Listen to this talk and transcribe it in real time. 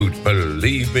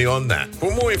Believe me on that.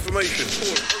 For more information,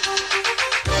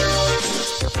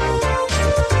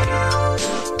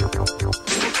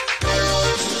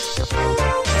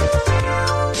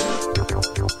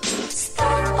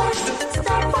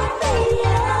 Starpoint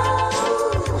Radio.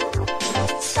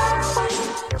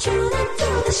 Starpoint, tune into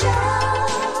the show.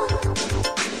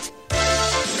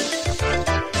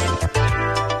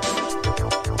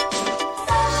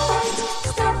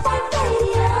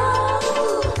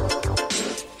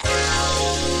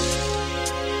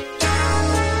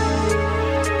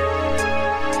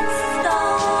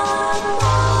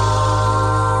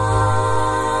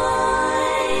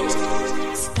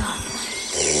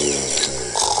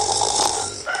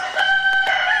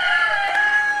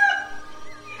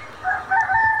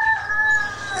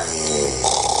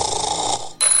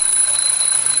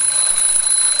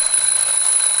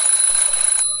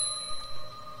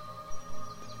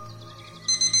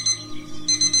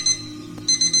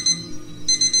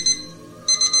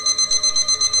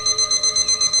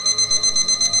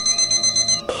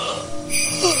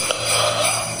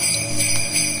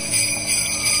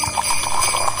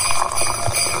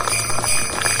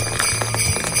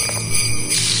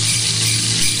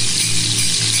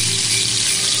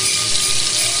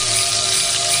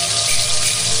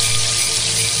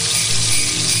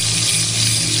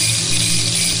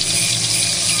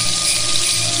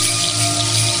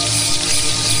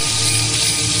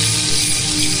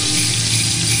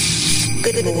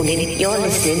 Good morning, you're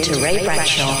listening to Ray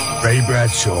Bradshaw. Ray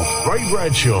Bradshaw. Ray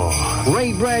Bradshaw.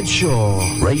 Ray Bradshaw.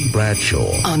 Ray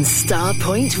Bradshaw. On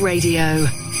Starpoint Radio.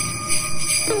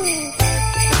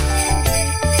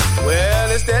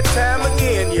 Well, it's that time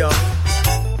again, y'all.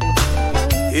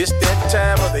 It's that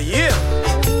time of the year.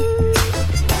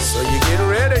 So you get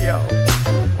ready, y'all.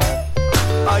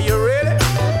 Are you ready?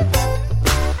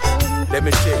 Let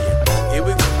me tell you. Here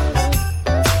we go.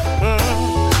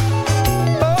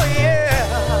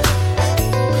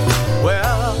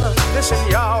 Listen,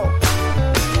 y'all.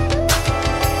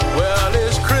 Well,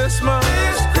 it's Christmas.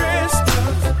 It's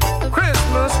Christmas.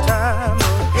 Christmas time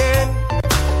again.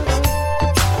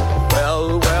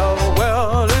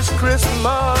 Well, it's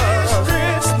Christmas. It's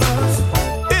Christmas.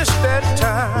 It's that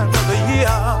time of the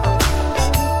year.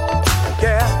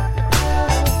 Yeah.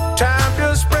 Time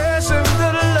to spread some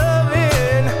good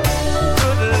loving.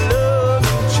 Good love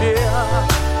and cheer.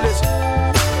 Listen.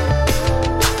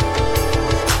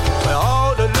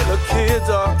 Kids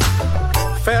are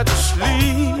fast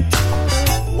asleep,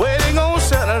 waiting on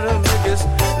Santa to make his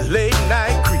late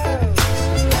night creep.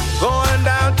 Going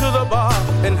down to the bar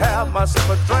and have myself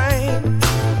a drink,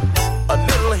 a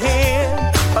little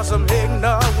hen or some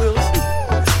eggnog will do.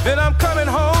 Then I'm coming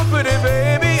home, pretty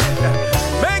baby,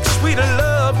 and make sweet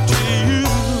love to you.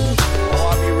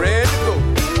 Oh, I'll be ready to go.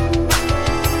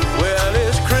 Well,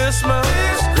 it's Christmas.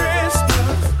 It's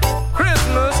Christmas.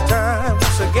 Christmas time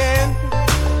once again.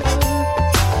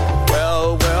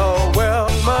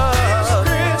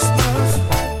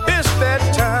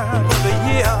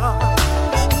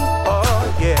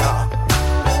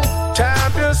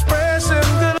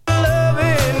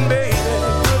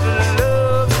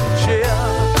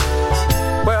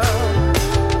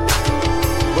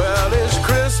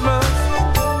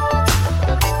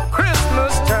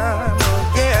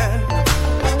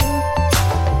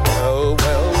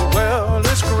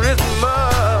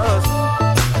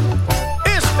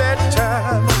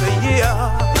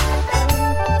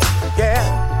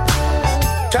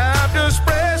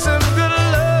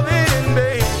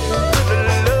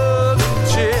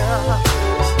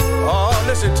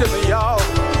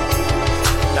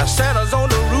 Santa's on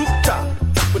the rooftop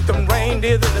with them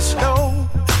reindeers in the snow.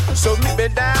 So meet me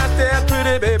down there,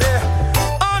 pretty baby,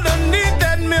 underneath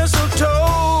that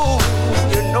mistletoe.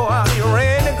 You know how you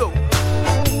ready to go.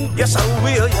 Yes, I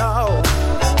will, y'all.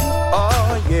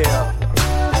 Oh, yeah.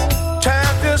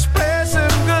 Time to spread some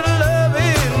good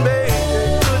loving, baby.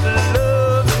 Good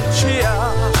love and cheer.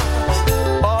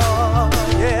 Oh,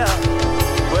 yeah.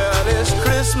 Well, it's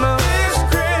Christmas. It's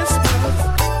Christmas.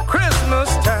 Christmas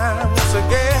time once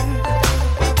again.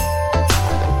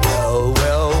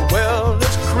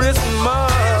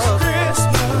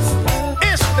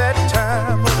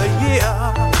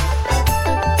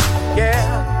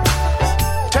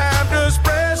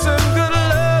 Some good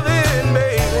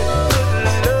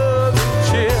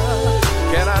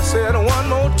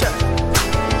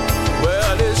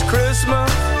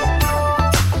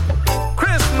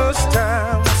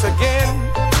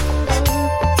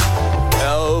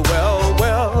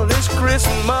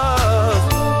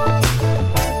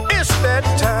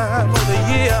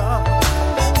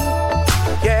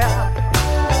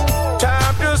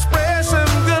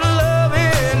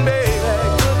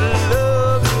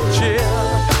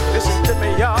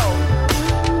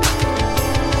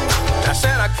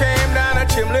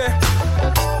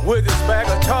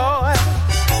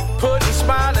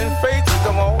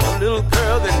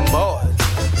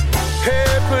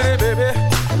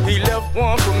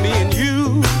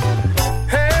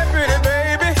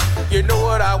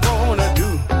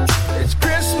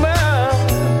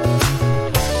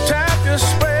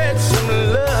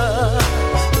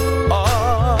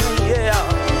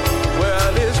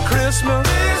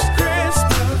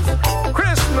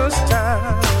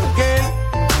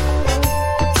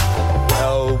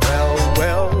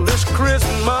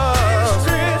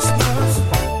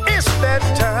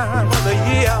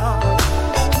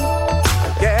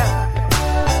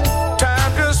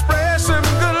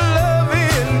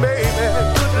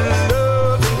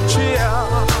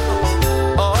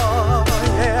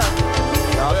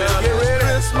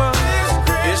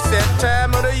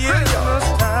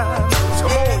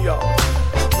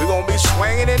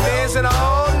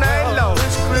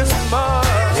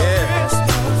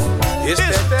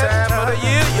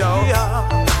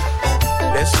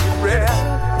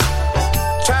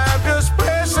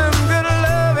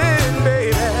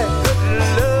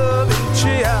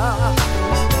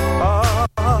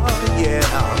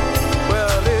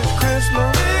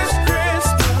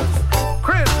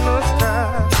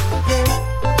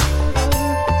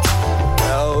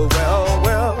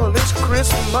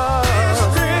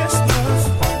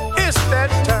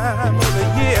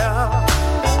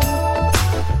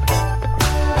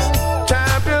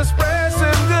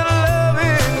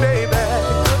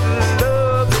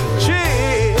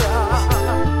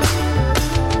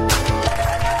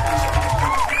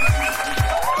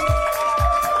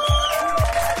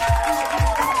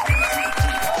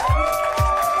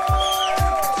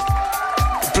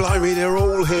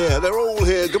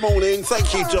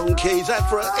Thank you, Donkeys. That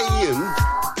for Ian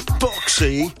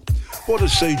Boxy. What a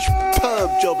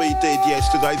superb job he did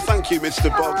yesterday. Thank you,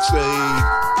 Mr. Boxy.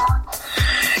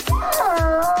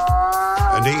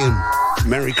 And Ian,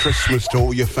 Merry Christmas to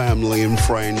all your family and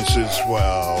friends as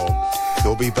well.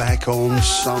 He'll be back on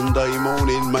Sunday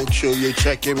morning. Make sure you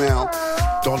check him out.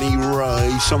 Donny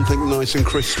Ray, something nice and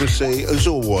Christmassy, as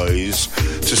always,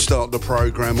 to start the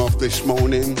programme off this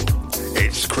morning.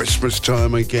 It's Christmas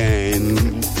time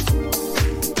again.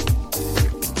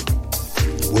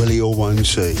 Will he or won't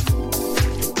he?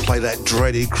 Play that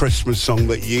dreaded Christmas song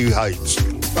that you hate.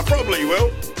 I probably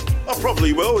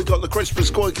will. We've got the Christmas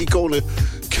Quirky Corner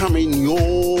coming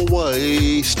your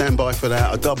way. Stand by for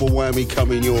that. A double whammy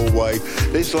coming your way.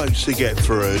 There's loads to get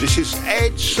through. This is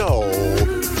Ed Soul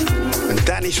and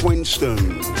Dennis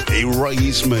Winston. He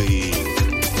raised me.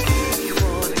 You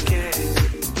wanna get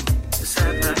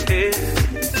inside my head.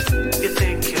 You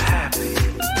think you're happy,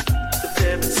 but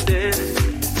then instead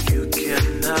you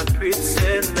cannot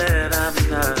pretend that I'm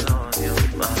not on your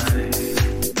mind.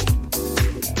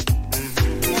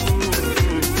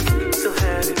 Still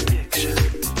have your picture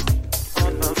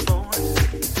on my phone.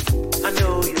 I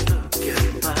know you look at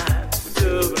mine when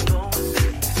you're alone.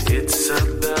 It's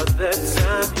about that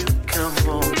time you come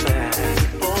on back.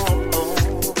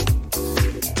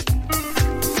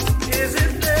 Is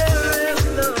it there in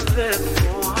love that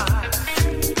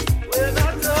when I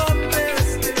talk there's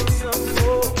still some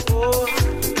more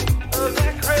of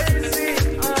that crazy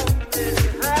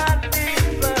I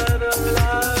need but a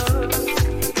love.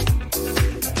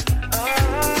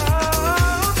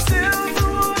 I'm still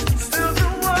the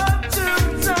one to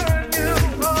turn you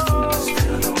on.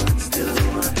 Still the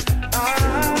one.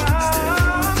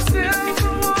 I'm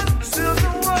still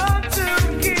the one to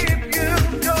keep you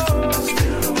going.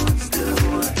 Still the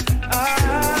one.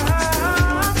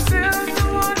 I'm still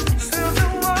the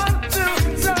one to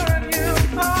turn you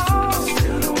on.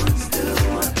 Still the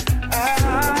one.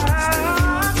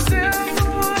 I'm still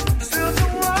the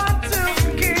one to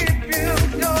keep you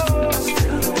going.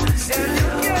 And you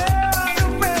can't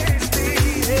erase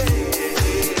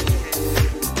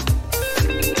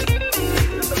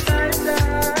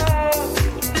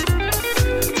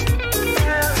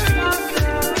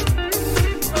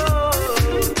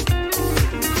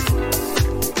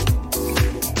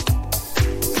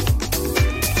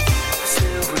I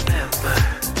still remember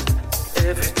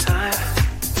every time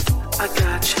I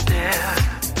got you there,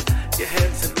 your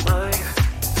hands in mine.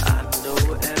 I know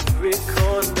every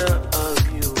corner of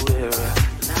you where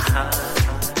I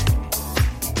lie.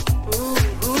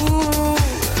 Ooh,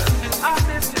 I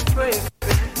miss your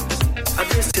fragrance, I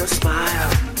miss your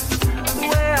smile, the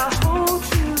way I hold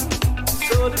you,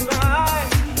 so divine,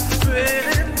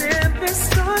 written in the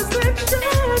stars that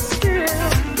you're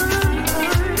still mine.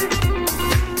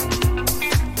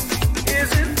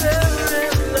 Is it there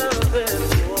in love and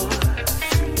war?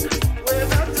 When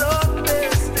I talk,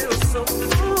 there's still some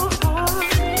more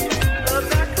of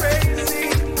that crazy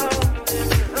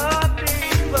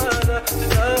heartbeat, but I'm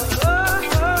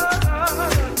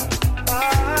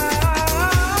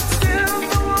still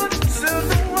the one to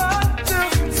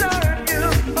turn you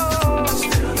on.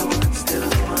 Still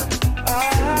the one.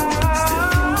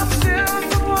 I'm still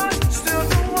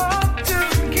the one to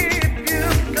keep you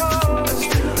going.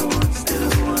 Still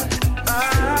the one.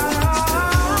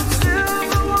 I'm still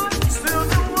the one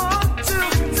to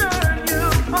turn you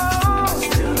on.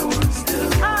 Still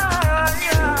the one.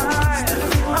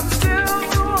 I'm still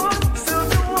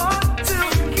the one to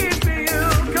keep you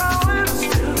going.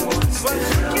 But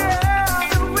you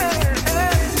can't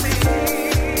erase me.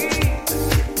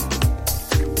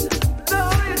 No,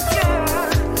 you can't.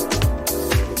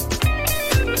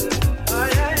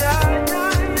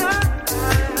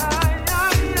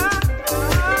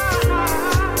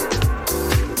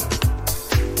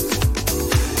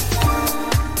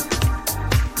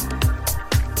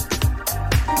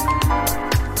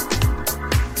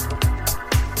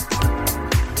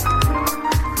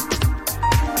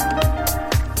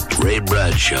 Ray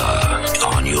Bradshaw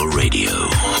on your radio.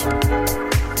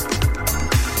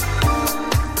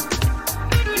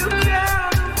 You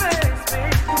can't erase me.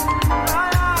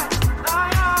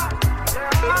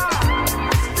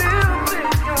 Still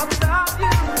think about you.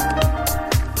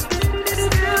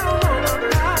 Still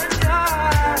wanna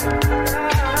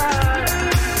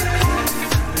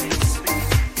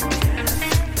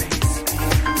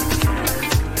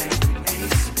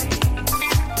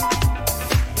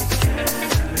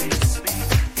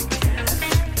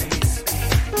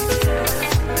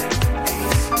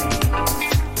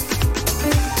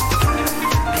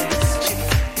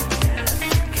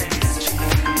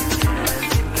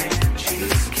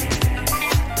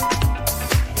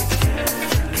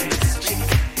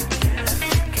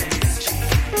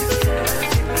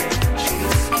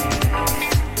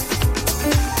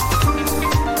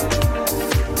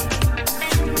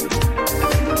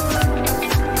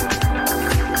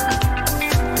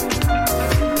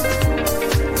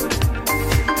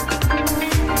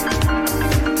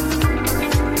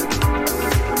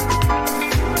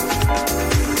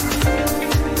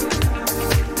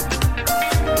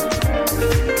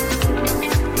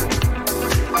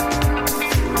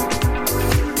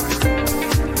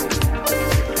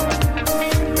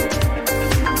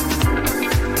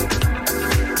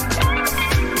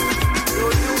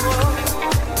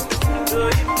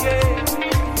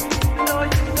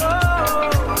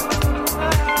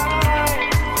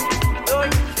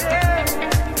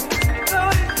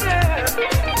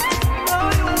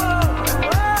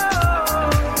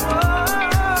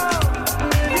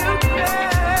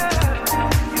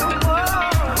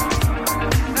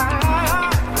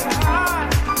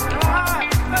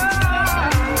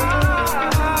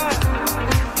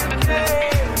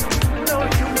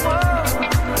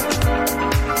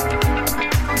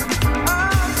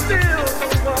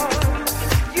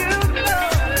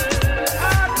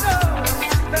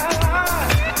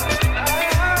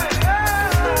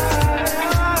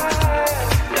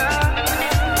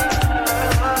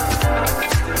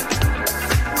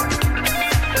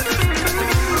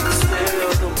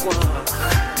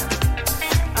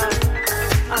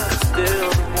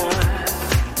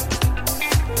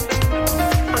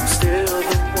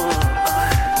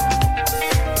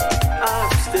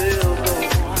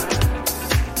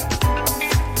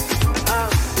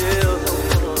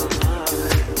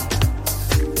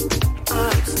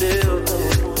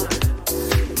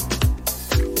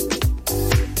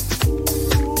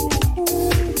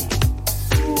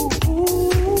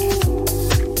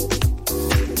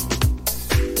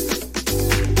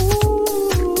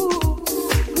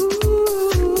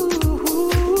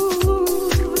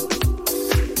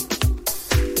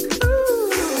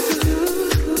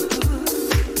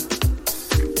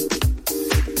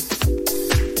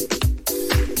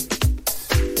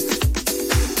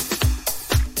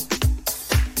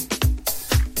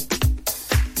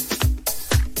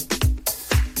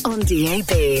On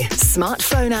DAB,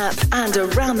 smartphone app, and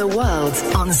around the world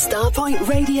on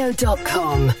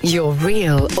starpointradio.com. Your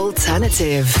real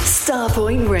alternative.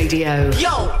 Starpoint Radio.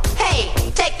 Yo, hey,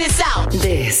 check this out.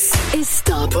 This is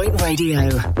Starpoint Radio.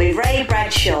 With Ray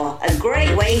Bradshaw, a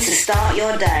great way to start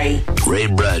your day. Ray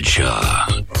Bradshaw.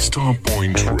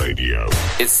 Starpoint Radio.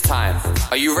 It's time.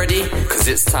 Are you ready? Because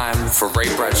it's time for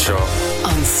Ray Bradshaw.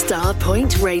 On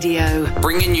Starpoint Radio.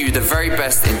 Bringing you the very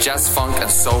best in jazz, funk, and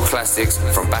soul classics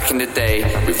from back in the day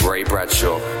with Ray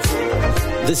Bradshaw.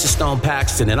 This is Stone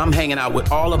Paxton, and I'm hanging out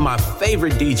with all of my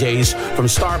favorite DJs from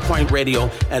Starpoint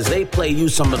Radio as they play you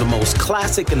some of the most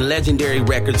classic and legendary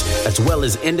records, as well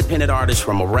as independent artists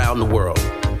from around the world.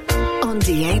 On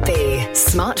DAB,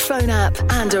 smartphone app,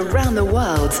 and around the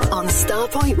world on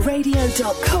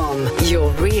starpointradio.com. Your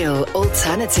real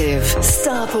alternative.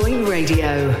 Starpoint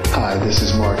Radio. Hi, this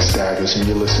is Mark Staggers, and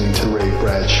you're listening to Ray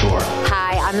Bradshaw.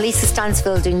 Hi, I'm Lisa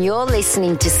Stansfield, and you're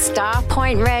listening to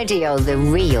Starpoint Radio, the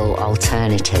real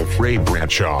alternative. Ray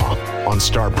Bradshaw on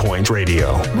Starpoint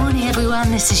Radio. Morning, everyone.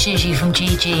 This is Gigi from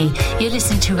GG. You're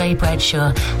listening to Ray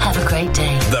Bradshaw. Have a great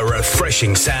day. The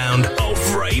refreshing sound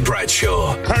of Ray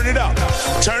Bradshaw. Turn it up.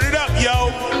 Turn it up, yo.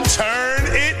 Turn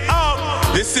it up.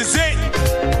 This is it.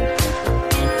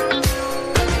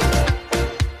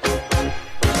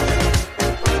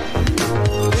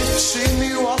 See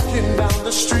me walking down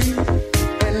the street,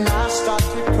 and I start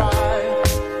to cry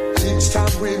each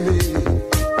time we meet.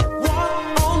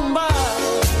 Walk on by.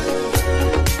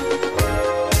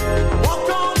 Walk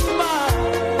on by.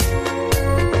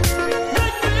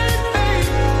 Make me think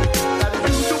that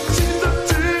you don't see the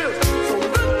tears, so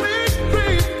let me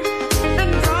breathe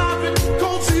and drive it.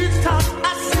 'Cause each time I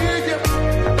see you,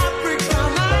 I break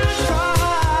down and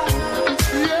cry.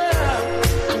 Yeah,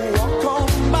 walk on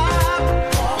by.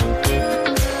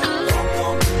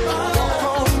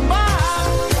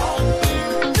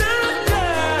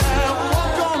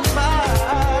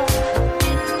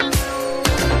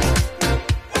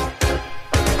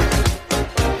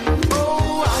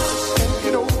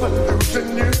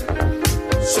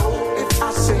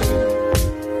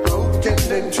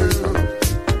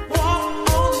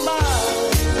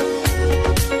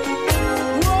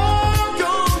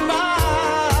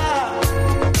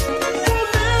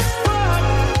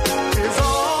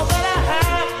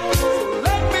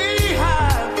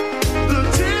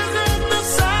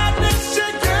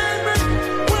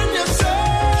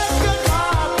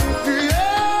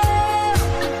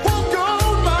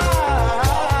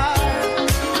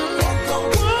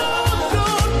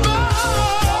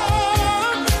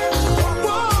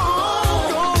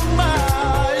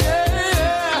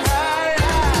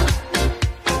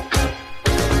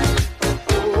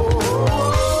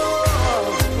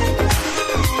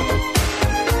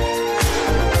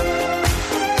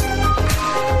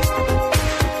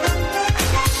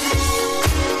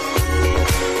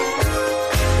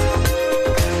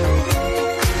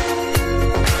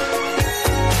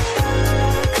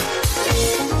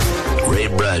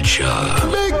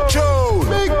 Bradshaw. Big Joe,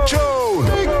 Big Joe,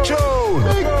 Big Joe,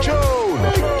 Big Joe,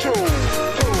 Big Joe.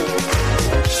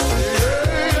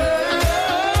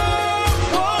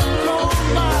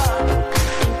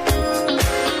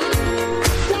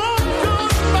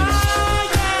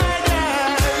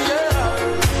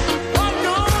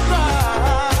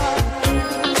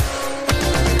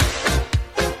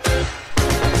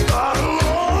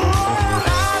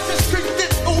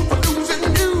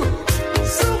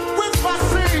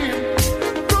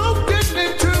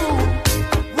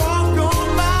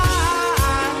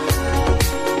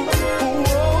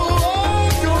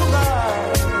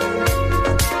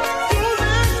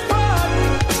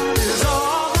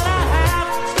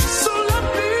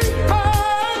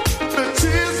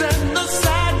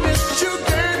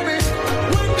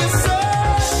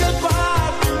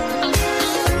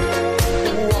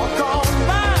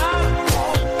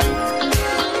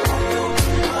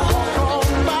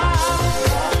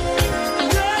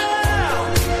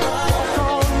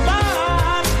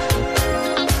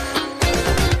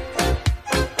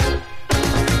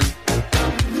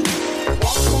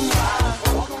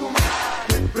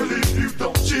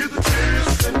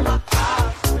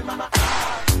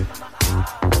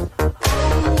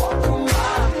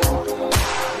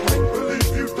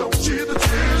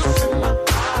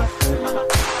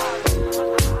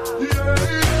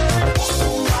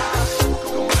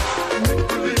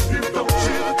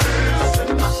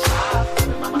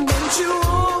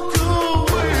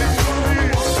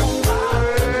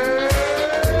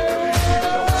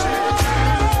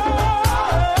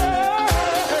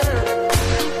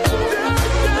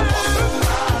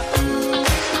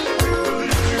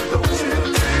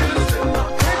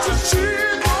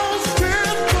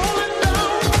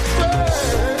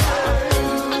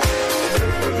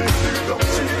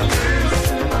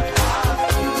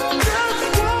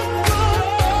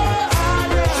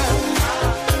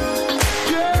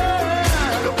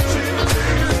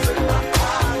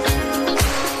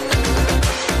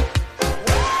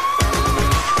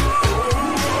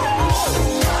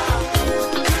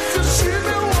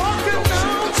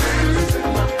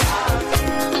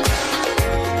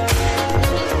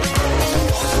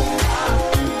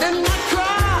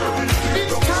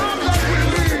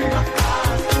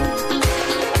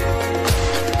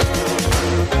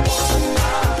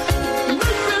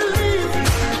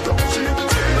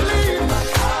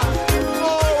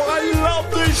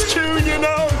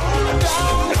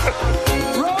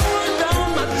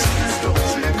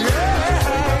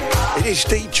 Biggest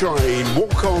D Train,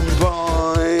 Walk On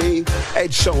By,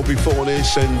 Ed Soul before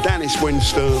this, and Dennis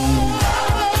Winston.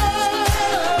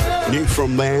 New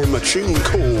from them, a tune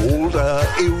called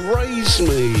Erase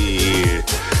Me.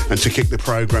 And to kick the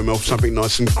programme off, something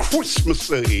nice and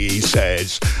Christmassy, he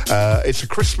says. It's a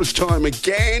Christmas time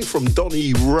again from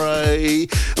Donny Ray.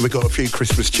 And we've got a few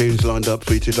Christmas tunes lined up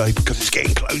for you today because it's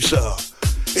getting closer.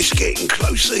 It's getting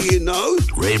closer, you know.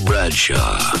 Ray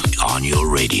Bradshaw on your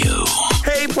radio.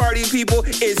 Hey, party people,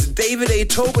 it's David A.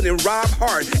 Tobin and Rob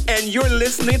Hart, and you're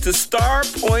listening to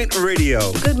Starpoint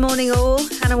Radio. Good morning, all.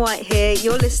 Hannah White here.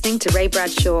 You're listening to Ray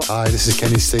Bradshaw. Hi, this is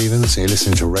Kenny Stevens, and you're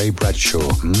listening to Ray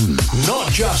Bradshaw. Not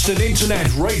just an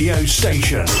internet radio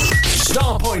station.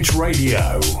 Starpoint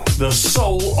Radio, the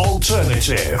soul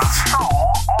alternative.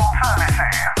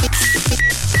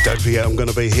 Don't forget, I'm going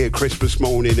to be here Christmas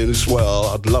morning as well.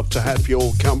 I'd love to have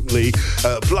your company.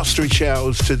 Blustery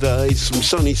showers today, some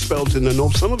sunny spells in the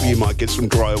north. Some of you might get some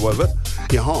dry weather.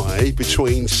 Your high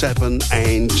between 7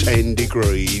 and 10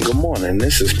 degrees. Good morning,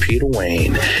 this is Peter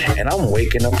Wayne, and I'm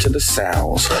waking up to the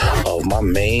sounds of my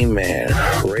main man,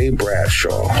 Ray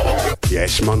Bradshaw.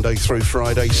 Yes, Monday through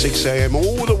Friday, 6 a.m.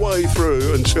 all the way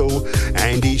through until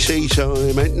Andy C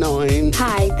time at 9.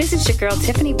 Hi, this is your girl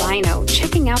Tiffany Bino,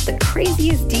 checking out the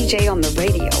craziest DJ on the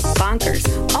radio, Bonkers,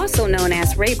 also known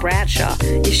as Ray Bradshaw.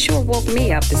 You sure woke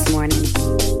me up this morning.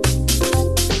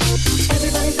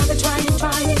 Everybody's out there trying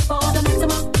for the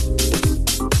maximum.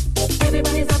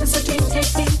 Everybody's out there searching,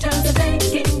 taking turns and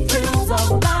taking thrills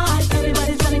of life.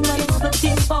 Everybody's running,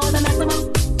 looking for the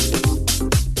maximum.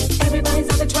 Everybody's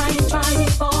out there trying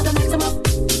for the maximum.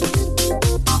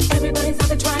 Everybody's out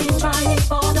there trying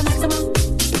for the maximum.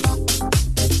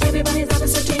 Everybody's out there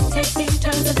searching, taking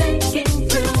turns and taking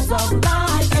thrills of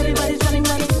life. Everybody's running,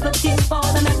 looking for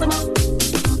the maximum.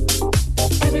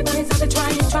 Everybody's out there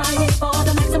trying for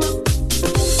the maximum.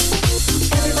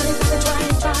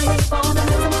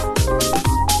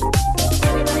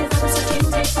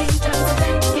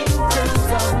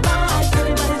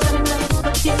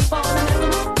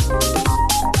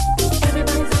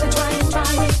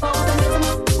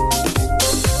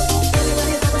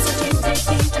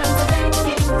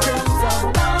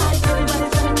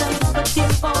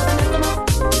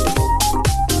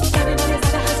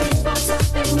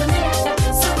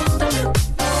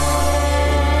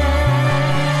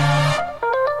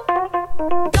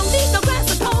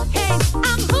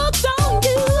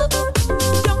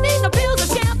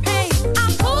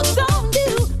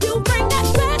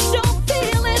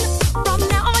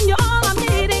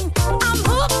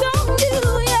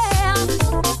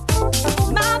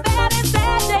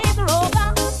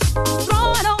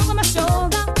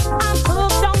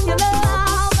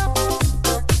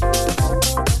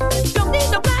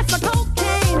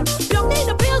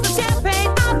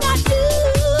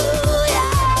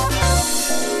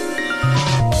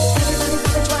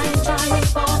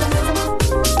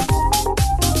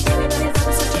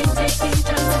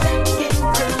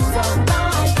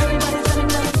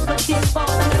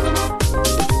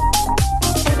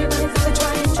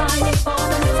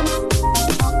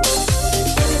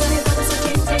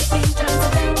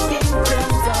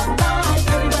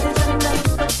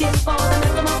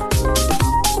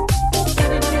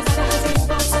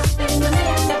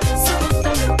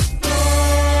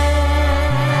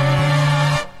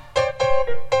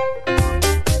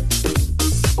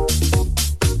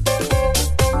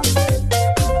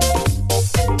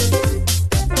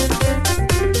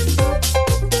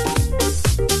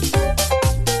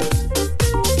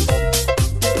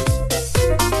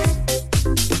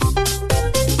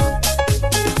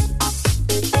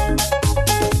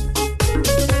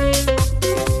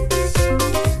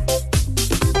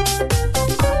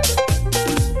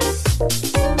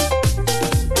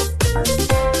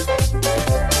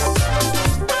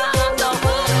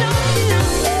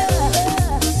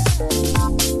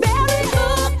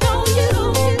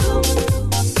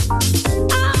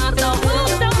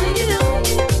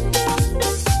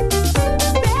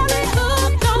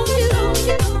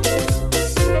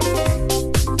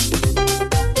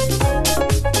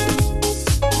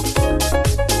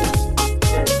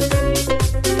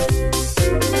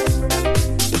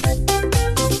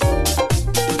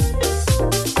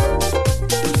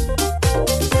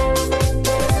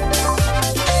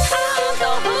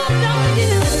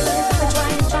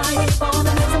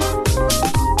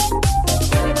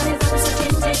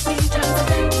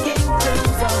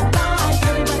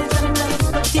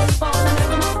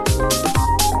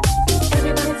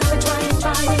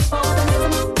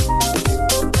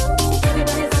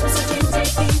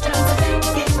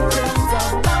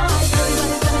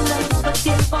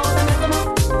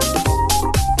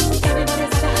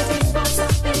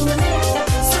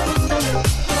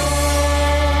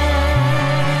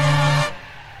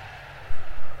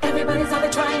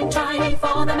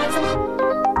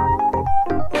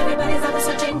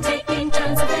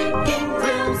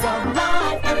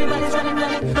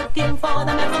 looking for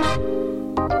the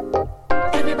maximum.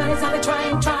 Everybody's out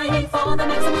there trying for the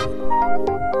maximum.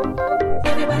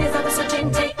 Everybody's out there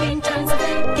searching, taking turns of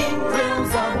taking thrills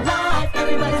of life.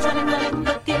 Everybody's running,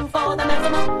 looking for the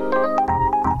maximum.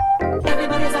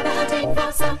 Everybody's out there hunting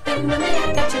for something when they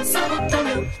ain't got you, so don't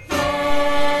you?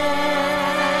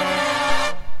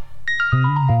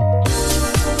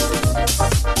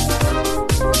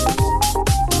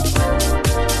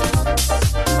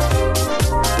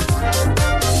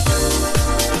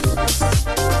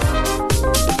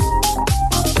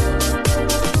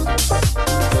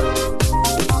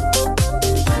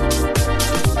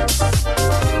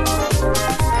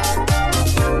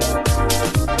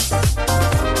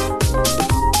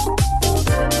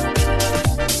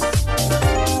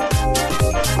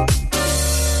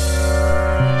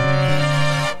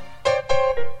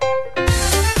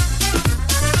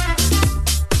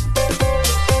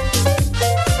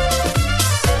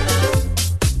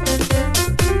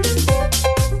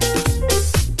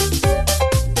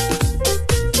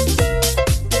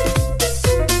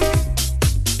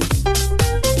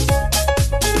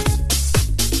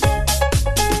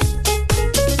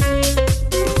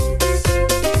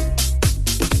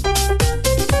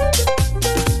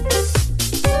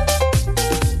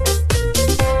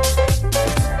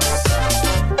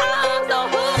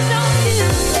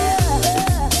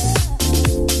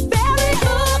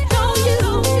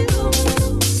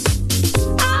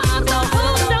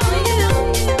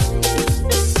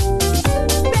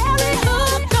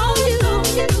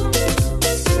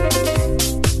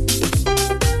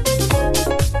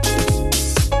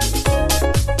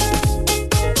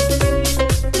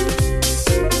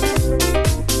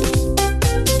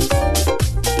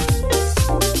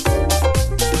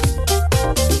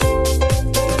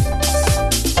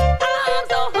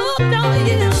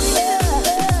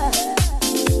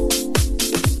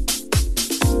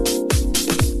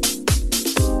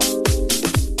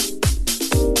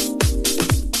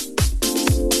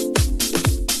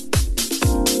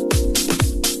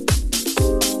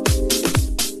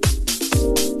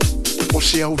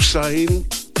 The old saying,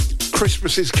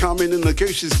 Christmas is coming and the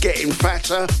goose is getting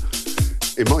fatter.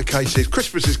 In my case, it's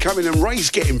Christmas is coming and Ray's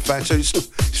getting fatter. It's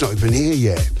not even here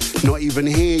yet. Not even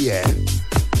here yet.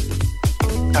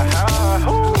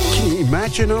 Can you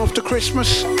imagine after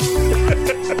Christmas?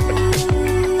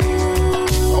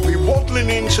 I'll be waddling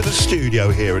into the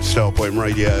studio here at Starpoint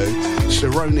Radio.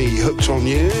 Cerrone hooked on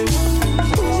you.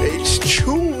 It's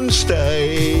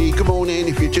Tuesday. Good morning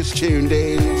if you just tuned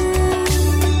in.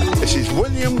 This is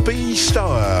William B.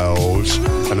 Styles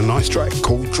and a nice track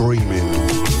called Dreaming.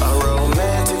 A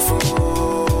romantic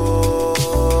fool.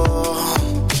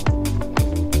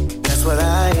 That's what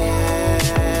I am.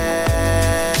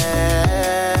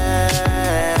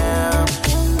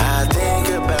 I think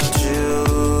about you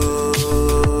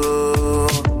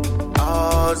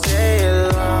all day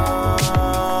long.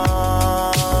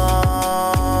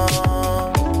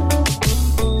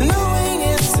 Knowing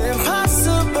it's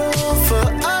impossible for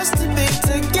us to be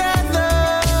together.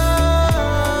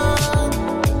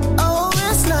 Oh,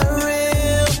 it's not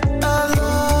real.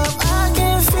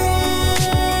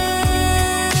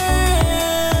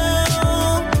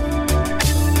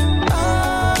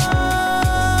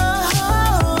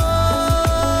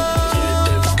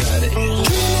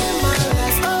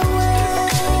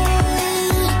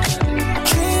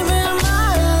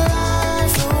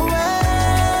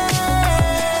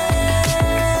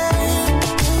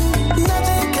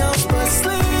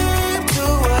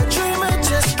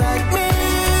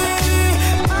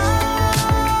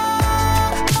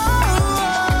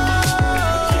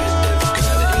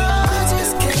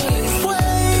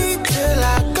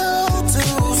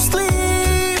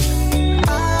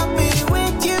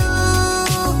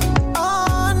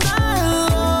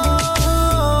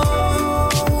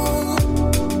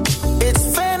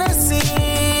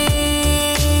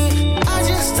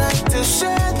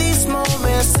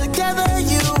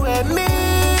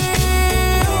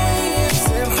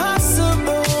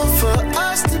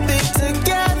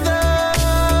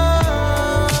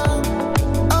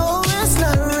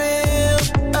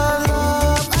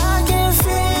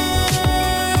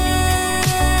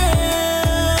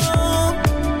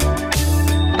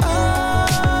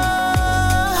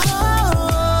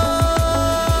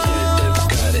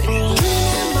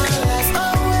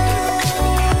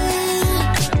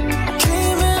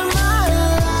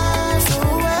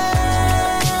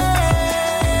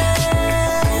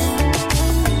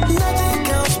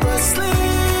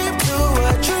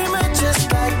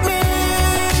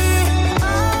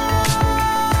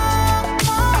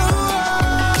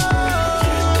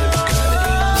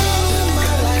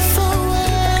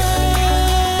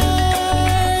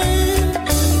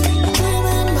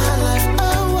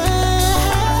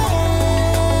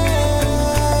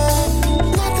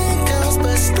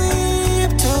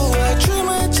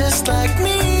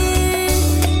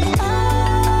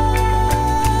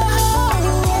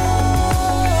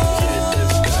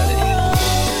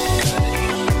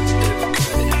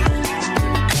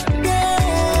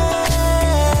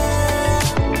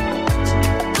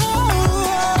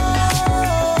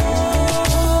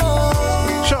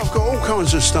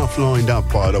 kinds of stuff lined up,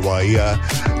 by the way,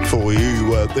 for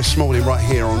you this morning right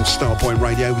here on Starpoint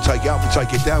Radio. We take it up, we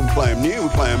take it down, we play them new, we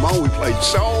play them old, we played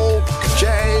soul,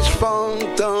 jazz, funk,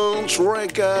 dance,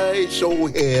 reggae, it's all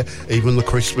here, even the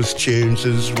Christmas tunes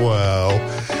as well.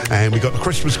 And we got the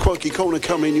Christmas Quirky Corner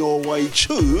coming your way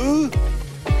too.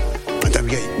 And don't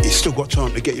forget, you've still got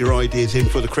time to get your ideas in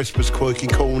for the Christmas Quirky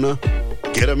Corner.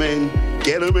 Get them in,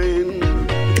 get them in.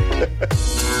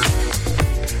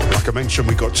 Like I mentioned,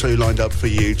 we've got two lined up for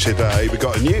you today. We've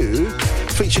got a new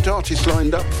featured artist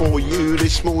lined up for you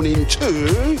this morning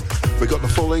too. We've got the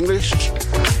full English,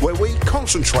 where we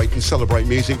concentrate and celebrate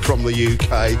music from the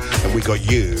UK. And we got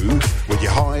you with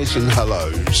your highs and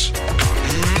hellos.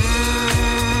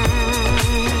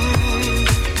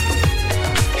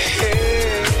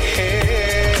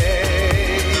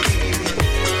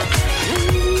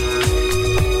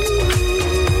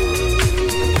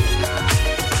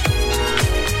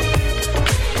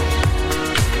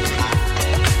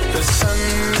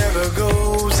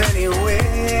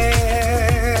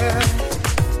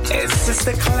 It's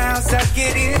the clouds that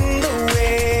get in the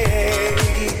way.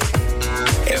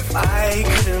 If I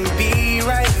couldn't be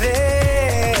right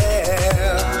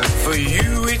there for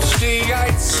you each day,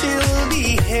 I'd still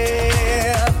be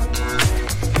here.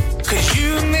 'Cause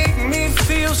you make me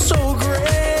feel so great.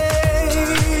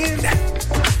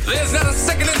 There's not a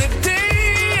second in the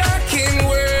day I can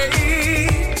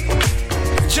wait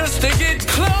just to get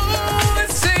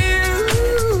close to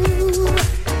you.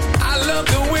 I love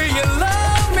the way you love.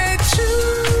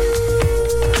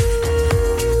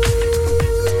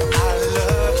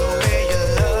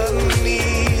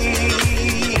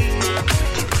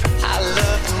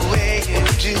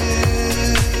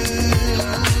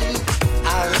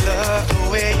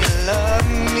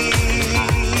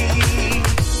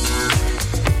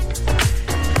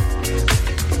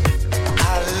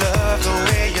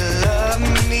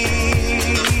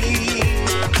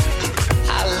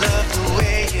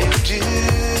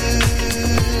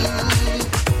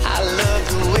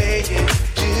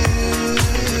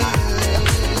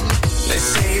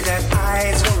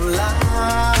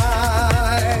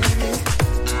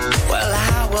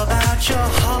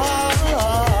 Your heart,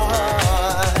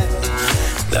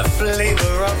 the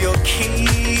flavor of your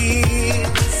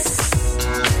kiss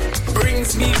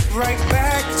brings me right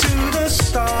back to the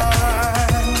start.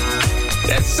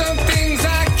 There's some things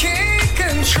I can't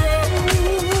control.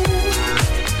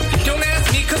 Don't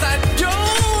ask me 'cause I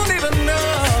don't even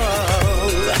know.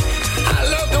 I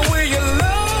love the way you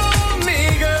love me,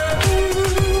 girl.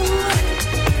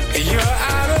 You're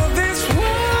out of this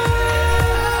world.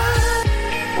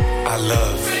 I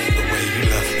love the way you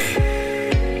love me.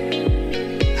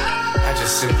 I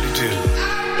just simply do.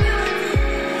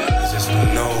 There's just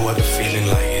no other feeling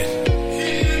like it.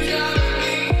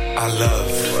 I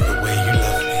love the way you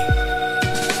love me.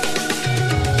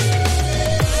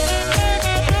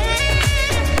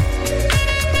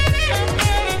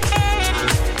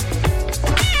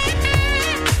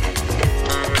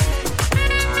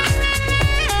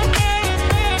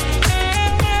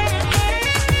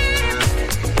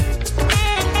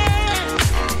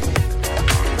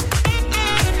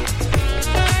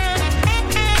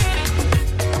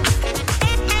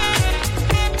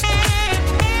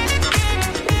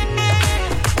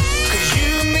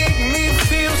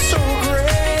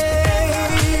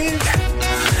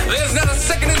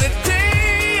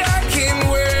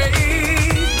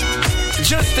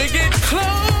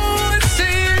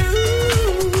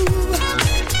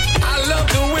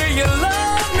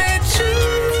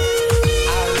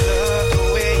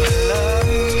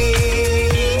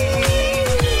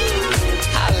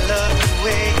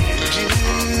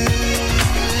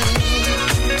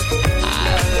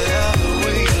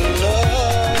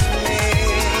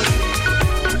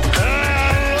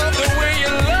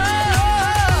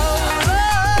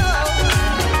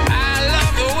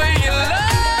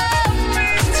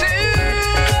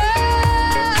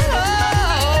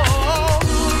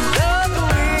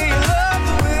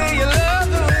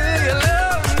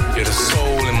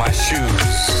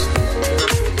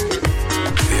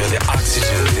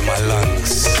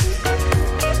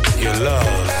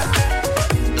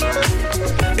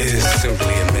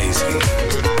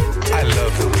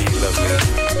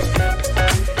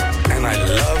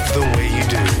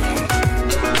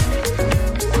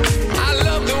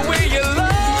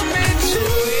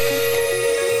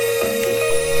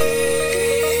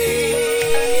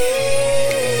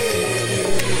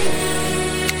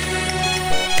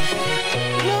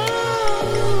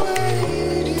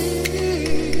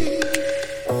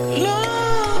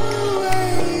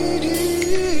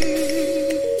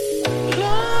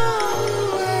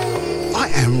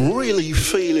 am really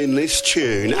feeling this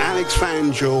tune. Alex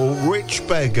Van Jewel, Rich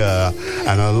Beggar,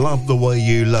 and I Love the Way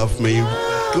You Love Me.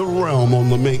 The Realm on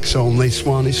the mix on this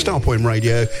one. It's Starpoint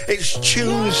Radio. It's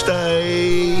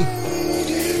Tuesday.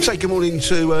 Say good morning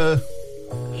to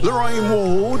Lorraine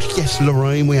Ward. Yes,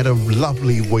 Lorraine, we had a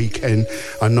lovely weekend,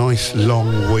 a nice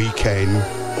long weekend.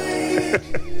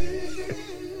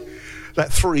 That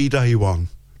 3-day one.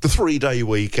 The 3-day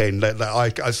weekend that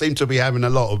I seem to be having a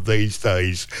lot of these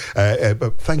days.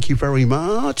 But thank you very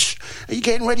much. Are you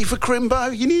getting ready for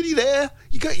Crimbo? You nearly there?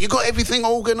 You got everything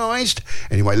organised?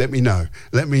 Anyway, let me know.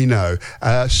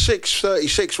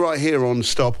 6:36 right here on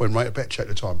Starpoint Radio. I better check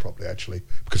the time properly, actually,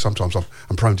 because sometimes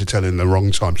I'm prone to telling the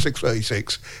wrong time.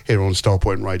 6:36 here on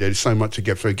Starpoint Radio. There's so much to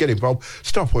get through. Get involved.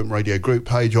 Starpoint Radio group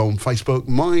page on Facebook.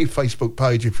 My Facebook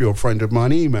page, if you're a friend of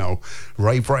mine. Email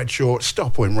Ray Bradshaw at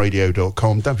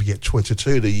starpointradio.com. Don't forget Twitter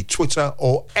too. The Twitter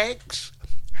or X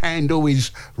handle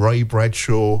is Ray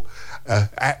Bradshaw,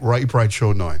 at Ray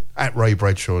Bradshaw 9. At Ray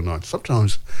Bradshaw 9.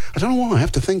 Sometimes, I don't know why, I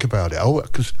have to think about it.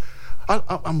 Because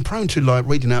I'm prone to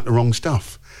reading out the wrong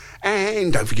stuff.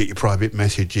 And don't forget your private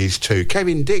messages too.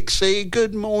 Kevin Dixie,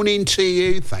 good morning to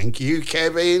you. Thank you,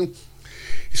 Kevin.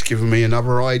 He's given me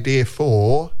another idea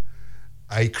for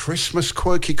a Christmas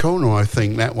Quirky Corner, I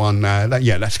think. That one,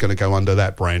 that's going to go under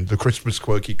that brand, the Christmas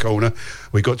Quirky Corner.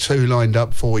 We got 2 lined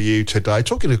up for you today.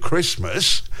 Talking of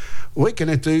Christmas, we're going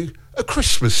to do a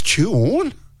Christmas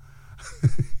tune.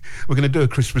 We're going to do a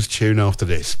Christmas tune after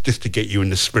this, just to get you in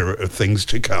the spirit of things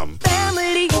to come.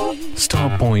 Family.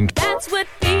 Starpoint. That's what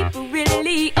people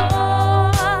really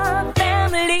are.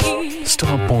 Family.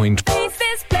 Starpoint.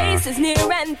 Faces, places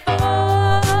near and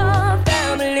far.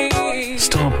 Family.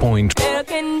 Starpoint. There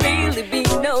can really be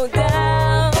no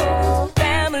doubt.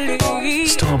 Family.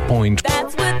 Starpoint.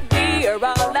 That's what we are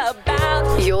all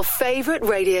about. Your favourite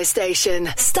radio station,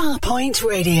 Starpoint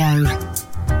Radio.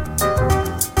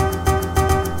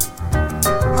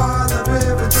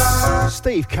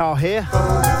 Steve Carr here.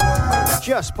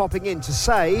 Just popping in to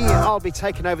say I'll be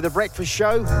taking over the breakfast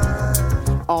show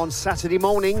on Saturday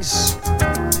mornings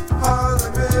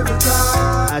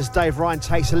as Dave Ryan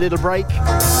takes a little break,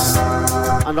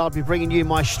 and I'll be bringing you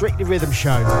my Strictly Rhythm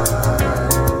show.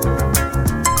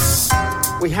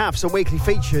 We have some weekly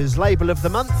features, Label of the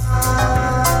Month,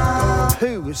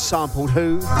 Who Sampled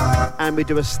Who, and we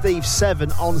do a Steve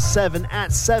 7 on 7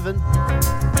 at 7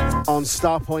 on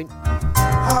Starpoint.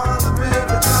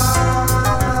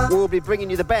 We'll be bringing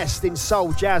you the best in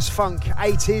soul, jazz, funk,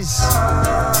 80s,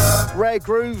 rare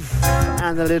groove,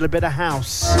 and a little bit of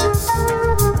house.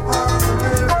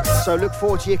 So look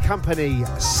forward to your company.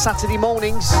 Saturday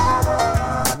mornings,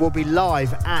 we'll be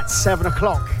live at 7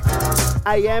 o'clock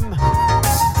a.m.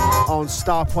 on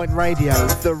Starpoint Radio,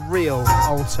 the real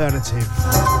alternative.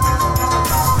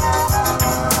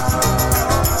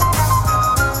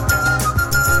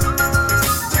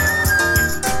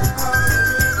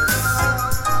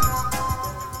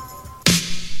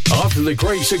 After the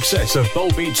great success of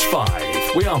Bowl Beach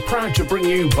 5, we are proud to bring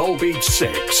you Bowl Beach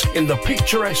 6 in the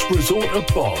picturesque resort of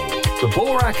Bowl. The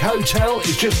Borak Hotel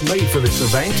is just made for this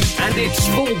event, and it's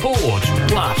full board.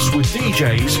 Plus, with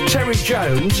DJs Terry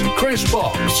Jones, Chris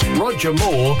Box, Roger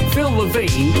Moore, Phil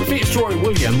Levine, Fitzroy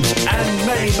Williams, and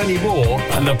many, many more.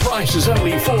 And the price is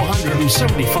only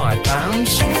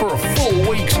 £475 for a full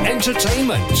week's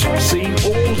entertainment. See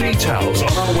all details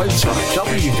on our website,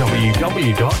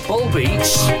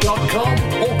 www.bowlbeats.com,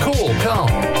 or call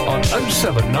Carl on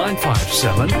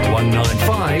 07957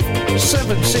 195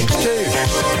 762.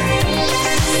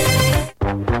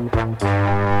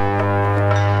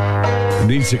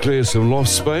 Need to clear some loft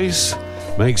space?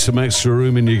 Make some extra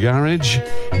room in your garage?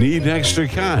 Need extra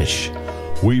cash?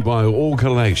 We buy all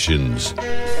collections.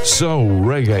 Soul,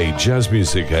 reggae, jazz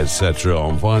music, etc.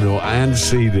 on vinyl and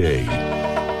CD.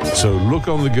 So look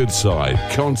on the good side.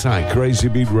 Contact Crazy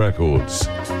Beat Records.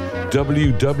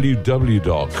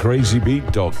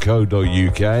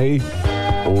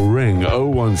 www.crazybeat.co.uk or ring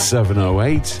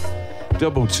 01708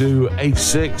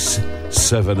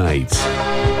 228678.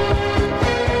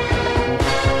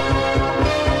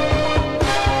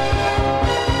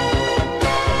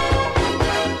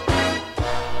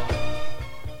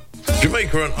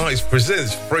 Jamaica on Ice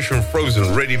presents fresh and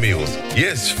frozen ready meals.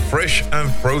 Yes, fresh and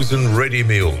frozen ready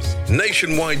meals.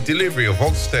 Nationwide delivery of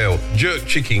oxtail, jerk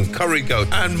chicken, curry goat,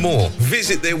 and more.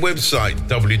 Visit their website,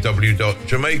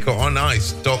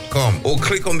 www.jamaicaonice.com, or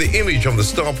click on the image on the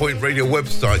Starpoint Radio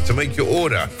website to make your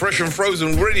order. Fresh and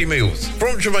frozen ready meals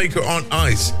from Jamaica on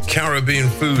Ice. Caribbean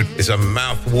food is a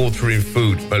mouth-watering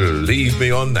food. Believe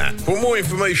me on that. For more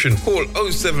information, call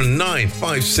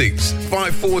 07956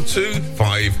 542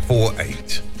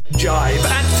 548. Jive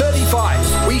at 35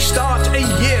 start a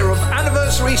year of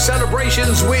anniversary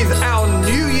celebrations with our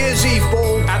New Year's Eve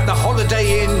ball at the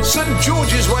Holiday Inn, St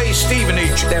George's Way,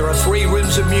 Stevenage. There are 3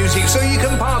 rooms of music so you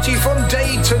can party from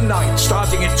day to night,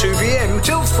 starting at 2 p.m.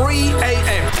 till 3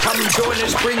 a.m. Come join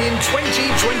us, bring in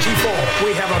 2024.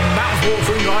 We have a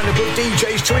mouth-watering lineup of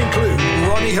DJs to include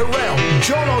Ronnie Harrell,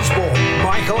 John Osborne,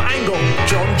 Michael Angle,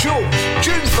 John Jules,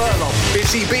 June Furlong,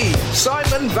 Busy B,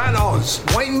 Simon Van Oz,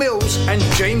 Wayne Mills and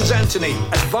James Anthony.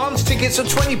 Advance tickets are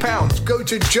 £20. Go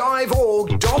to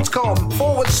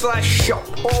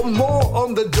jiveorg.com/shop or more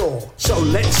on the door. So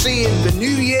let's see in the new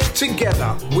year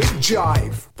together with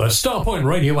Jive. The Starpoint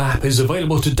Radio app is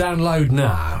available to download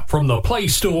now from the Play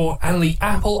Store and the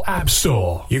Apple App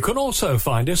Store. You can also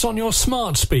find us on your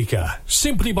smart speaker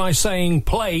simply by saying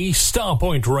play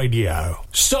Starpoint Radio.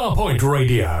 Starpoint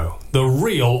Radio, the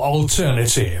real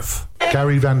alternative.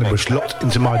 Gary Vanderbush locked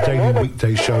into my daily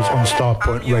weekday shows on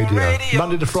Starpoint Radio.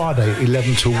 Monday to Friday,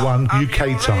 11 till 1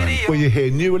 UK time, where you hear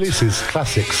new releases,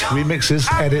 classics, remixes,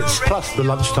 edits, plus the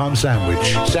lunchtime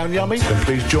sandwich. Sound yummy? Then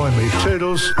please join me.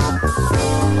 Toodles.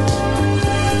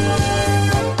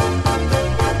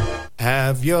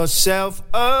 Have yourself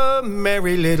a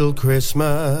merry little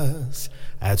Christmas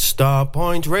at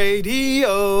Starpoint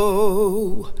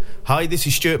Radio. Hi, this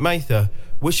is Stuart Mather,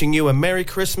 wishing you a Merry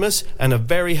Christmas and a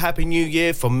very Happy New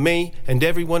Year from me and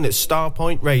everyone at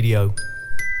Starpoint Radio.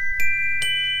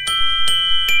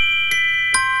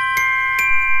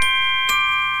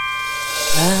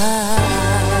 I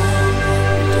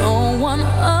don't want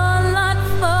a lot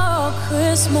for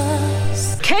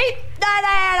Christmas. Keep that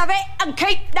out of it and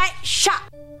keep that shut.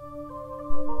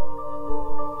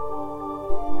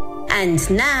 And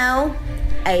now,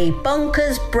 a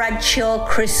Bonkers Bradshaw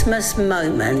Christmas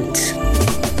moment.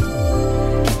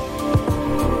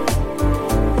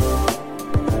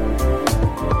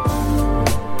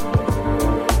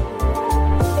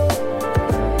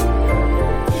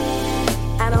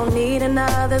 I don't need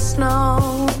another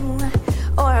snow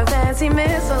or a fancy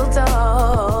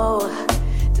mistletoe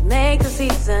to make the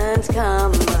seasons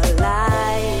come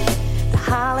alive. The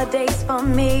holidays for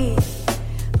me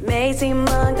may seem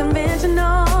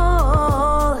unconventional,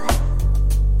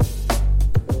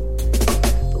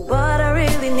 but what I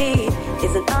really need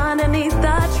isn't underneath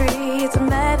the tree. It's a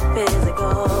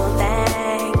metaphysical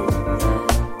thing.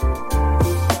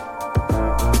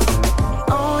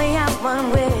 I only have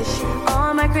one wish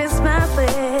on my Christmas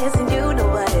list, and you know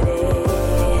what it is.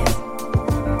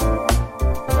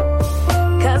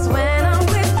 'Cause when I'm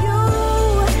with you,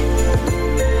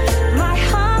 my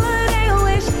holiday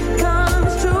wish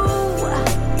comes true.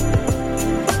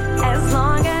 As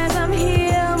long as I'm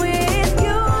here with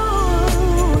you,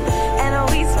 and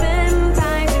we spend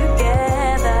time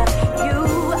together, you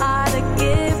are the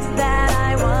gift that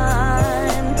I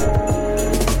want.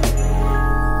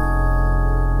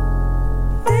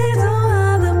 There's no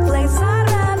other place I'd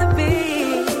rather be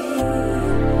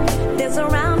than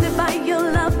surrounded by your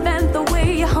love and the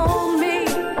way you hold me.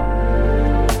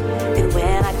 And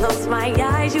when I close my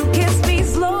eyes, you kiss me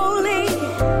slowly.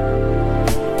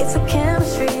 It's a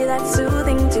chemistry that's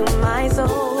soothing to my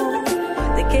soul,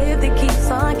 the gift that keeps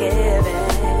on giving.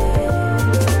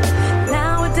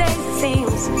 Nowadays it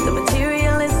seems the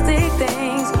materialistic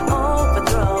things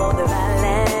overthrow the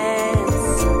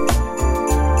balance.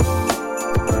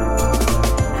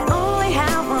 I only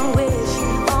have one wish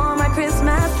on my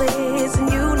Christmas list, and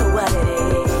you know what it is.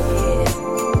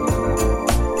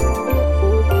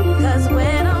 'Cause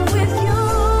when I'm with you,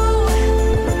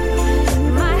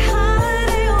 my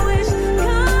holiday wish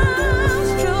comes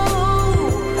true.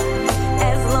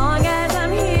 As long as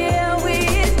I'm here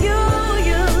with you,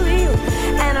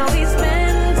 and we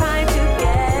spend time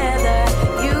together,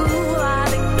 you are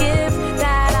the gift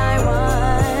that I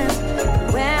want.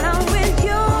 When I'm with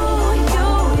you,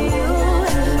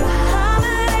 my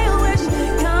holiday wish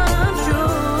comes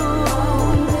true.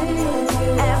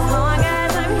 As long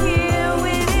as I'm here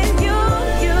with you,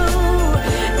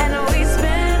 and we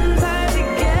spend time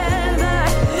together,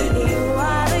 you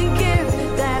are the gift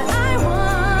that I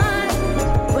want.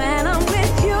 When I'm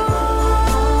with you,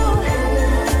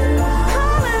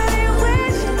 holiday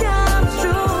wish comes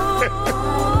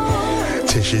true.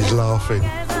 Tish is laughing.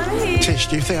 Tish,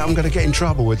 do you think I'm going to get in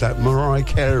trouble with that Mariah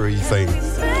Carey thing?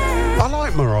 I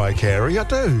like Mariah Carey, I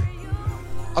do.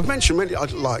 I've mentioned many. I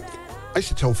used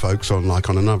to tell folks on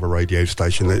another radio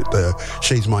station that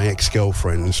she's my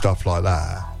ex-girlfriend and stuff like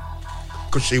that,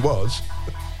 because she was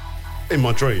in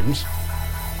my dreams.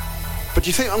 But do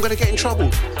you think I'm going to get in trouble?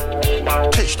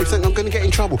 Tish, do you think I'm going to get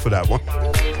in trouble for that one?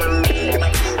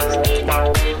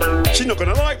 She's not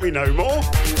going to like me no more.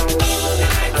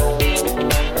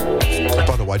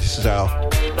 By the way, this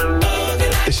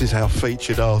is our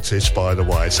featured artist, by the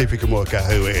way. See if we can work out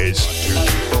who it is.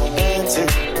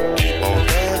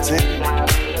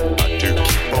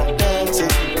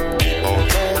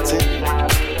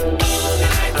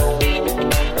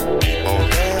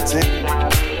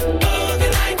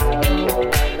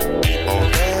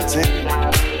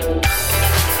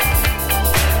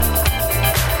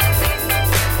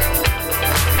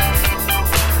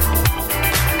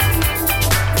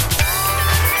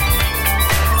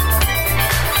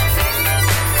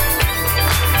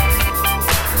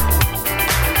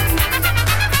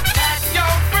 Your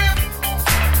friend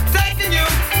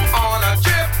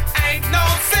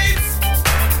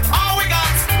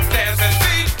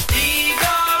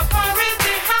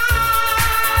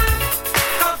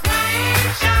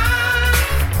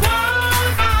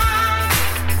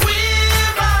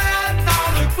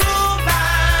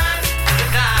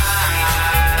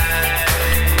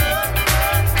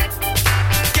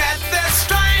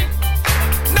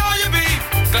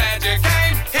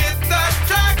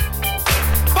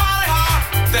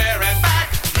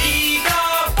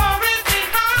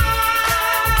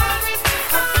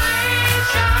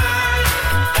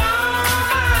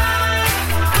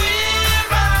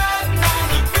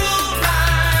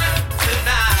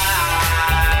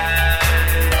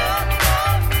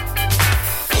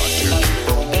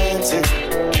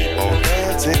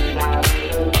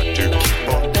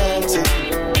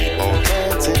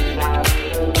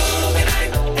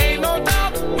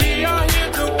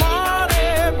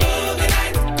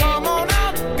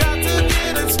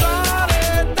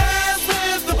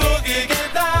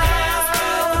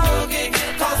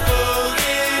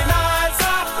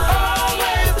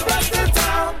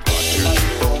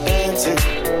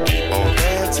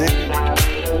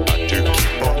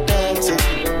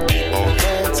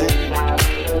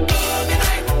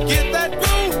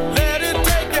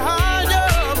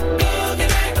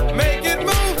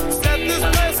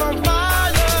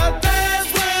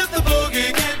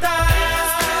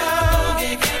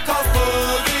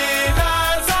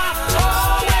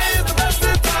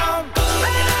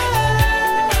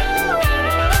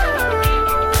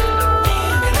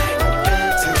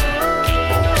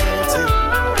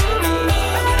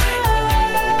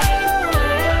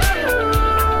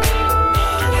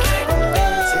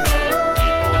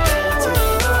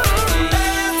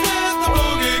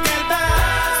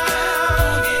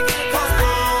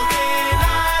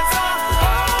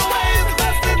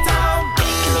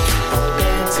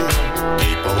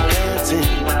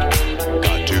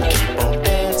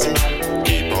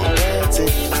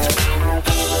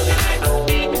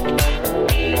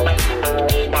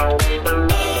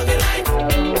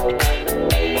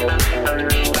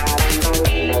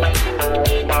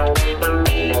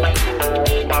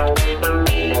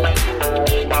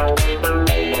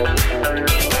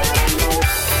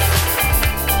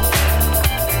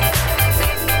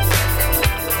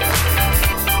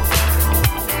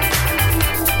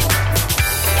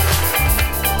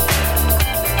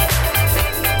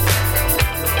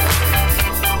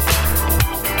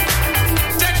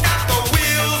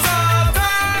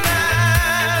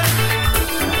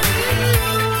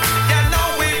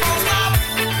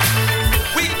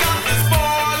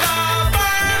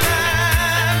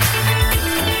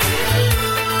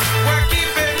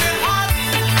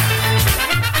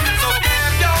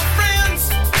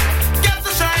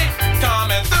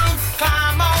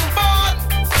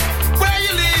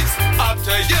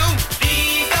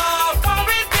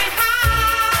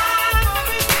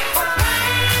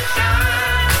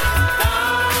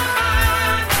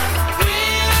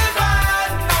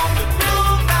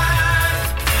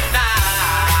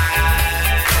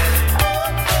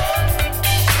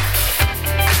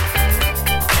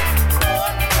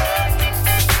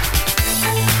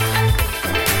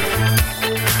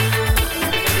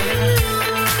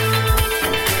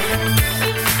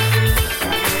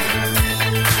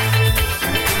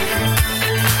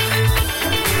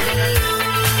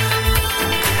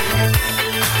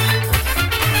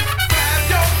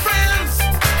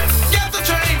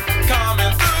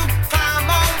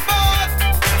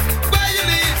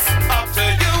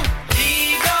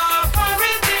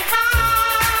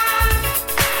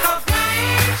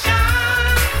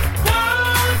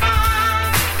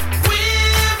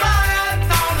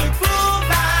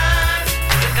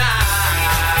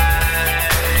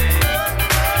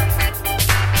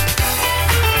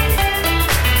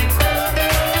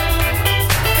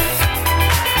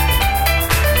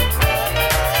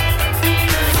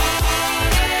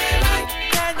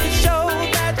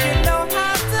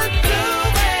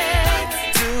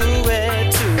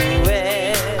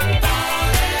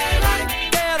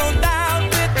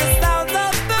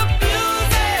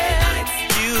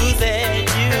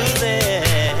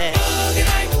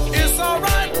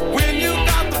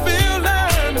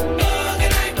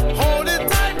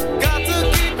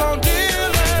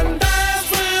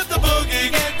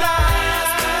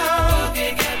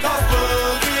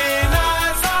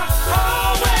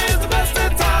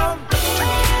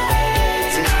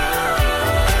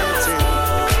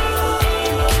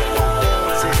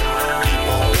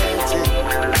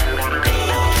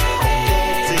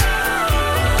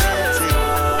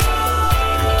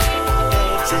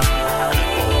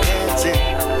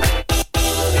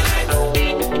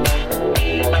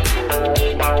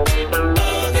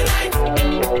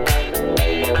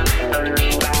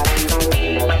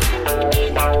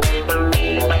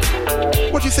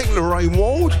Lorraine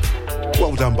Ward.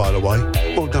 Well done, by the way.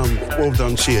 Well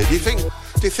done to you. Do you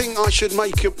think I should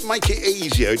make it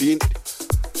easier? Do you,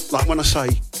 like when I say,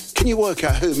 can you work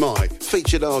out who my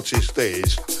featured artist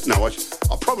is? No,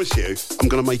 I promise you, I'm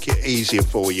going to make it easier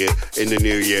for you in the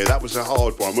new year. That was a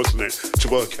hard one, wasn't it? To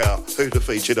work out who the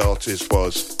featured artist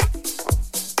was.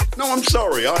 No, I'm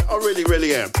sorry. I really,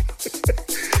 really am.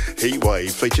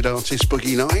 Heatwave, featured artist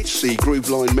Boogie Nights, the Groove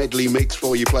Line medley mix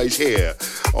for you plays here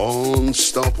on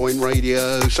Starpoint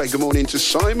Radio. Say good morning to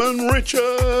Simon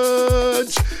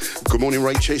Richards. Good morning,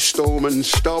 Rachel Storm and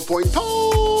Starpoint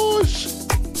Pause.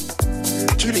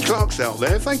 Julie Clark's out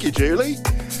there. Thank you, Julie.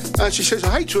 She says,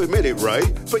 I hate to admit it, Ray,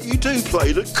 but you do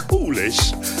play the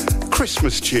coolest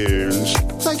Christmas tunes.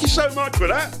 Thank you so much for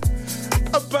that.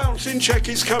 A bouncing check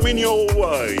is coming your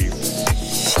way.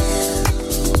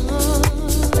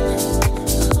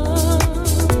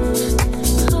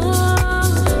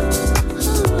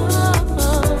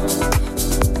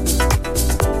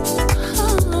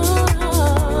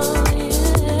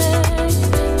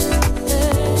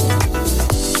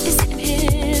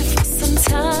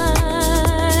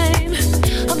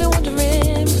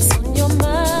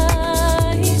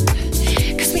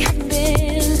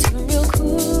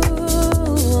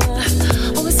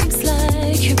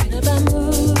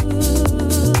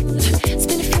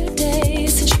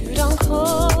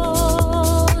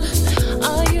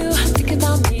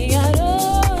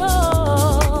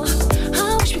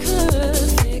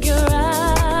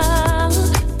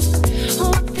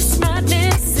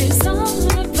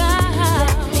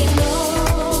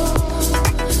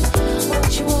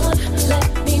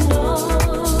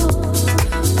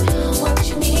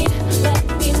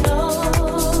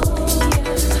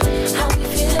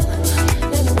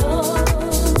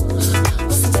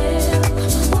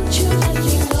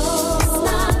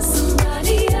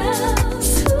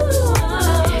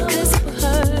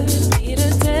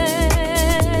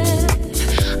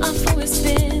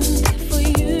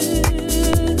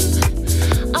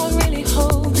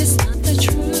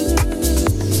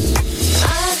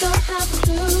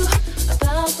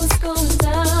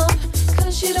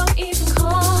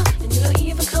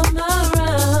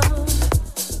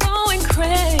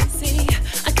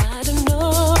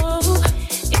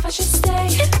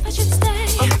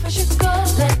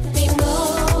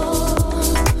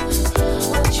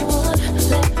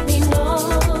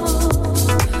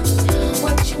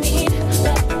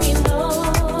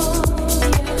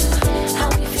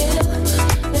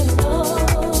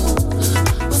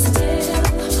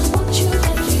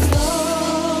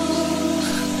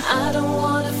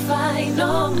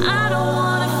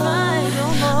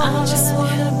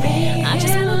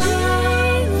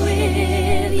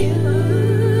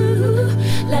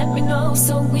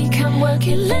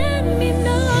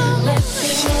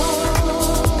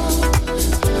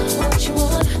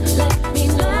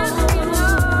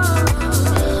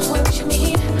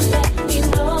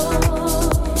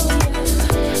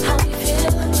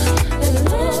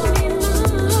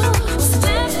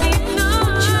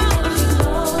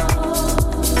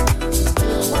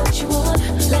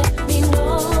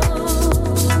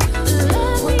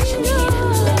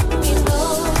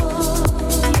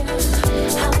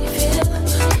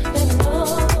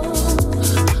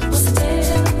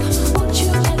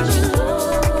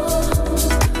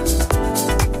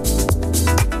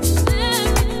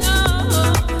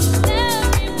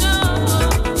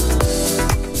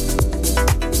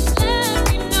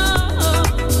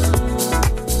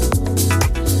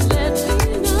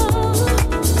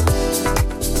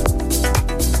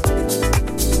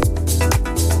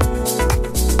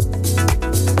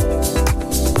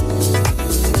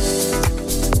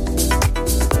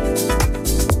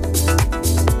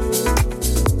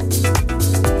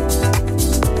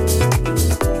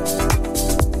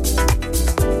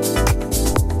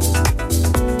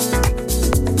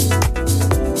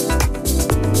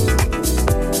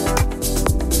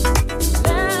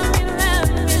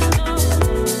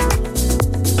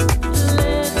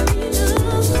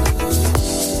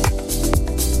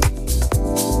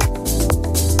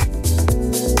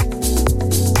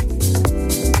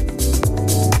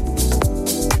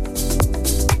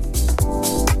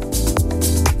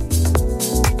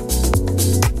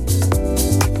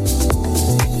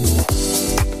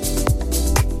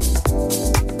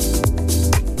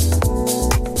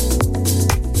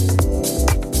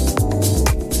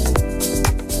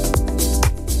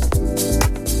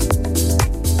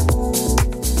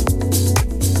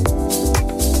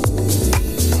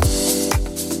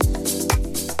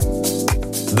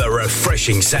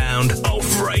 refreshing sound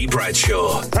of Ray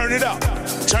Bradshaw. Turn it up,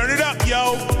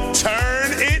 yo,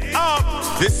 turn it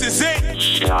up. This is it.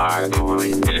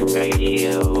 Starpoint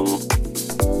Radio.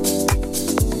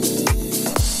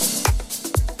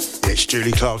 Yes,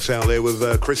 Julie Clark's out there with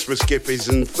Christmas gifts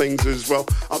and things as well.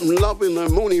 I'm loving the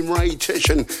morning, Ray, Tish,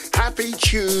 and happy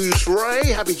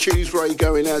Tuesday. Happy Tuesday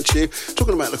going out to you.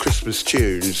 Talking about the Christmas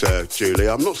tunes, Julie,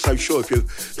 I'm not so sure if you're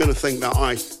going to think that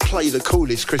I play the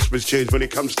coolest Christmas tunes when it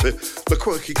comes to the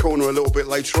quirky corner a little bit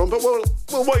later on, but we'll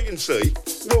wait and see.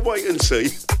 We'll wait and see.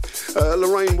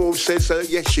 Lorraine Wolf says,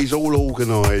 yes, she's all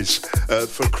organised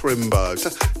for Crimbo.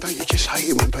 Don't you just hate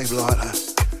it when people are like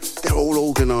that? They're all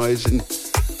organised and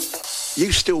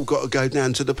you still got to go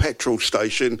down to the petrol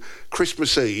station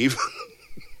Christmas Eve.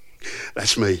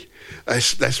 That's me.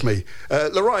 That's me.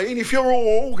 Lorraine, if you're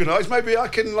all organised, maybe I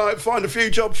can find a few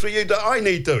jobs for you that I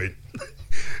need doing.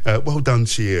 Well done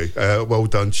to you. Well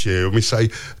done to you. And we say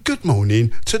good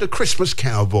morning to the Christmas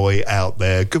cowboy out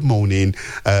there. Good morning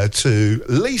to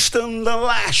Leaston the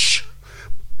Lash.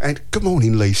 And good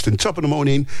morning, Leaston. Top of the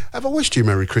morning. Have I wished you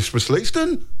Merry Christmas,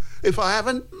 Leaston? If I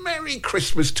haven't, Merry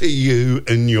Christmas to you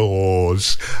and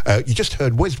yours. You just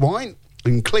heard Wes White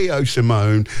and Cleo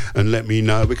Simone, and let me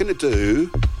know. We're going to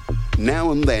do Now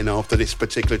and Then after this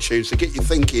particular tune, so get your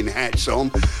thinking hats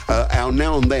on. Our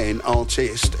Now and Then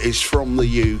artist is from the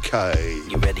UK.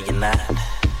 You ready or not?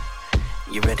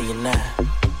 You ready or not?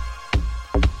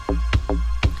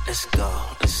 Let's go,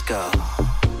 let's go.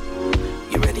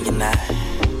 You ready or not?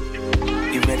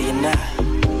 You ready or not?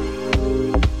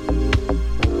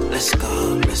 Let's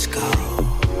go, let's go.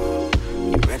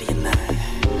 You ready or not?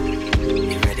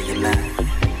 You ready or not?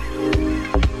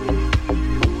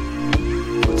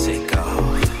 Take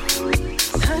off.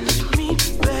 Touch me,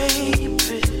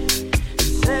 baby.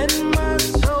 Set my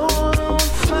soul on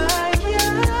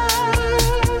fire.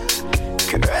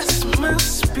 Caress my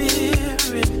spirit.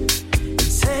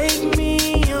 Take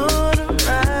me on a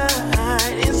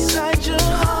ride inside your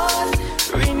heart.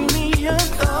 Read me your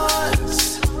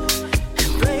thoughts.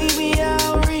 Baby,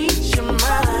 I'll reach your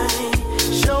mind.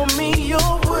 Show me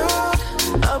your world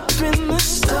up in the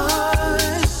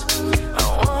stars. I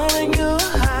wanna go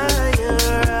higher.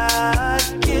 I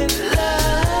get love.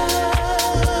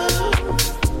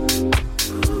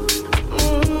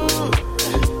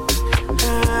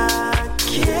 I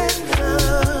get love.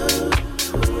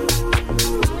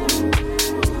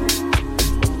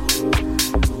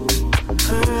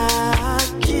 I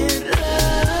get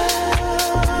love.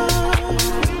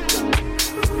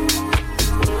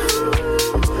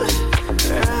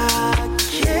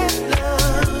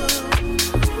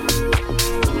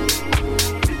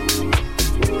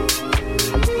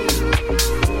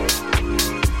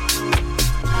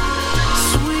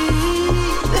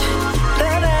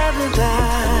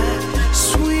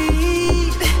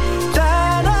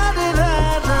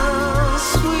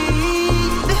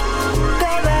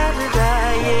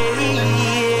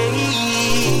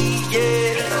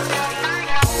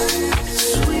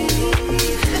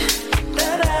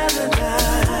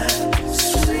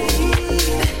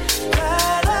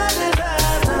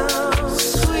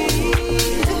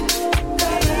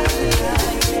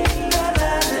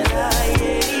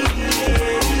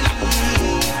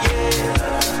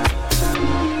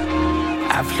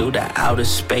 I flew to outer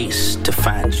space to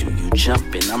find you. You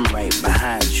jumping, I'm right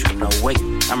behind you. No wait,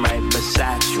 I'm right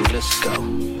beside you. Let's go.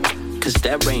 Cause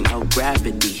there ain't no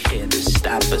gravity here to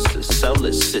stop us. The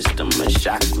solar system of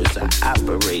chakras. I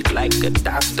operate like a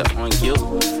doctor on you.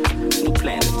 New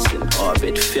planets in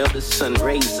orbit. Feel the sun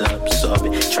rays absorb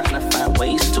it. Trying to find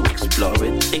ways to explore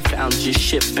it. They found your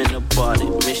ship and aborted.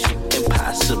 Mission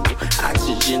impossible.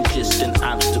 Oxygen just an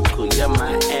obstacle. You're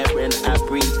my air and I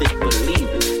breathe it, believe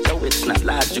it. No, it's not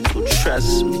logical,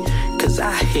 trust me. Cause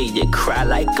I hear you cry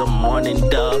like a morning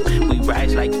dove. We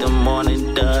rise like the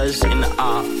morning does in the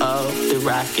awe of the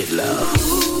rocket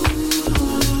love.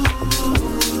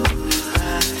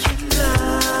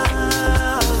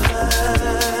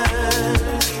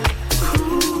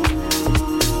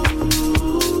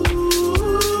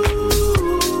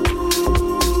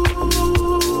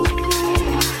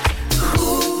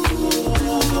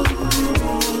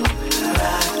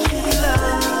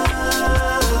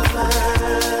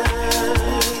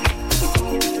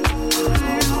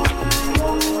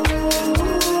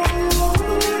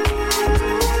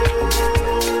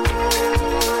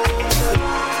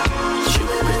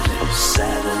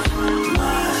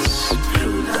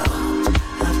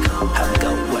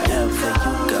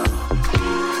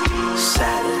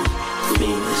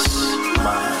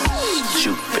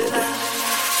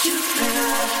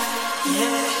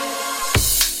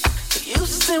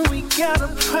 Got a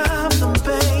problem,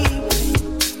 baby,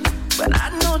 but I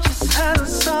know just how to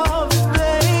solve it,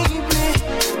 baby.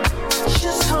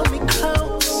 Just hold me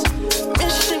close.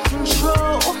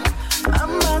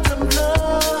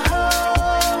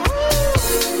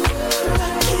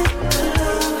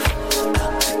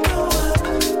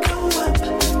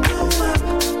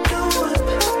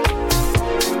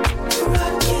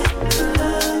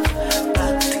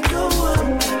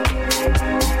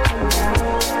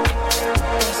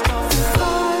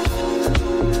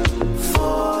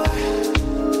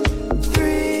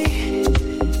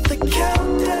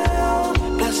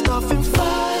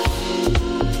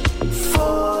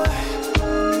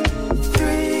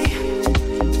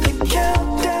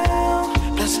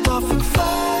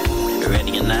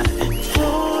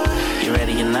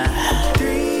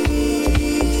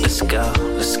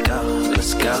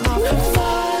 go.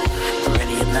 You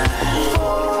ready or not?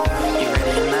 You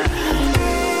ready or not?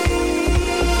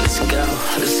 Let's go,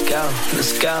 let's go,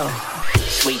 let's go.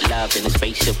 Sweet love in a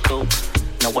spaceship coupe.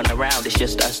 No one around, it's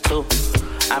just us two.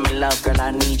 I'm in love, girl,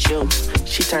 I need you.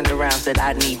 She turned around, said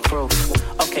I need proof.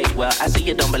 Okay, well, I see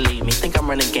you don't believe me. Think I'm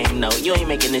running game, no, you ain't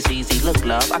making this easy. Look,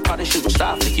 love, I caught a shooting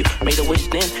star for you. Made a wish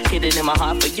then, hid it in my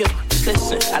heart for you. Just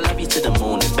listen, I love you to the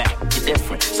moon and back. You're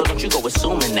different, so don't you go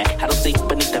assuming that I don't sleep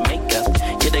beneath the makeup.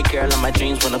 You're the girl of my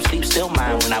dreams when I'm asleep, still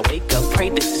mine when I wake up. Pray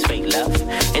this is fake love,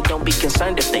 and don't be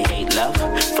concerned if they hate love.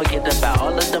 Forget about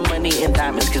all of the money and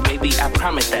diamonds, cause baby, I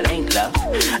promise that ain't love.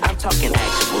 I'm talking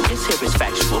actual, this here is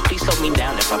factual. Please slow me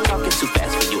down if I'm talking too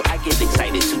fast for you. I get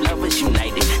excited, two lovers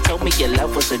united. Told me your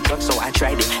love was a drug, so I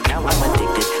tried it. Now I'm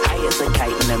addicted, high as a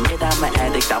kite. And admit I'm an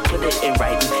addict, I'll put it in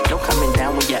writing. No coming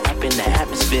down when you're up in the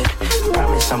atmosphere.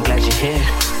 Promise I'm glad you're here.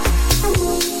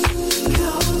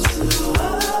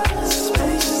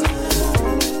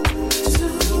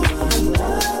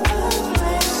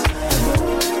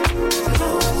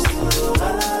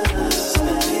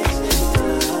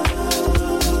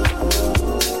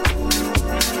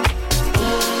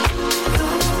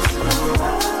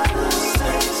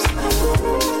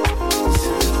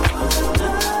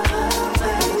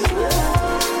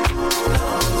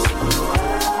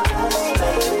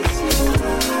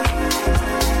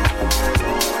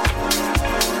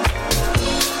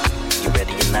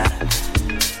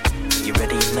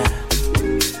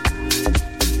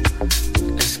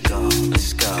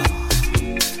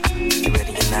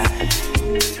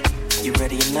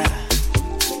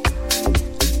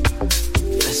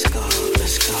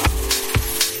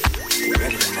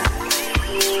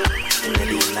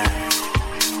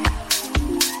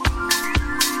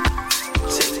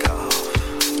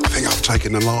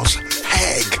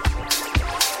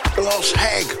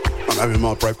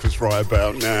 Breakfast right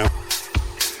about now.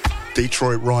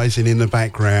 Detroit Rising in the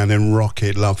background and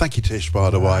Rocket Love. Thank you, Tish, by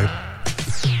the way.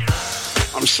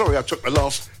 I'm sorry I took the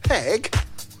last peg.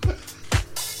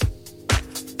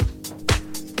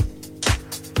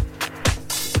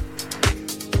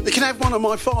 You can have one of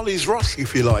my Farley's Rusk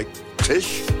if you like,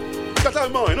 Tish. I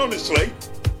don't mind, honestly.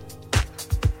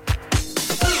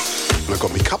 And I've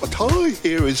got my cup of tea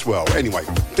here as well. Anyway,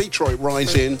 Detroit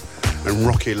Rising and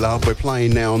Rocket Love, we're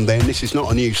playing now and then. This is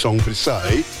not a new song per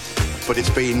se, but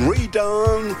it's been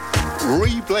redone,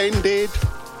 reblended.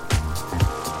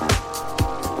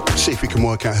 See if we can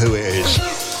work out who it is.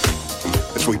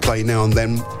 As we play now and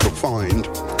then, we'll find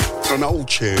an old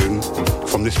tune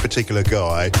from this particular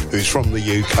guy who's from the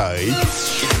UK.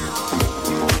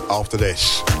 After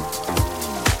this,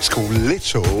 it's called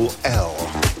Little L,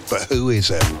 but who is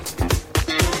it?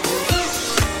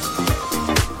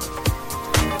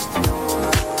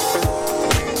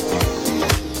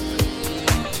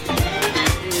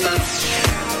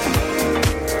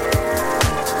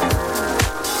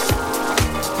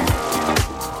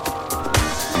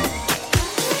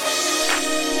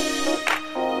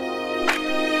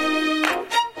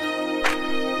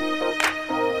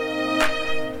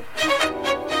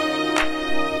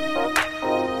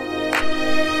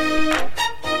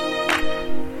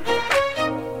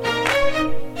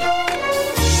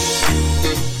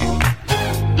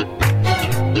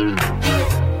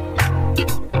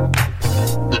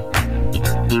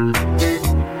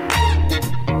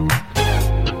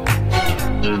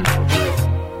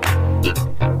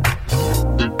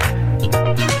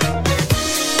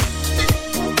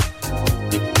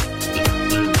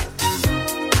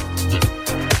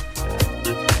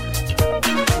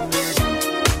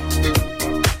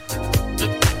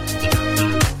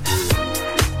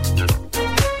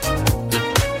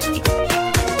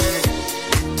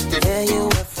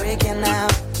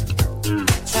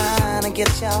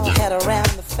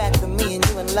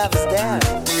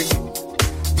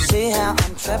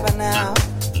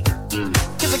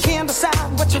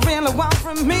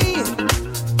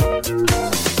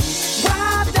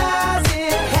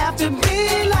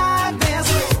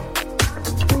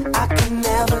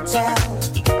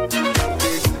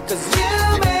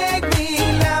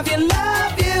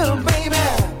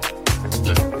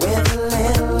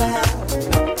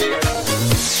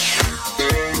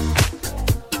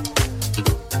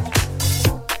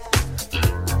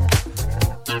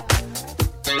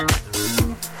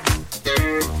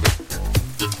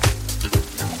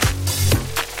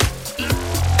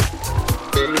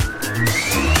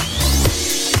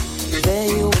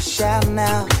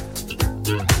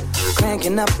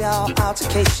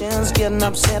 Getting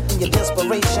upset in your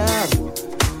desperation,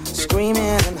 screaming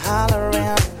and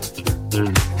hollering.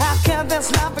 How can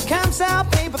this love become so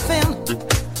paper thin?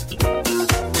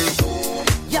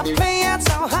 You're playing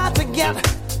so it.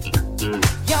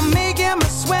 You're making me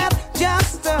sweat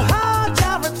just to hold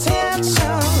your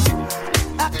attention.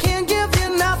 I can't give you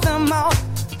nothing more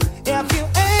if you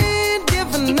ain't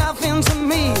giving nothing to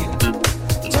me.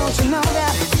 Don't you know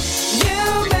that you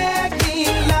make me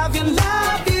love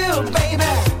you,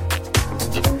 baby,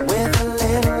 with a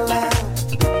little love.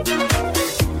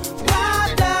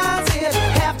 Why does it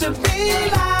have to be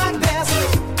like this?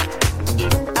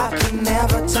 I can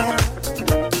never tell.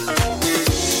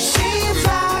 Seems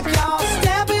like you're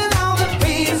stepping on the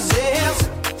pieces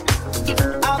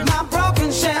of my broken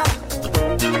shell.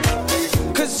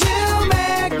 'Cause you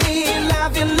make me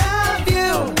love you,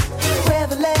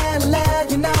 with a little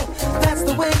love, you know. That's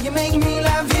the way you make me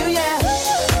love you, yeah.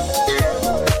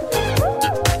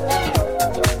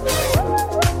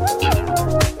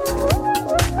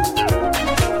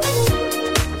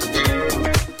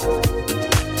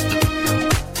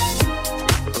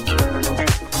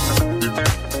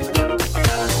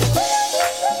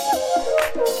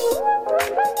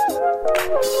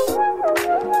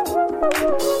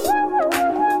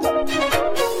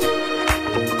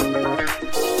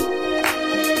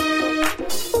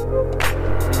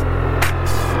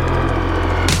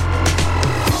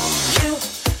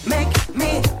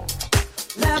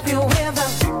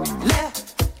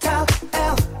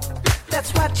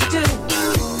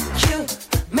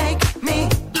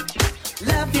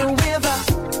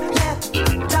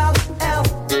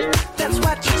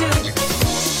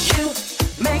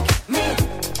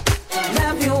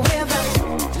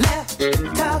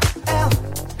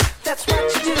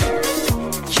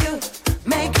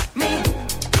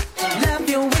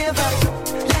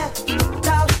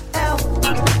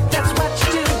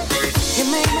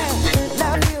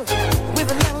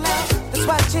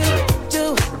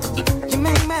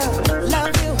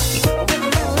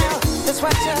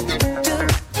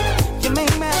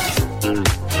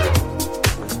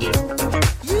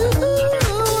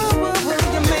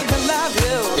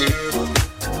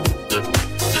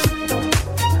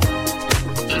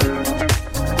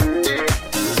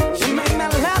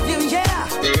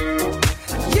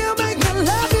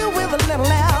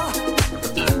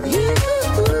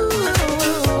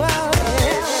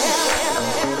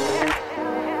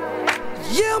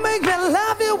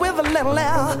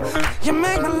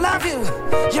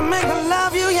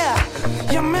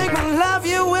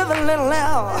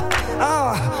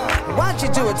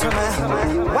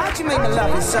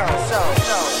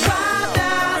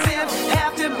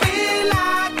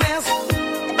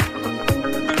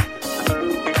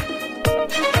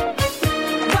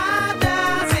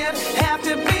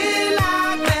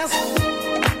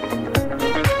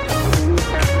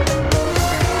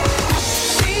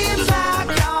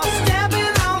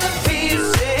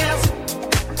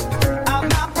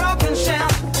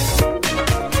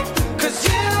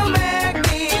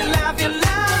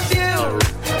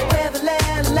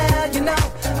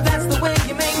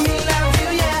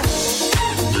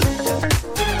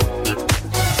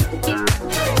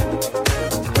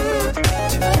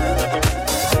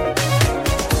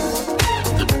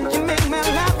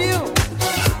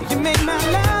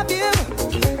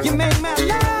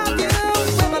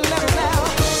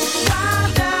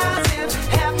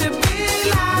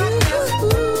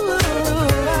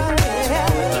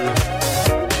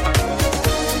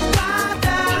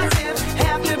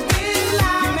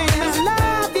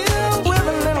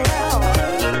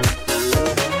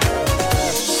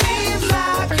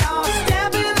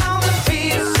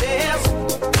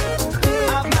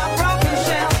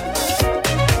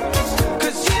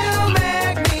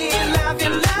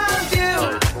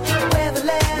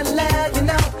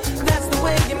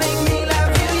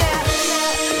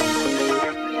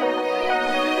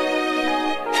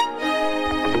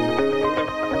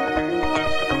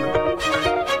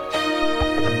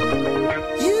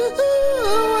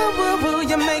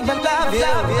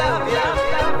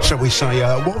 Shall we say,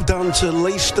 well done to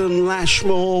Leaston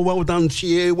Lashmore, well done to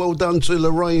you, well done to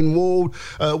Lorraine Ward,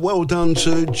 well done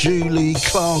to Julie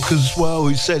Clark as well,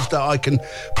 who says that I can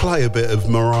play a bit of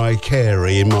Mariah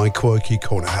Carey in my quirky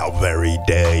corner. How very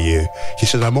dare you. She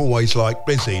says I'm always like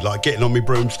busy, like getting on my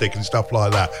broomstick and stuff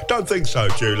like that. Don't think so,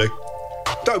 Julie.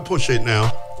 Don't push it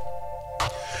now.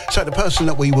 So the person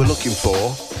that we were looking for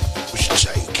was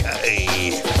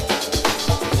JK.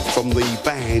 From the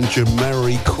band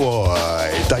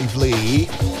Jamiroquai, Dave Lee,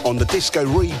 on the disco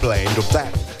reblend of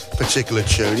that particular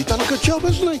tune. He's done a good job,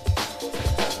 hasn't he?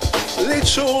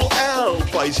 Little L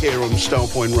plays here on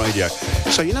Starpoint Radio.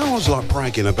 So, you know, I was like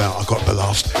bragging about I got the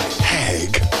last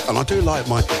hag, and I do like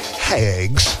my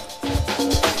hags.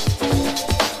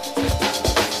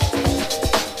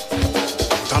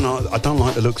 Done don't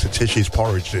like the looks of Tish's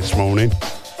porridge this morning.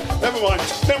 Never mind,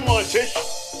 Tish.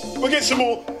 We'll get some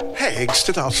more eggs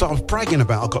today. So I was bragging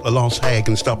about I got the last egg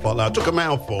and stuff like that. I took a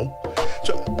mouthful,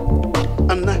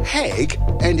 and the egg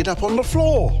ended up on the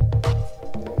floor.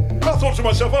 I thought to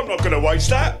myself, I'm not going to waste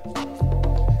that.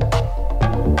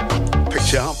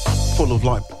 Picked it up, full of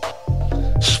like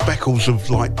speckles of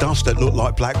like dust that looked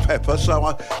like black pepper.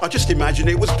 So I just imagined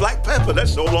it was black pepper.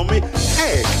 That's all on me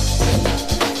egg.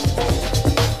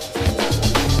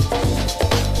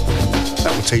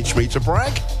 That will teach me to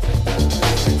brag.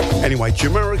 Anyway,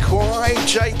 Jamiroquai,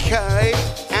 JK,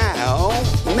 Al,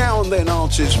 now and then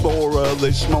artists for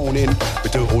this morning.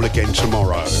 We'll do it all again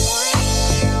tomorrow.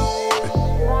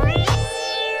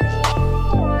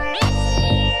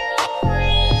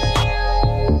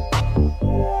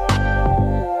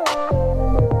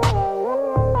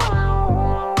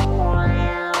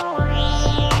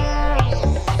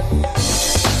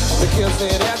 The kids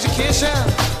need education.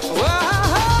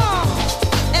 Whoa,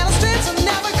 and the streets are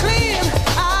never clean.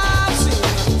 I've seen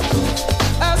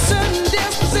a certain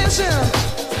disposition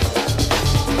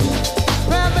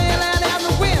prevailing in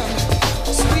the wind.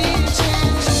 Sweet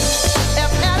change.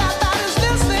 If anybody's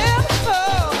listening,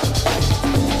 oh,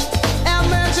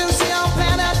 emergency on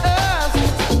planet Earth.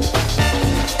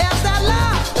 Is that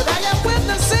love that I am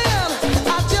witnessing?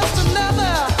 Or just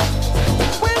another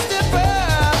wasted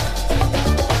birth?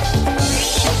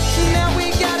 Now we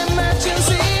got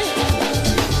emergency.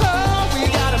 Oh, we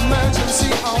got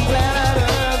emergency on planet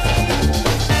Earth.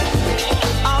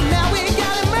 Oh, now we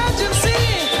got emergency.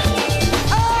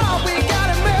 Oh, we got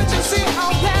emergency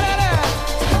on planet Earth.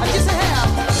 I just have.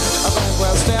 I think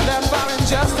we're standing for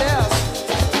injustice.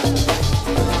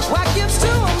 White gives 2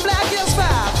 and black gives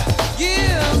 5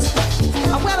 years.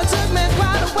 Well, it took me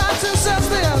quite a while to sense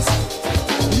this.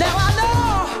 Now I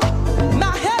know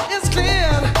my head is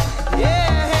cleared.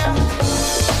 Yeah.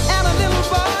 And a little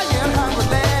boy in hungry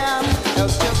land.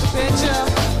 That's just a picture.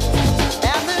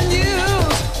 And the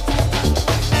news.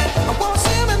 I won't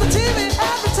see him in the TV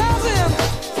advertising.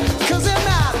 'Cause they're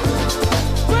not.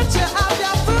 Put you out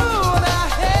your food.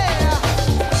 Yeah.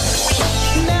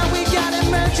 Now we got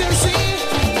emergency.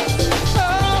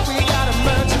 Oh, we got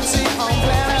emergency on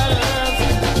planet Earth.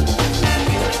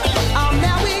 Oh,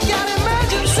 now we got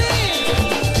emergency.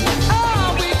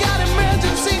 Oh, we got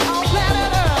emergency on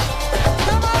planet Earth.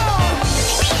 Come on.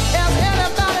 Is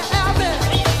anybody out there?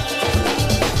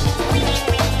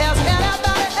 Is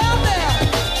anybody out there?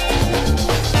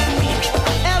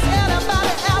 Is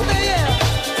anybody out there? Yeah.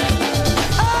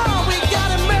 Oh, we got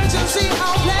emergency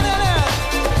on planet Earth.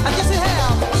 I guess we have.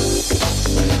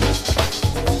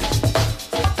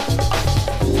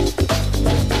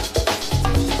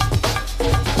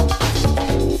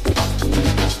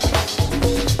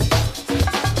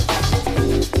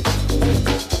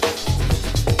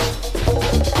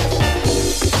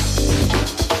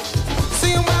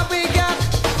 See what we got?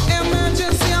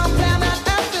 Emergency on planet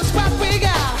Earth is what we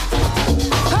got.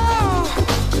 Oh,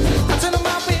 I tell them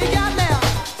what we got now.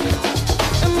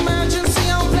 Emergency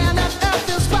on planet Earth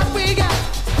is what we got.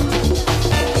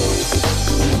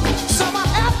 Someone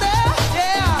out there,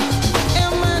 yeah.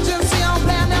 Emergency on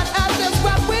planet Earth is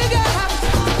what we got.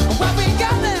 What we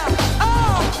got now?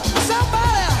 Oh,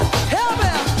 somebody help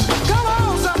me. Come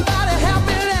on, somebody help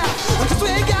me now. 'Cause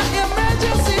we got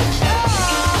emergency. Oh,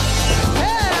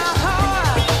 yeah,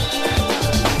 alright.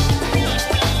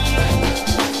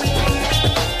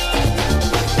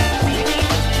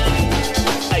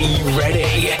 Are you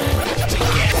ready to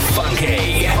get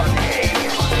funky?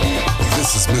 This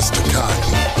is Mr.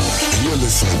 Cotton, and you're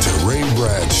listening to Ray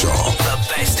Bradshaw. The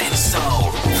best in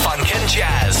soul, funk and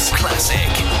jazz. Classic,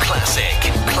 classic,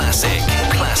 classic,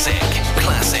 classic,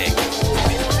 classic.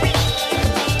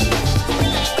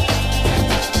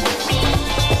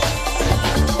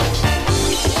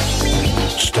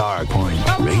 Starpoint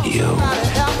Radio.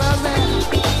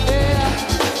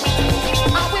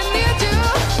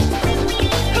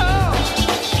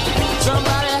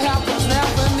 Somebody help us now,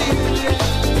 we need you.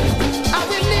 I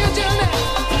will need you now.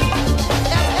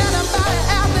 Is anybody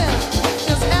out there?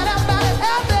 Is anybody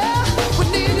out there? We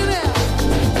need you now.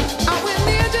 I will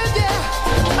need you, yeah.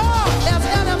 Oh, is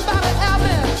anybody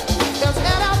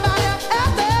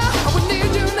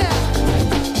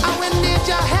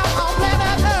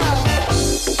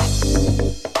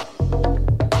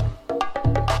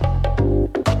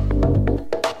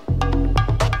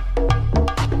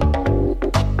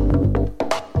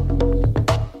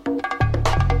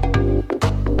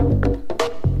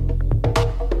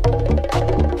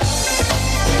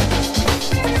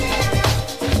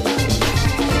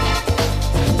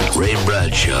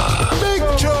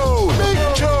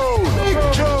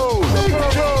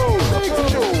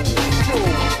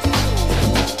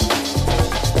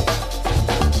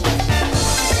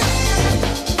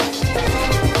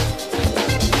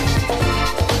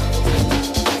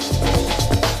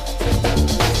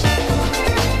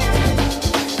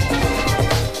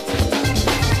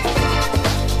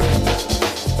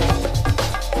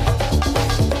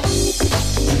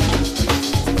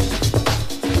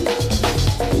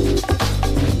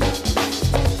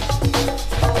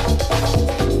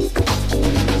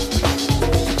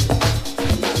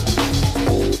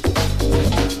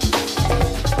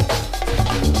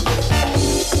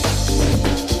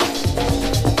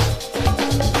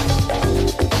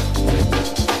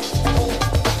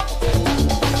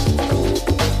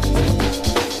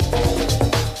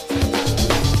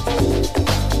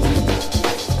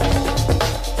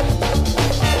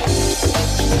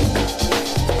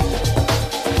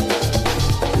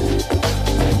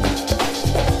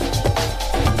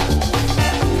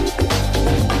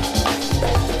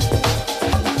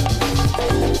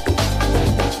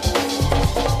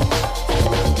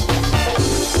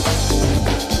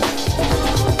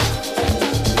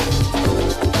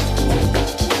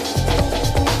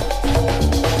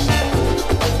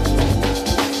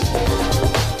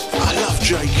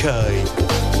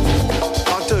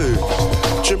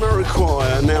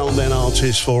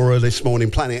artist for this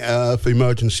morning, Planet Earth,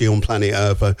 Emergency on Planet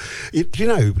Earth. You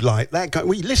know, like that guy,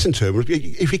 we listen to him.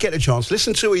 If you get a chance,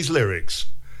 listen to his lyrics.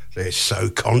 They're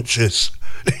so conscious.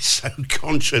 They're so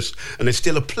conscious. And they're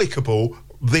still applicable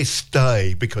this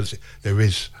day because there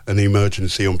is an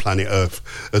emergency on planet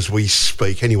Earth as we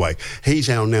speak. Anyway,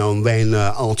 he's our now and then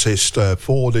artist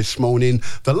for this morning,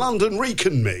 the London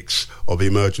Recon mix of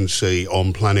Emergency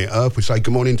on Planet Earth. We say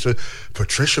good morning to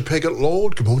Patricia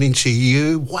Pigott-Lord. Good morning to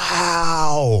you.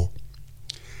 Wow.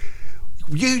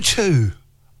 You too.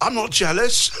 I'm not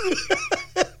jealous.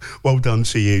 Well done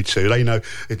to you two. They know,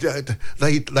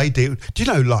 they do. Do you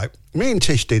know, like, me and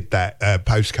Tish did that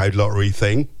postcode lottery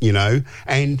thing, you know,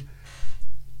 and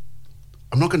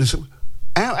I'm not going to say,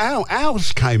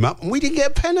 ours came up and we didn't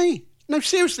get a penny. No,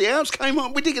 seriously, ours came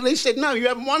up, we didn't. They said, no, you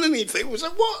haven't won anything. We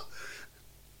said, what?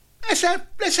 That's our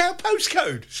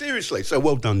postcode, seriously. So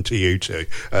well done to you two.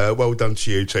 Well done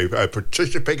to you two.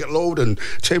 Patricia Pigott-Lord and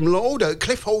Tim Lord.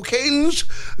 Cliff Hawkins,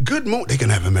 good morning. They're going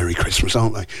to have a Merry Christmas,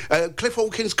 aren't they? Cliff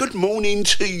Hawkins, good morning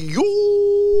to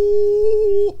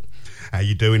you. How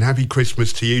you doing? Happy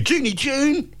Christmas to you. Junie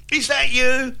June, is that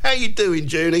you? How you doing,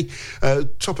 Junie?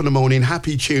 Top of the morning,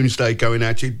 happy Tuesday going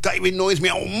out to you. David Noyes,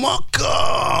 me old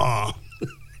mucker.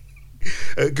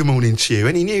 Good morning to you.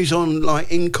 Any news on,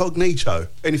 like, Incognito?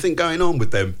 Anything going on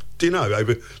with them? Do you know,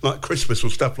 over, like, Christmas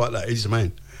or stuff like that? He's the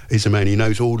man. He's the man. He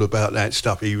knows all about that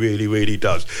stuff. He really, really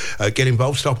does. Get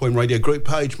involved. Starpoint Radio group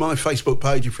page, my Facebook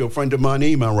page. If you're a friend of mine,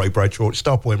 email Ray Bradshaw at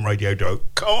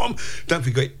starpointradio.com. Don't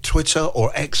forget Twitter or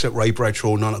X at Ray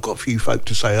Bradshaw 9. I've got a few folk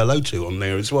to say hello to on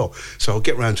there as well. So I'll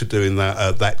get round to doing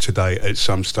that today at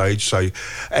some stage. So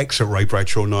X at Ray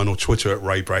Bradshaw 9 or Twitter at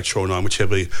Ray Bradshaw 9,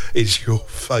 whichever is your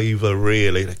favour,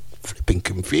 really. They're flipping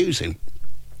confusing.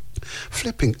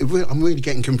 I'm really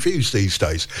getting confused these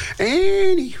days.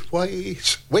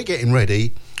 Anyways, we're getting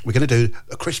ready. We're going to do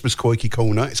a Christmas Quirky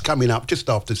Corner. It's coming up just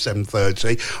after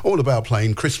 7:30. All about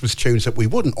playing Christmas tunes that we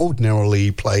wouldn't ordinarily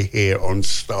play here on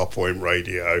Starpoint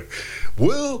Radio.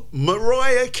 Will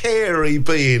Mariah Carey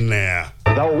be in there?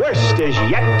 The worst is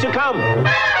yet to come.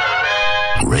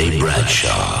 Ray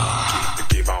Bradshaw.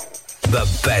 The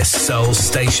best soul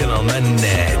station on the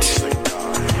net.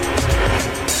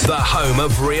 The home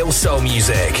of real soul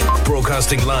music,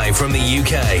 broadcasting live from the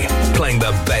UK, playing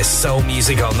the best soul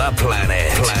music on the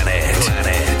planet.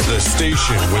 The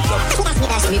station with the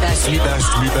best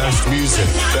music.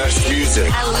 Best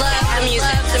music. I love the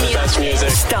music. The best music.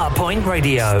 Starpoint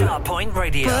Radio.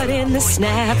 Put in the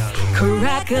snap,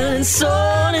 crackle and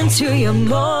soul into your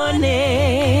morning.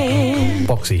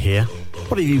 Boxy here.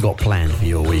 What have you got planned for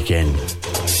your weekend?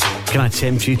 Can I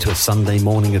tempt you to a Sunday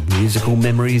morning of musical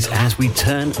memories as we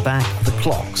turn back the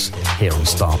clocks here on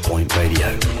Starpoint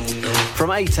Radio? From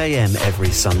 8 a.m. every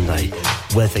Sunday,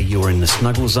 whether you're in the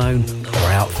snuggle zone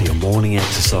or out for your morning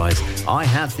exercise, I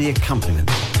have the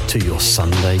accompaniment to your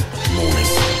Sunday morning.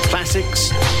 Classics,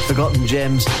 forgotten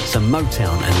gems, some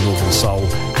Motown and Northern Soul,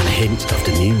 and a hint of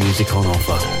the new music on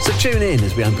offer. So tune in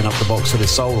as we open up the box of the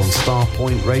soul on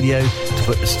Starpoint Radio to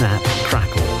put the snap,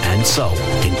 crackle and soul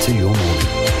into your morning.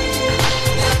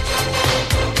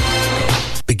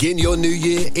 Begin your new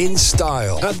year in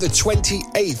style at the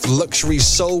 28th Luxury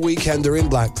Soul Weekender in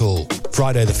Blackpool.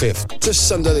 Friday the 5th to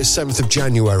Sunday the 7th of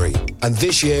January. And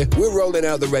this year, we're rolling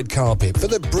out the red carpet for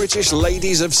the British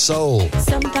Ladies of Soul.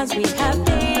 Sometimes we have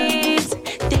days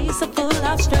are full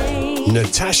of strain.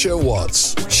 Natasha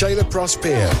Watts, Shayla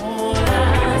Prosper,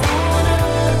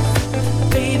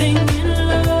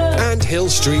 and Hill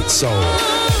Street Soul.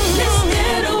 Let's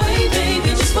get away, baby,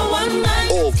 just for one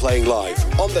night. All playing live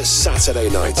on the Saturday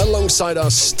night alongside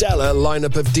our stellar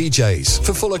lineup of DJs.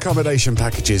 For full accommodation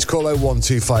packages, call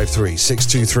 01253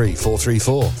 623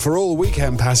 434. For all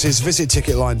weekend passes, visit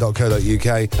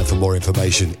ticketline.co.uk, and for more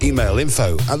information, email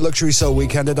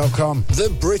info@luxurysoulweekender.com. The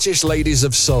British Ladies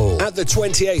of Soul at the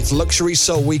 28th Luxury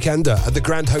Soul Weekender at the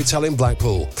Grand Hotel in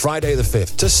Blackpool. Friday the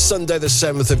 5th to Sunday the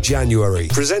 7th of January.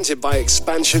 Presented by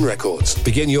Expansion Records.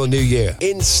 Begin your new year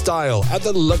in style at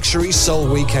the Luxury Soul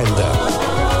Weekender.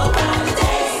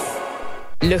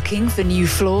 Looking for new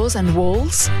floors and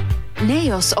walls?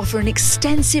 Naos offer an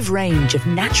extensive range of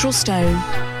natural stone,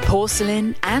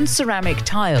 porcelain and ceramic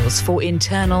tiles for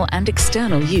internal and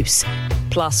external use,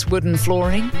 plus wooden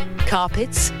flooring,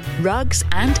 carpets, rugs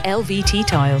and LVT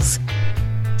tiles.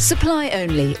 Supply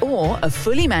only or a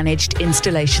fully managed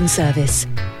installation service.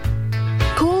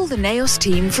 Call the Naos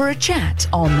team for a chat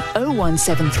on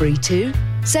 01732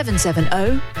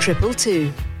 770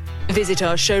 222. Visit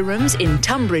our showrooms in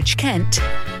Tunbridge, Kent,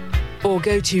 or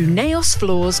go to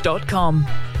naosfloors.com.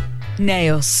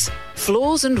 Naos,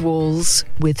 floors and walls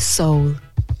with soul.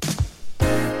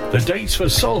 The dates for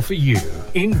Soul For You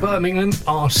in Birmingham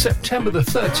are September the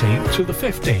 13th to the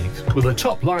 15th, with a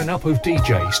top lineup of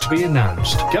DJs to be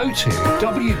announced. Go to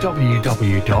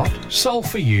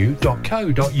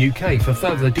www.soulforyou.co.uk for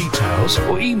further details,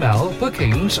 or email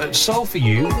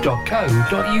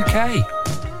bookings@soulforyou.co.uk.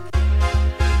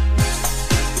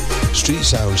 Street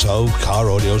Sounds Home car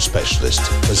audio specialist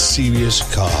for serious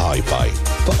car hi-fi.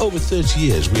 For over 30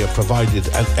 years, we have provided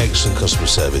an excellent customer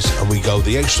service, and we go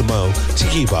the extra mile to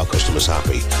keep our customers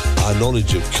happy. Our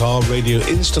knowledge of car radio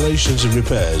installations and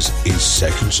repairs is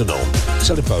second to none.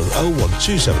 Telephone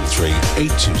 01273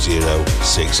 820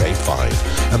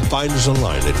 685 and find us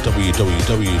online at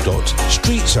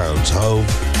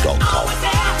www.streetsoundshome.com.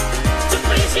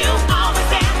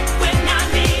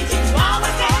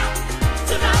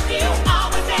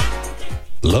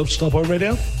 Love Starpoint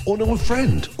Radio? Or know a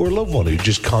friend or a loved one who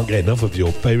just can't get enough of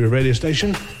your favourite radio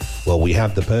station? Well, we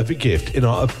have the perfect gift in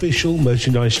our official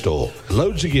merchandise store.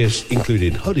 Loads of gifts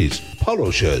including hoodies, polo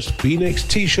shirts, V-necks,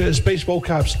 t-shirts, baseball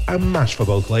caps and masks for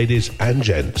both ladies and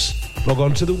gents. Log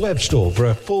on to the web store for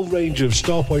a full range of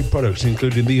Starpoint products,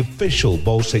 including the official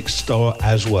Bowl 6 store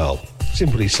as well.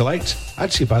 Simply select, add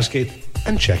to your basket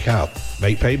and check out.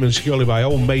 Make payments securely by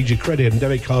all major credit and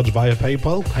debit cards via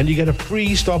PayPal, and you get a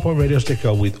free Starpoint Radio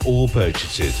sticker with all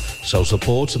purchases. So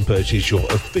support and purchase your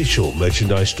official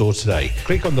merchandise store today.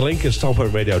 Click on the link at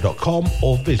starpointradio.com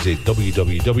or visit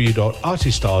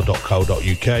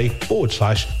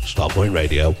www.artistar.co.uk/Starpoint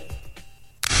Radio.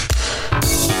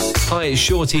 Hi, it's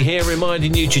Shorty here,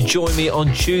 reminding you to join me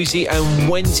on Tuesday and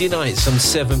Wednesday nights from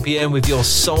 7 p.m. with your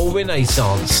Soul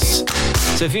Renaissance.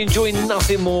 So if you enjoy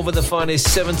nothing more than the finest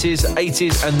 70s,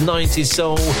 80s and 90s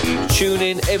soul, tune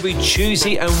in every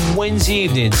Tuesday and Wednesday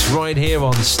evenings right here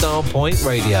on Starpoint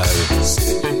Radio.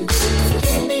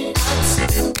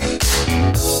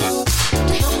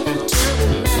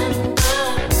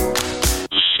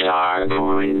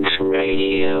 Starpoint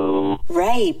Radio.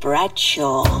 Ray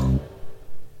Bradshaw.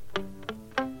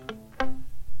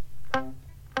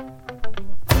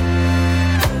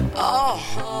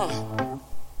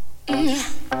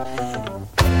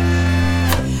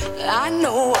 I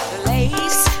know a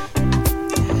place.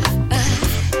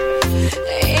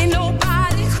 Ain't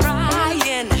nobody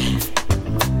crying.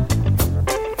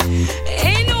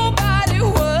 Ain't nobody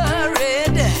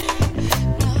worried.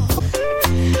 No.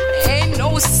 Ain't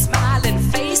no smiling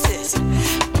faces.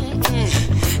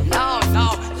 No, no.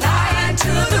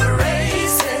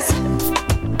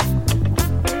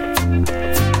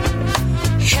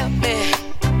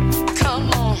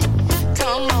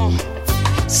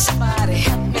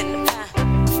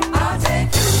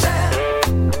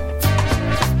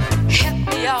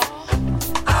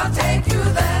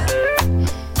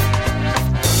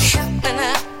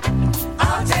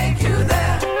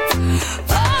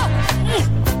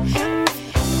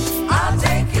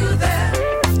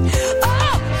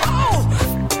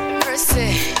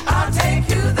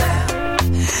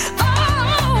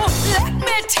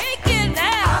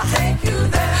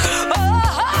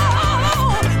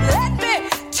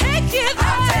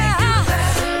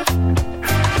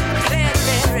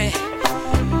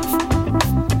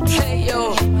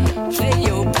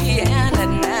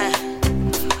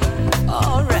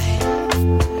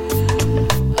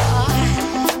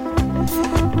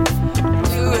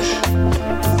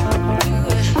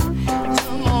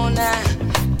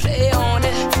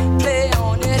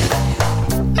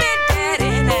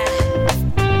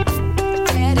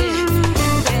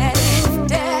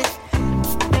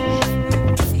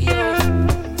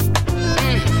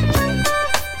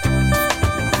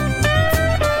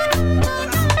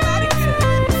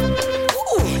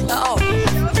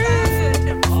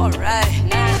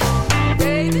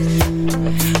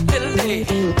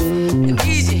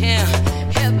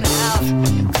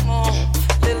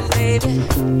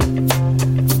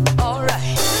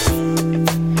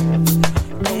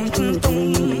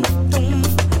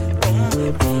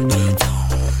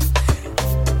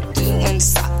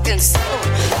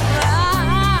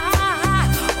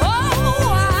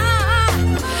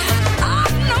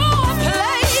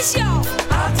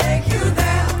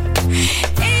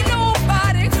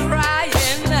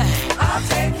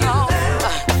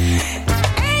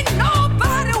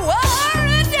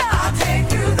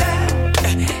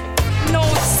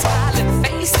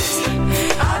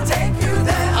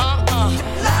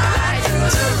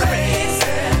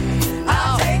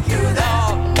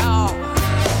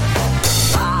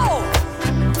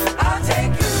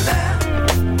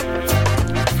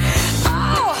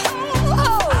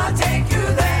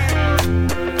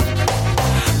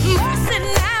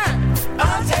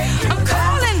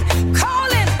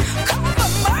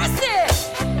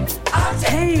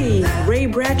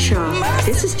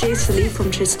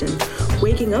 Manchester,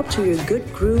 waking up to your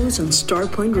good grooves on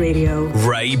Starpoint Radio.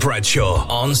 Ray Bradshaw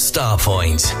on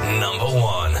Starpoint,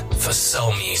 #1 for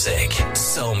soul music,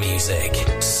 soul music,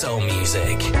 soul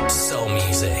music, soul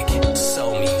music,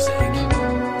 soul music.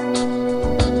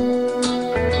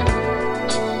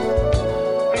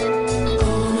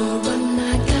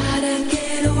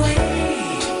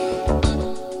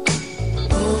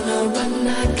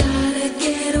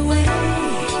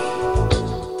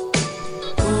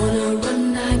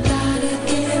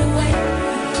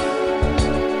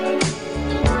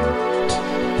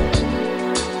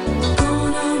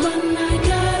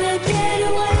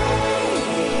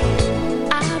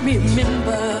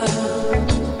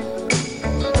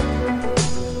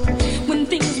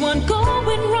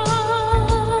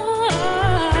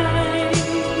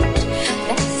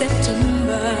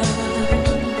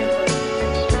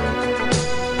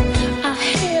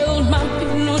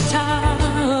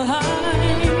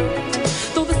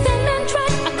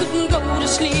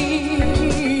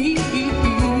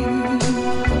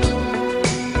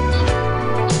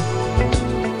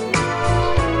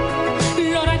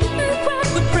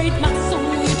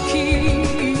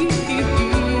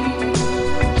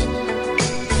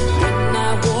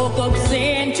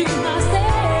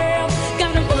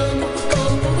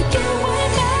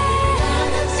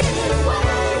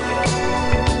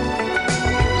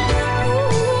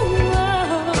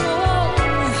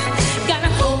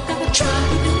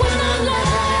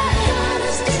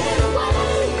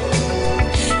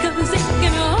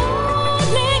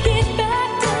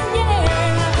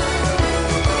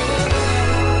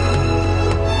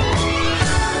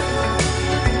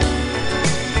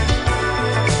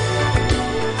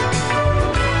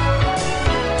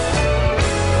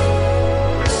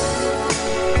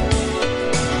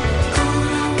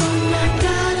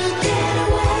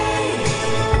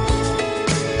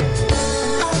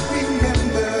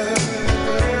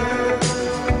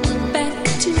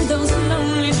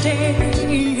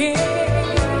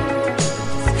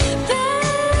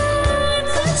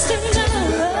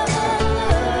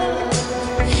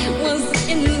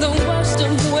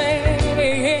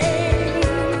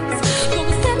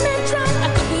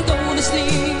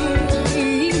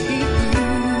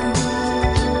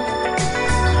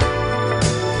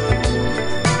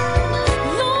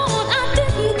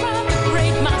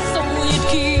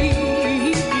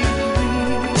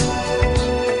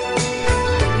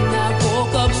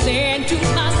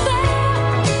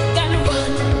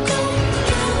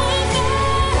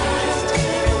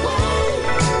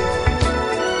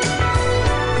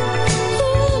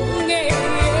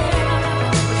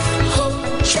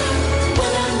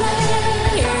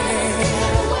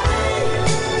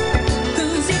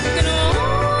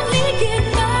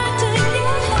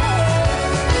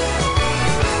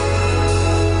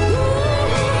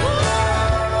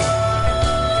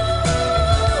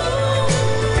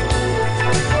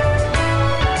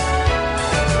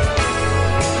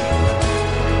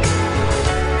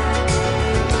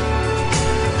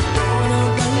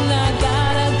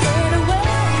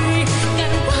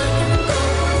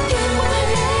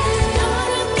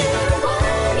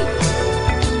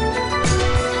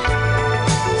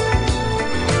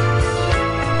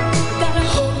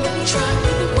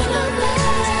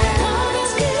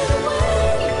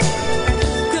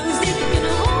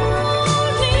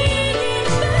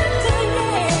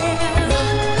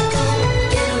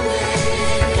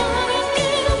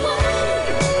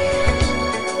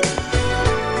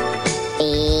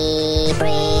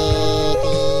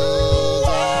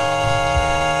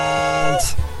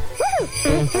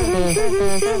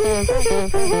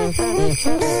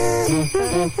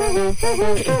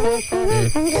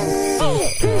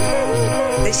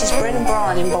 This is Bryn and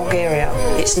Brian in Bulgaria.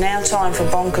 It's now time for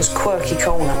Bonker's Quirky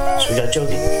Corner. Should we go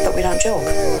jogging? But we don't jog.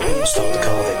 Start the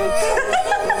car then.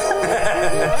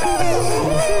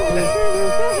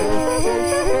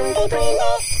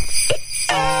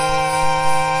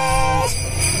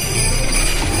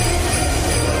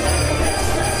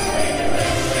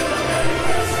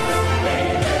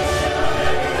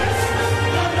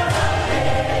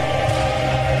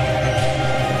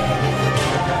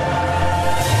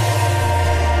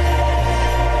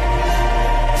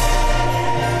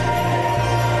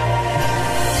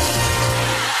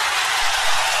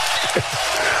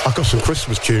 I've got some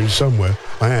Christmas tunes somewhere.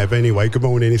 I have anyway. Good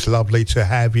morning. It's lovely to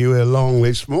have you along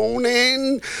this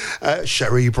morning.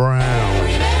 Sherry Brown.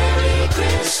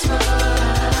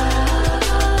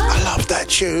 I love that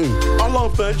tune. I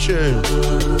love that tune.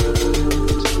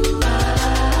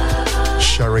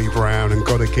 Sherry Brown and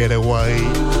Gotta Get Away.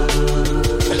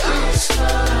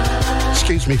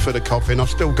 Excuse me for the coughing,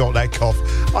 I've still got that cough.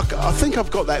 I think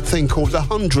I've got that thing called the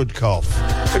 100 cough.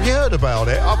 Have you heard about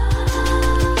it?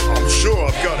 I'm sure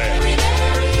I've got it.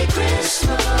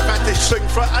 I've had this thing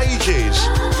for ages.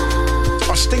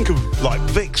 I stink of, like,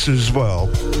 Vicks as well.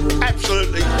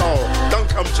 Absolutely, don't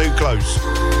come too close.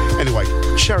 Anyway,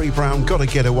 Sherry Brown, Gotta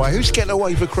Get Away. Who's getting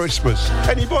away for Christmas?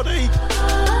 Anybody?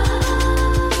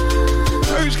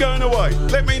 Who's going away?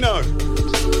 Let me know.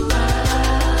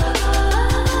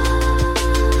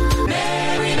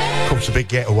 Of course, the big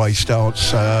getaway starts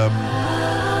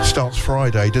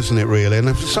Friday, doesn't it, really? And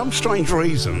for some strange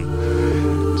reason,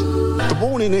 the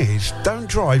warning is don't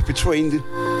drive between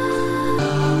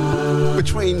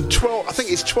 12, I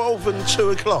think it's 12 and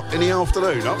 2 o'clock in the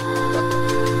afternoon.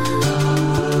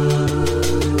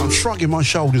 I'm shrugging my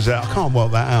shoulders out. I can't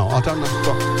work that out. I don't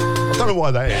know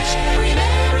why that is.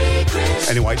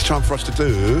 Anyway, it's time for us to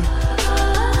do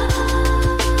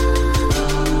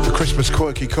the Christmas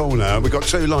Quirky Corner. We've got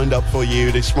 2 lined up for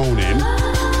you this morning.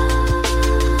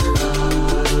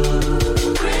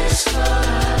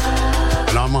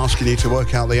 And I'm asking you to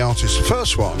work out the artist. The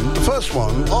first one.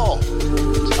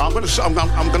 I'm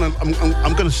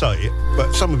gonna say it,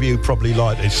 but some of you probably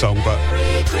like this song. But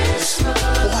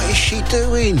what is she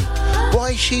doing?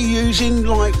 Why is she using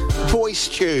like voice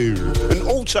tune and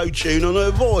auto tune on her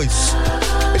voice?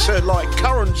 It's her like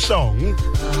current song,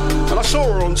 and I saw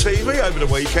her on TV over the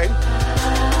weekend.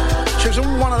 She was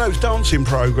on one of those dancing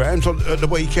programs at the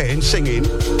weekend singing.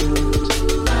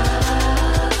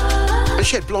 And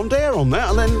she had blonde hair on that,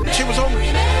 and then she was on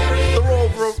the Royal...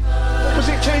 What was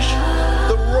it, Tish?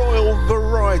 The Royal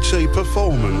Variety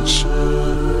Performance.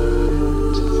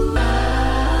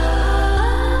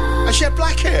 And she had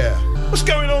black hair. What's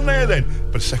going on there, then?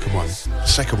 But the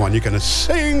second one you're going to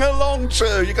sing along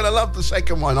to. You're going to love the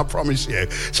second one, I promise you.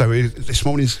 So this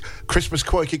morning's Christmas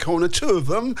Quirky Corner, 2 of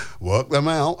them, work them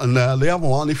out. And the other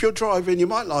one, if you're driving, you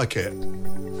might like it.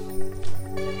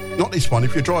 Not this one.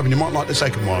 If you're driving, you might like the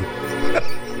second one.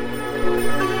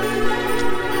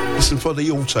 Listen for the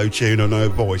auto-tune on her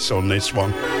voice on this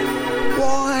one.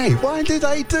 Why? Why did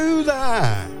they do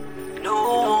that? No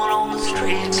one on the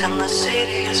streets and the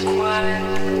city is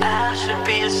quiet. I should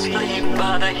be asleep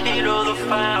by the heat of the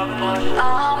fire, but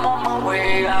I'm on my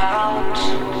way out,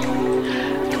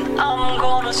 and I'm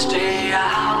gonna stay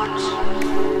out.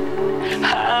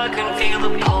 I can feel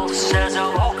the pulse as I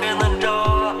walk in the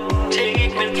door.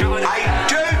 Take me through the... I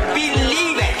don't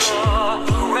believe it!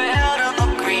 The red and the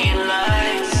green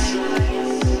lights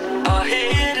are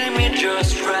hitting me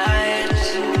just right.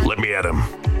 Let me at him.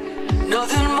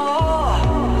 Nothing more,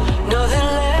 nothing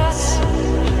less.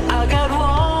 I got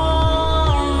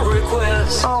one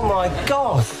request. Oh my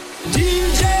God.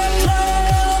 DJ, play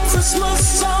a Christmas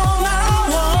song. I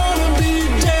wanna be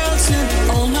dancing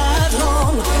all night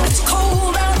long. It's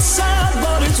cold outside,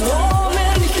 but it's warm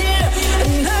in here,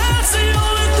 and that's the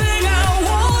only thing I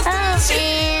want this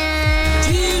year.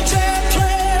 DJ,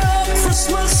 play a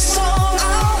Christmas song. I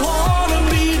wanna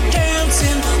be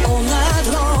dancing all night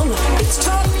long. It's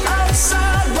tough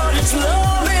outside, but it's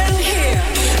love in here,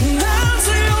 and that's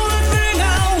the only thing I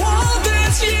want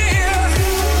this year.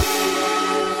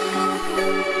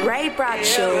 Ray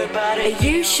Bradshaw, are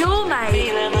you sure, mate?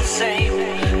 Feeling the same,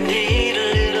 need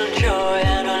a little joy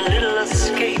and a little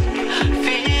escape.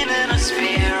 Feeling a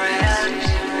spirit,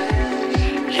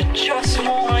 you just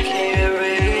wanna hear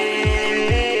it.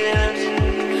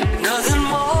 Nothing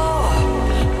more,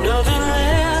 nothing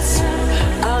less.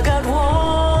 I got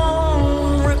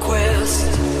one request.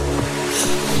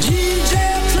 DJ,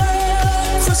 play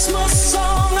a Christmas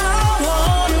song. I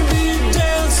wanna be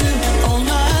dancing all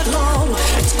night long.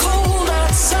 It's cold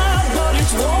outside, but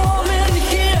it's warm in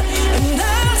here, and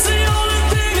that's the only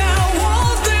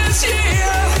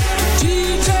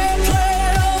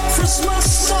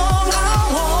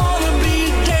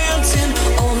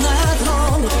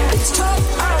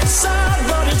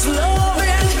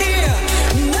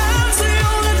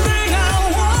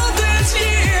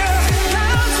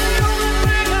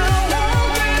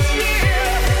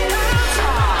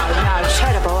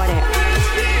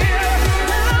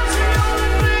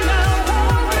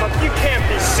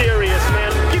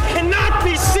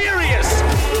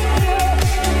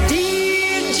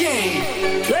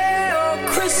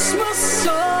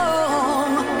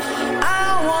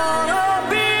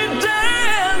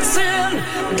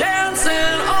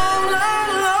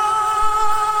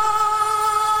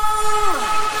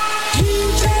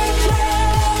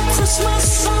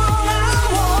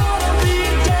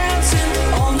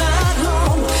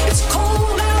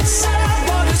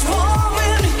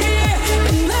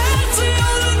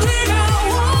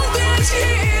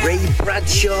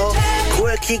Bradshaw,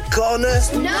 Quirky Corner.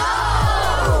 No!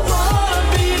 Wanna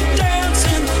be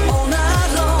dancing all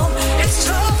night long. It's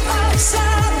tough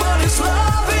outside, but it's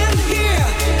love in here.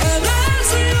 And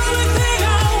that's the only thing I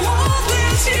want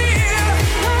this year.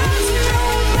 That's the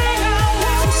only thing I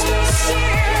want this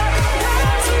year.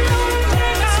 That's the only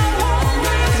thing I want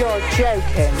this year. You're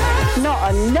joking. Not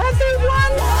another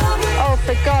one? Oh,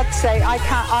 for God's sake, I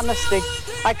can't, honestly,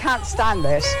 I can't stand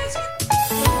this.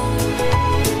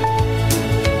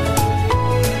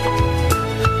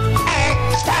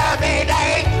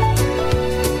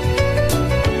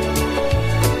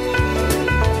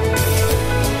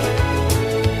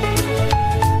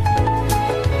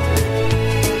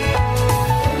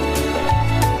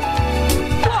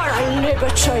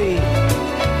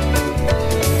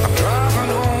 I'm driving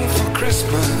home for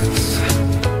Christmas.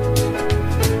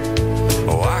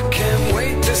 Oh, I can't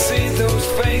wait to see those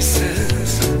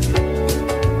faces.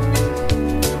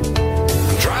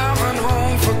 I'm driving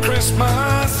home for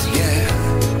Christmas, yeah.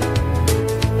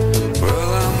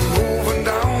 Well, I'm moving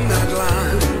down that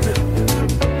line,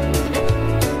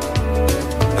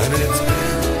 and it's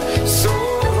been so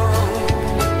long,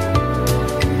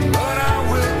 but I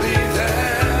will be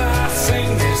there. I sing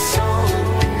this song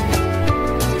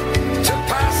to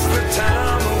pass the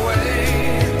time away,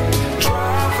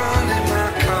 driving in my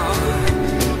car,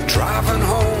 driving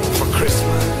home for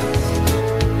Christmas.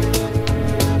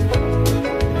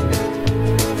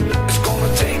 It's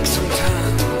gonna take some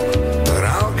time, but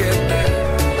I'll get there.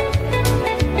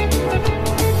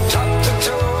 Top to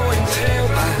toe in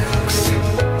tailbacks.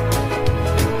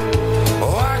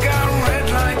 Oh, I got red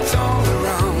lights all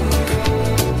around,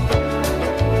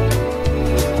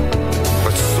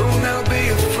 but soon there'll be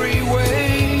a freeway,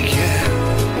 yeah.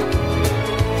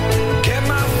 Get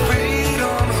my feet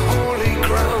on holy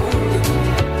ground.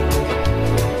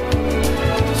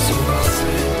 So I'll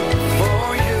sing for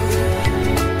you,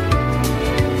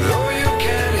 though you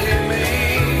can't hear me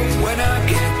when I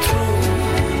get through,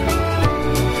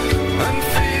 and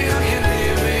feel you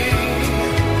near me.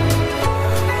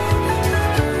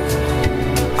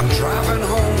 I'm driving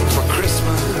home for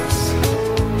Christmas.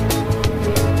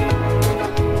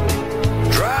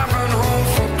 Driving home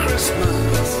for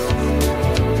Christmas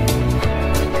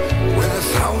with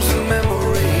 1,000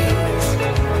 memories.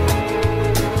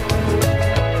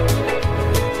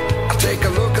 I take a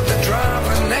look at the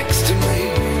driver next to me.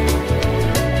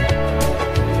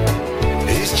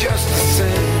 He's just the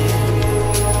same.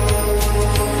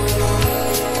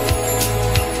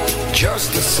 Just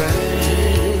the same.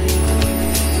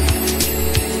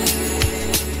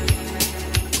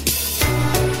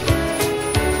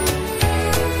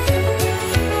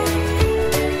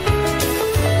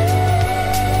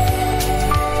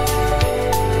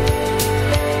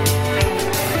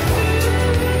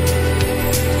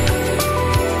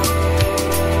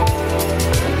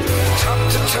 Top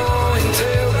to toe in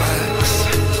tailbacks.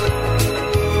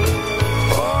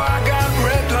 Oh, I got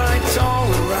red lights all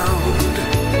around.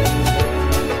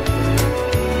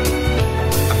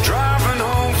 I'm driving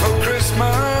home for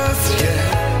Christmas, yeah.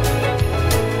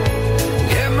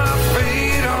 Get my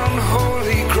feet on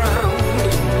holy ground.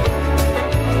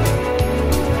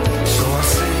 So I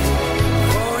sing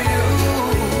for you,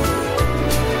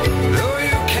 though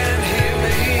you can't hear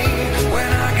me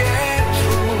when I get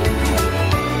through.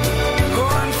 Go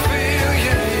and feel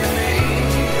you near me.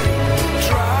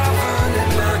 Driving in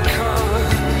my car,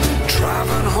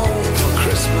 driving home for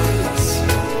Christmas.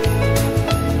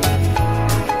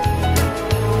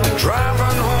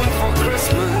 Driving home for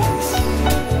Christmas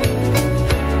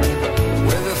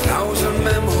with 1,000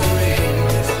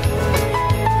 memories.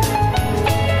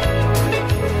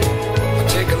 I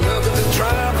take a look at the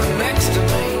driver next to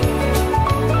me.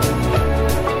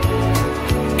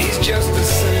 He's just the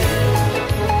same.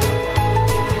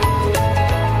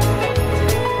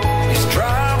 He's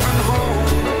driving home,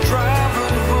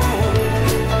 driving home,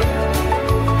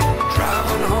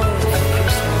 driving home for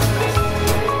Christmas.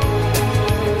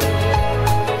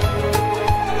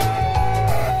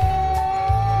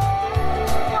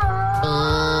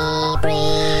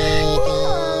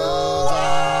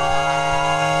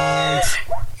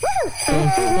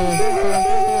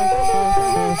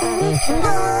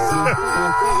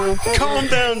 Calm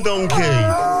down, donkey.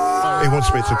 He wants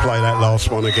me to play that last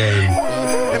one again.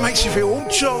 It makes you feel all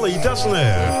jolly, doesn't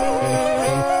it?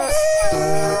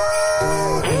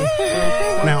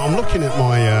 Now, I'm looking at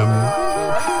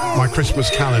my Christmas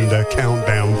calendar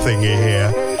countdown thingy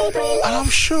here, and I'm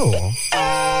sure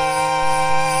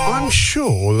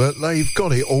that they've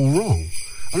got it all wrong.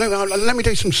 Let me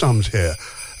do some sums here.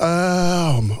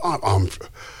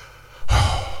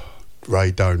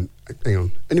 Ray, don't. Hang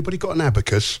on. Anybody got an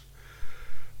abacus?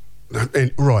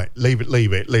 Right, leave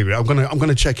it. I'm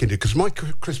gonna check into it because my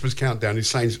Christmas countdown is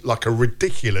saying like a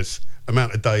ridiculous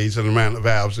amount of days and amount of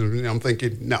hours, and I'm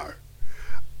thinking, no,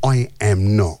 I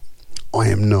am not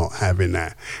having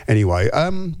that. Anyway,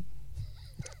 I'm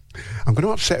going to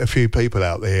upset a few people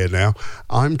out there now.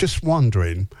 I'm just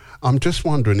wondering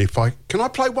if can I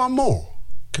play one more?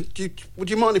 Would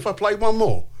you mind if I play one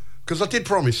more? Because I did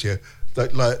promise you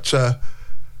that.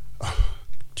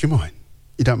 Do you mind?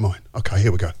 You don't mind? Okay,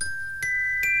 here we go.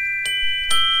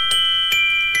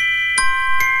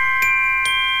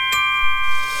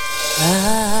 I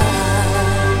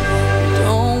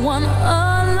don't want a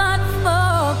lot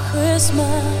for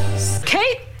Christmas.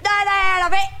 Keep that out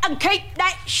of it and keep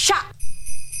that shut.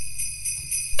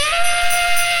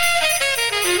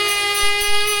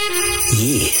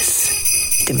 Yes.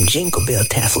 Them jingle bell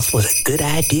tassels was a good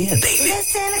idea, baby. Is that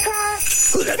Santa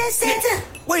Claus? Is that Santa?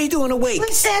 What are you doing awake?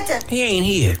 Where's Santa? He ain't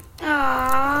here.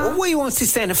 Aww. Well, what do you want to see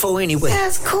Santa for anyway?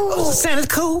 Santa's cool. Oh, Santa's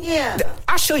cool? Yeah.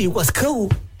 I'll show you what's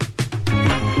cool.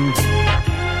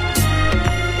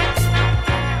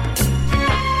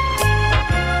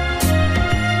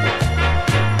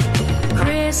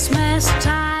 Christmas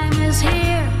time is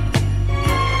here.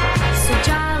 It's a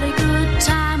jolly good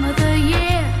time of the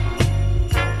year.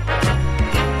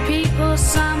 People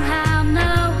somehow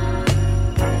know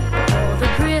all the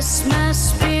Christmas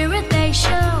spirit they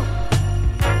show.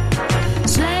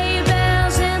 Sleigh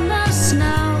bells in the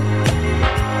snow.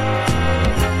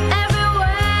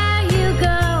 Everywhere you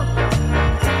go,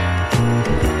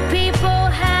 people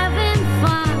having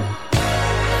fun.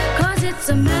 'Cause it's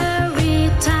a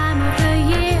merry time of the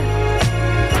year.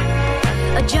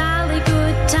 A jolly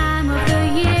good time of the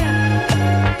year.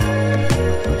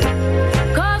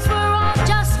 'Cause we're all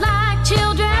just like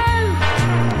children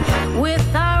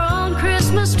with our own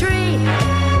Christmas tree,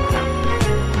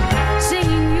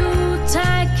 singing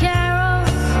Yuletide carols.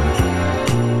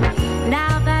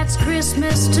 Now that's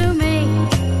Christmas to me.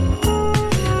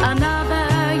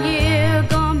 Another year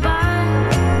gone by.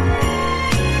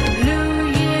 New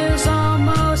Year's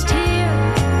almost here.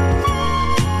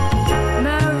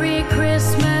 Merry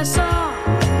Christmas all,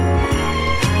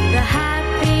 and a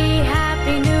happy,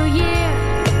 happy New Year.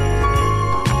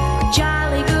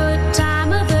 Jolly good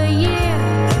time of the year.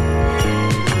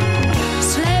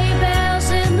 Sleigh bells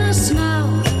in the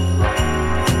snow.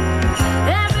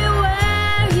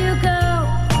 Everywhere you go,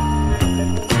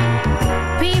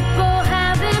 people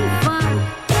having fun.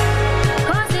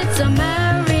 'Cause it's a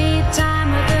merry time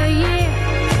of the year.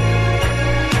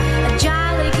 A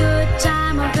jolly good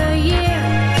time of the year.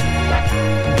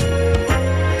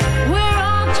 We're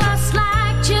all just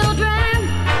like children.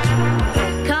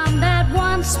 Come that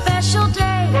one special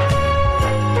day,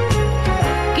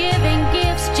 giving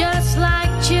gifts just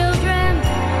like children.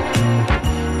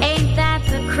 Ain't that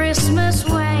the Christmas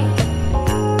way?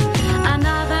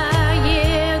 Another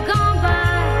year gone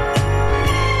by.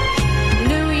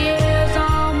 New Year's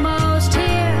almost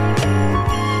here.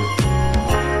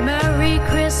 Merry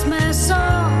Christmas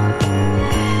all.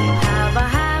 Have a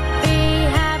happy,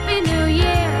 happy New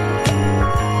Year.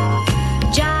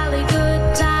 Jolly good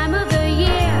time of the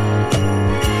year.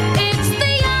 It's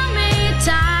the yummy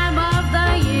time of the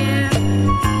year.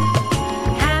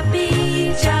 Happy,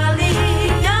 jolly,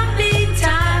 yummy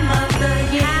time of the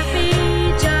year. Happy,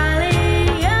 jolly,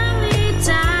 yummy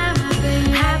time of the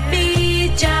year. Happy,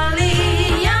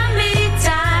 jolly, yummy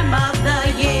time of the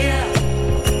year.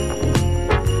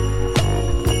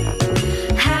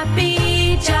 Happy,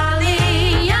 jolly,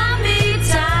 yummy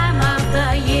time of the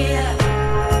year.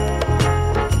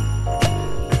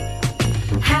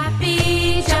 Happy,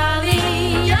 jolly,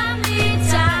 yummy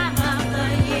time of the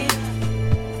year.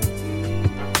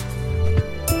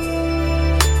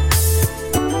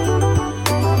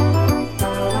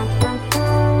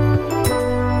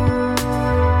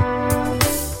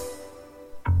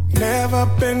 Never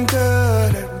been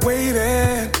good at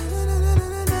waiting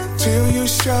till you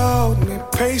showed me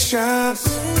patience.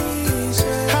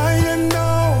 How you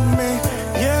know me?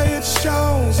 Yeah, it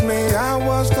shows me I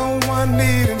was the one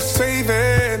needing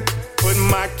saving. Put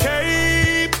my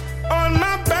cape on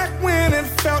my back when it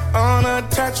felt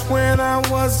unattached. When I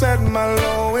was at my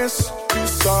lowest, you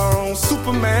saw on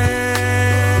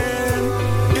Superman.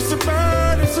 It's a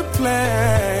bird, it's a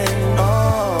plane.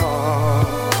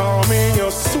 Oh, call me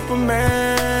your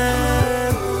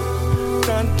Superman.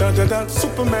 Dun dun dun dun,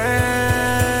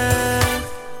 Superman.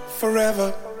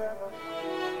 Forever.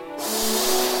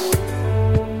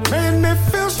 Made me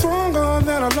feel stronger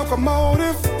than a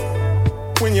locomotive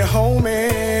when you hold me.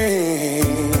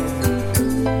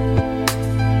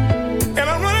 And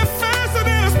I'm running fast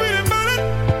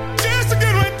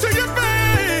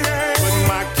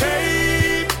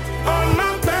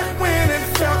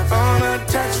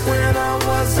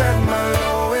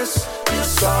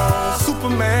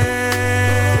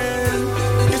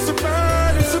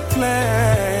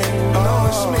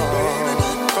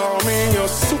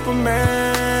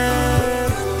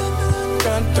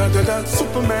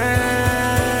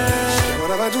Superman.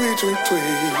 Whatever tweet.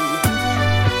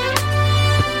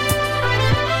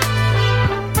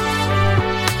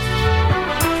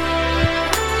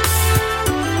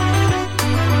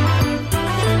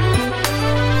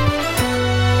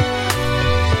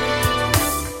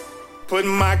 Put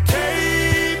my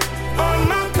cape on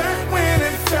my back when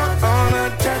it felt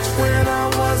unattached. When I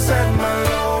was at my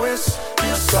lowest,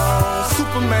 you saw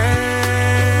Superman.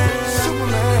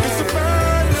 It's a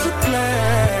bird, it's a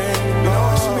plane.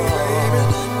 No, it's me, baby.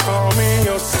 Call me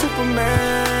your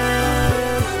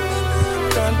Superman.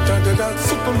 Dun, dun, dun, dun,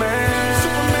 Superman.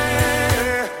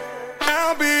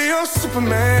 I'll be your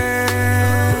Superman.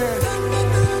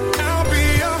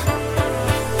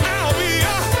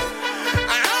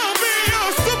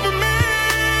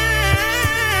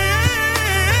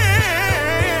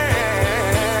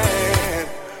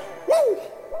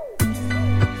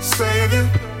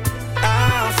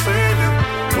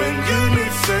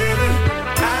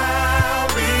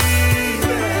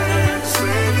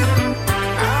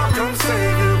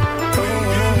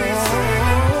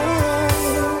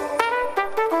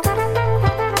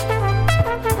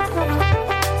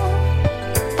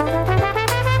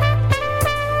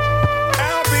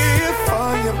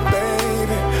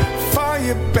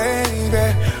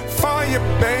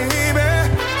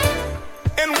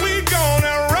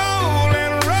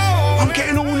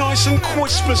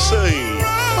 Christmassy.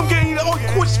 I'm getting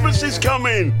Christmas is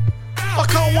coming. I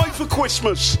can't wait for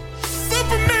Christmas.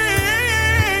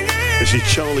 Superman. This is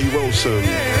Charlie Wilson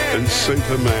and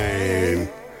Superman.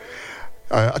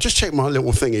 I just checked my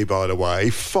little thingy, by the way.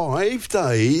 5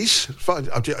 days. I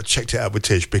checked it out with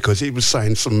Tish because he was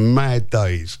saying some mad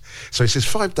days. So it says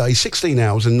 5 days, 16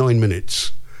 hours and 9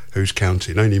 minutes. Who's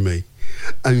counting? Only me.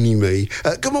 Only me.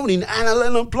 Good morning, Anna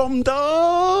Lena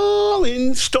Blomdahl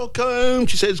in Stockholm.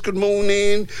 She says, good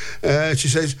morning. She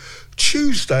says,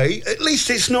 Tuesday, at least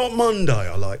it's not Monday.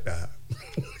 I like that.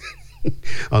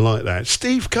 I like that.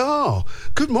 Steve Carr.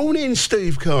 Good morning,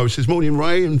 Steve Carr. He says, morning,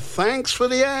 Ray, and thanks for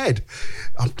the ad.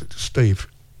 Steve,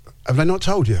 have they not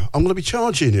told you? I'm going to be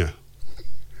charging you.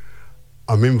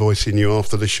 I'm invoicing you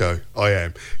after the show. I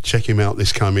am. Check him out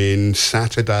this coming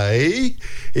Saturday.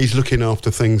 He's looking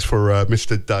after things for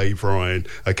Mr. Dave Ryan.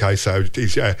 Okay, so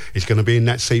he's going to be in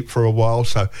that seat for a while,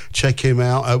 so check him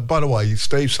out. By the way,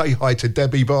 Steve, say hi to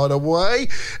Debbie, by the way.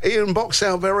 Ian Box,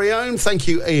 our very own. Thank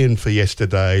you, Ian, for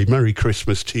yesterday. Merry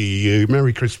Christmas to you.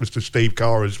 Merry Christmas to Steve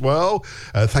Carr as well.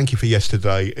 Thank you for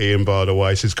yesterday, Ian, by the way.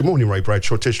 He says, good morning, Ray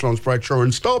Bradshaw, Tish Lance Bradshaw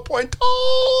and Starpoint.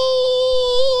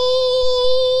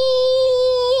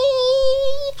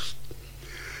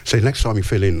 See, next time you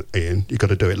fill in, Ian, you've got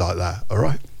to do it like that, all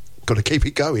right? Got to keep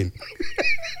it going.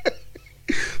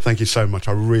 Thank you so much.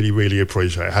 I really, really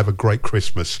appreciate it. Have a great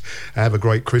Christmas. Have a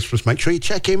great Christmas. Make sure you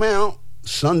check him out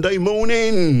Sunday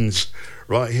mornings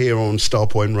right here on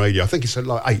Starpoint Radio. I think it's at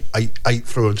like 8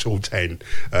 through until 10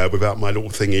 without my little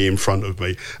thingy in front of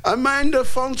me. Amanda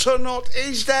Fontenot,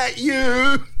 is that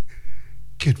you?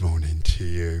 Good morning to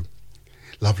you.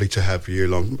 Lovely to have you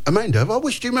along. Amanda, have I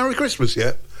wished you Merry Christmas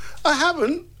yet? I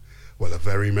haven't. Well, a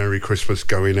very Merry Christmas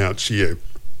going out to you.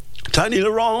 Tony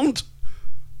Laurent,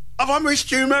 have I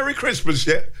wished you Merry Christmas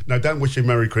yet? No, don't wish him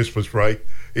Merry Christmas, Ray.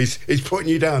 He's putting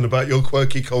you down about your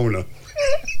quirky corner.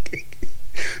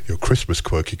 Your Christmas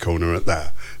quirky corner at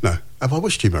that. No, have I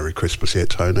wished you Merry Christmas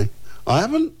yet, Tony? I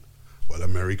haven't? Well, a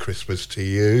Merry Christmas to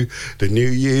you. The new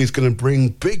year's going to bring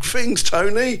big things,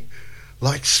 Tony.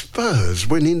 Like Spurs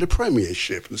winning the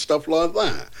Premiership and stuff like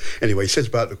that. Anyway, he says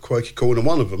about the quirky corner,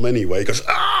 one of them anyway, he goes,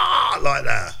 like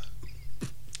that.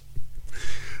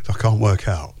 So I can't work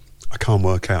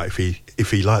out if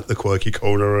he liked the quirky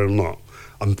corner or not.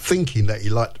 I'm thinking that he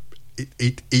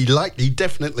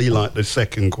definitely liked the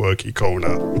second quirky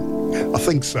corner. I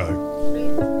think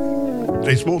so.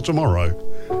 There's more tomorrow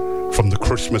from the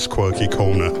Christmas quirky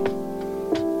corner.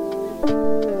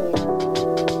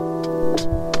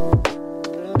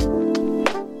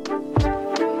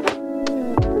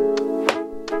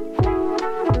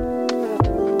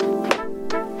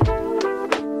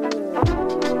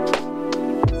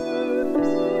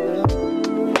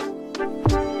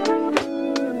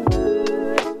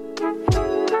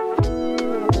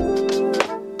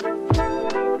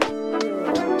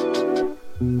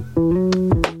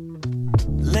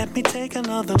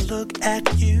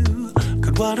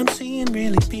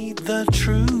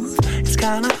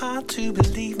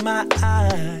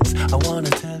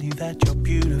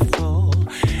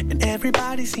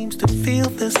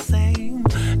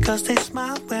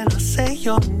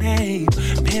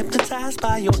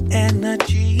 By your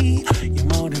energy, you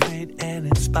motivate and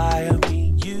inspire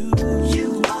me.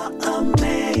 You are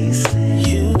amazing.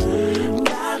 You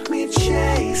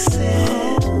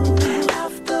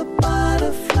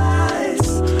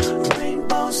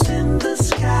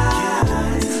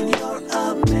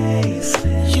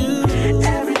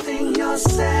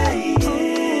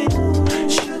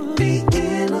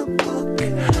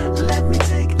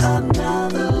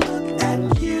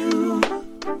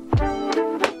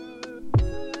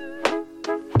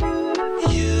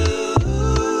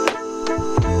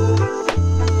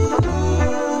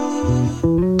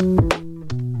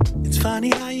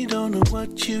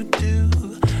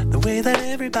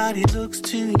everybody looks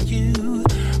to you,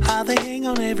 how they hang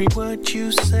on every word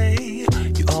you say.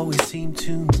 You always seem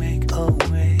to make a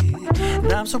way,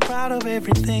 and I'm so proud of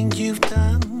everything you've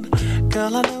done.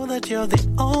 Girl, I know that you're the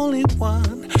only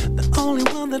one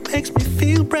that makes me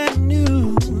feel brand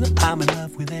new. I'm in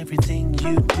love with everything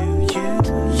you do.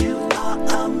 You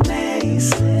are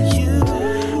amazing. You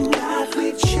got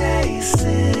me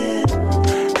chasing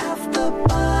after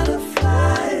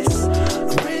butterflies,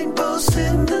 rainbows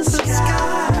in the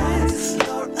skies.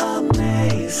 You're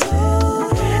amazing.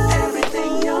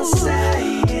 Everything you're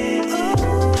saying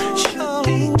should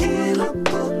be in a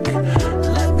book.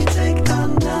 Let me take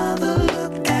another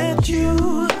look at you.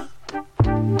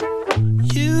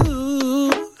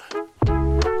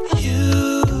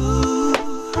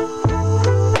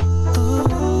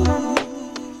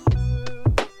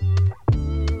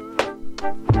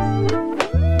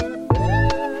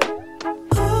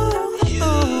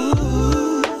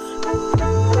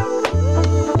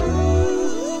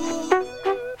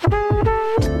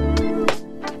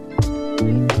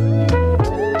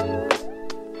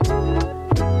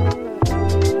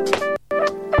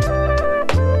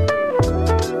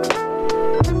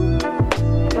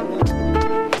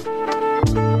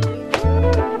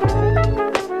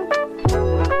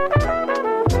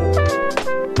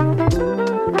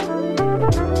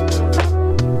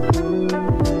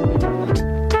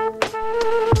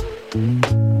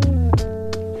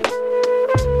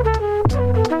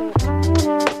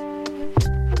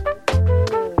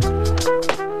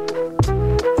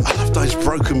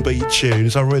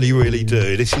 Tunes, I really, really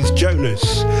do. This is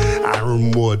Jonas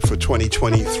Aaron Wood for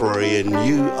 2023, and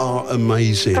you are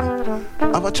amazing.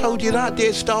 Have I told you that,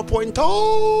 dear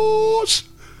Starpointers?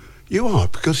 You are,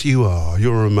 because you are.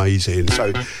 You're amazing.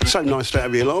 So nice to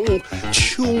have you along.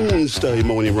 Tuesday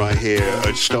morning right here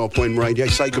at Starpoint Radio.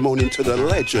 Say good morning to the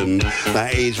legend.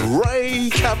 That is Ray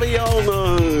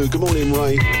Caviano. Good morning,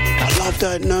 Ray. I love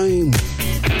that name.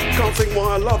 Can't think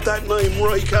why I love that name,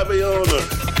 Ray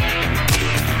Caviano.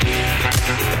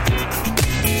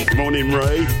 Good morning,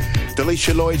 Ray.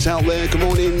 Delisha Lloyd's out there. Good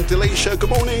morning, Delisha. Good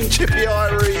morning, Chippy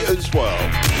Irie as well.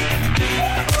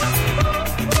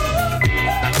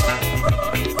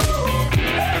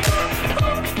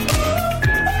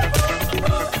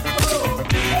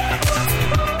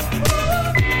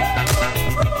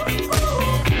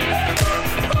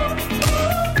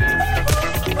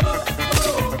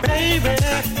 Baby,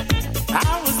 I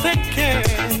was thinking,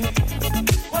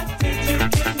 what did you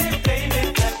give me, baby,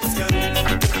 that was good?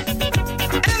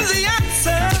 And the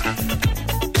answer,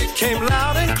 it came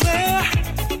loud and clear.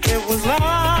 It was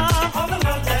love, all the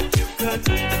love that you could.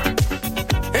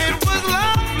 It was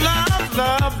love, love,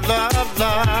 love, love,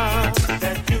 love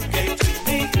that you gave to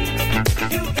me.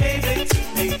 You gave it to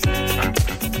me.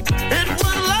 It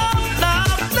was love,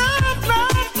 love, love,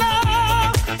 love,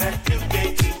 love that you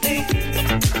gave to me.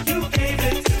 You gave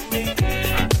it to me.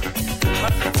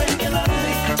 When you love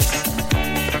me,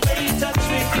 when you touch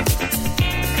me,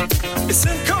 it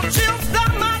sent cold chills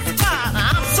down my spine.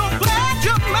 I'm so glad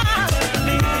you're mine.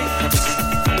 Believe me,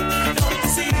 don't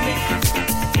deceive me,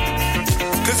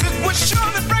 'cause it would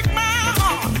surely break my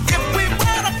heart if we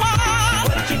went apart.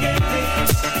 What you gave me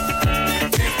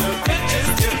is the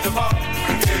richest gift of all.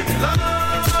 You gave me love.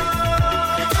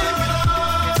 You gave me love.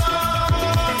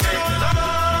 You gave me love.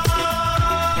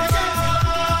 You gave me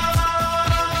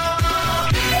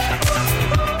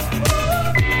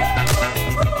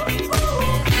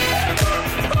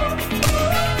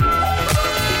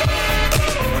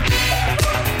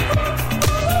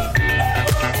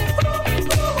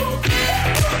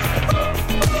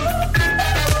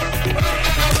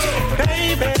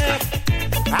Baby,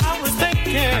 I was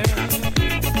thinking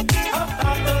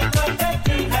about the love that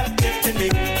you have given me.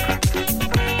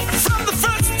 From the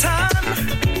first time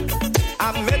I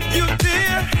met you,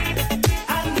 dear,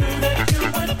 I knew that you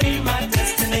would be my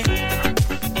destiny.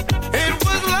 It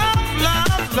was love,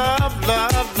 love, love,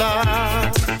 love,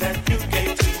 love that you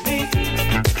gave to me.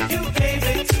 You gave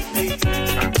it to me.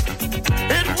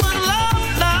 It was love,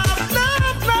 love,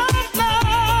 love, love,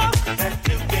 love that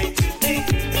you gave to me.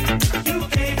 You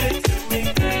gave it to me.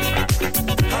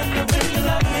 Honey, when you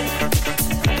love me,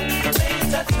 when you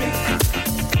touch me,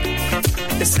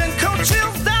 it sent cold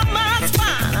chills down my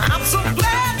spine. I'm so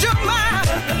glad you're mine.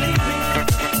 Believe me,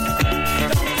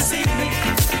 don't deceive me,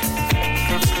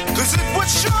 'cause it would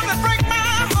surely break my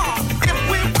heart if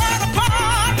we went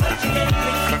apart. What you gave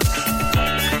me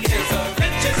is the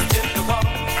richest gift of all.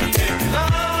 You gave me love.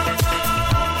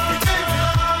 You gave me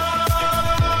love.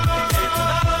 You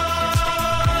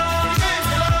gave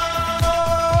me love. You gave me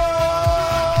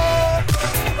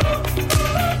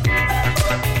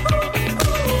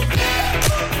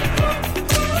love.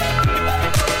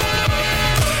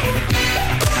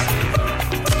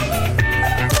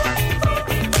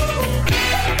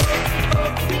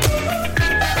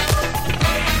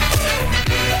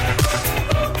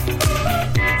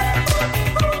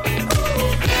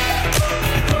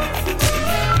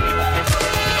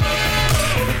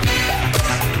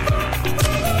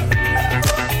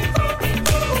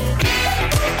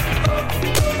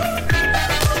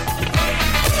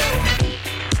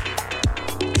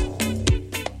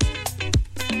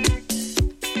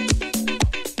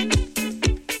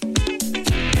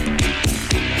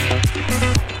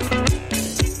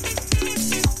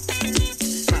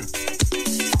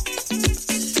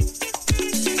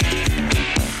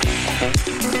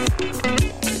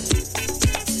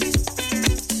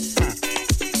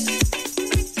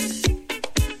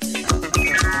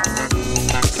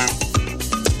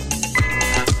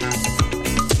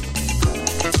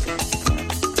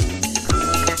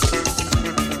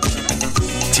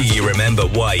 Do you remember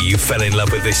why you fell in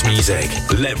love with this music?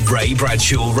 Let Ray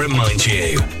Bradshaw remind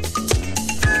you.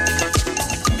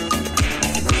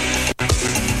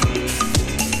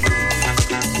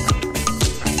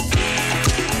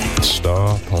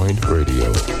 Starpoint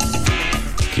Radio.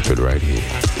 Keep it right here.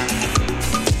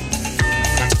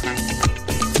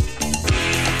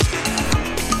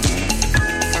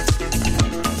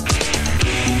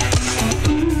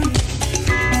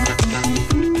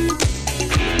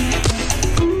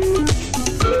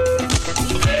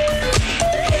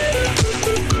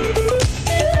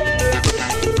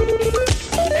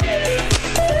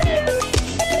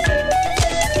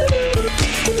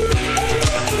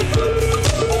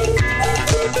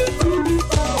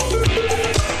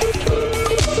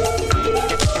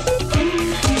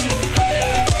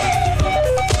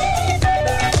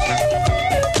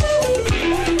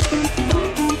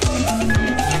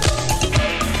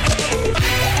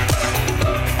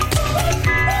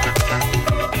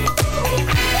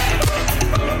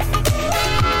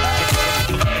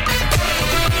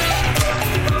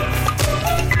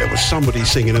 Somebody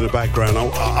singing in the background.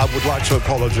 I would like to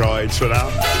apologise for that.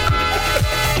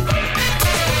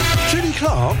 Judy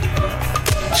Clark?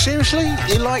 Seriously?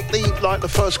 You like the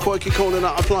first Quirky Corner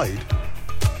that I played?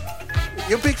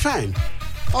 You're a big fan?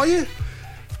 Are you?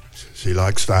 She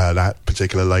likes that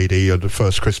particular lady, the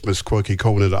first Christmas Quirky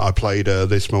Corner that I played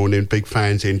this morning. Big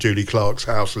fans in Judy Clark's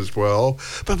house as well.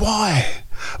 But why?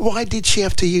 Why did she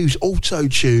have to use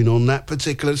auto-tune on that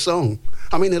particular song?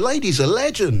 I mean, the lady's a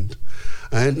legend.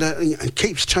 And it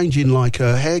keeps changing like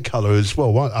her hair colour as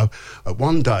well.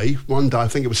 One day, I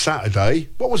think it was Saturday.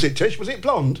 What was it, Tish? Was it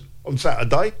blonde on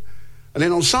Saturday? And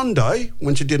then on Sunday,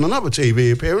 when she did another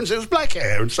TV appearance, it was black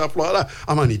hair and stuff like that.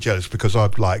 I'm only jealous because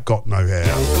I've got no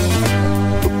hair.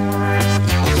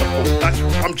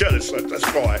 I'm jealous.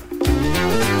 That's right.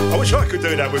 I wish I could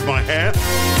do that with my hair.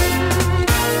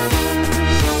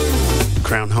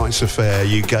 Crown Heights Affair,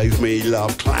 You Gave Me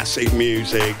Love, classic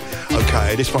music.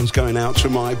 Okay, this one's going out to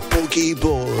my boogie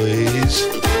boys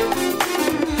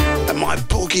and my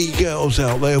boogie girls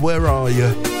out there. Where are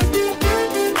you?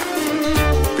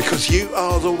 Because you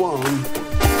are the one.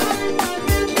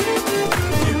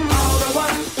 You are the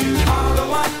one. You are the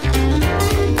one.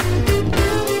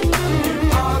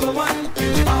 You are the one.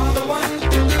 You are the one.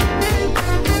 You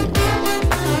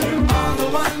are the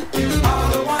one. You are the one.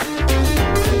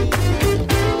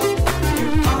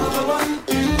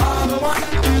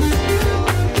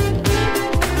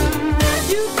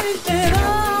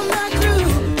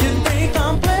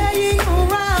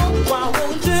 Why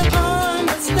won't you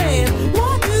understand?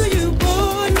 Why do you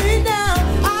put me down?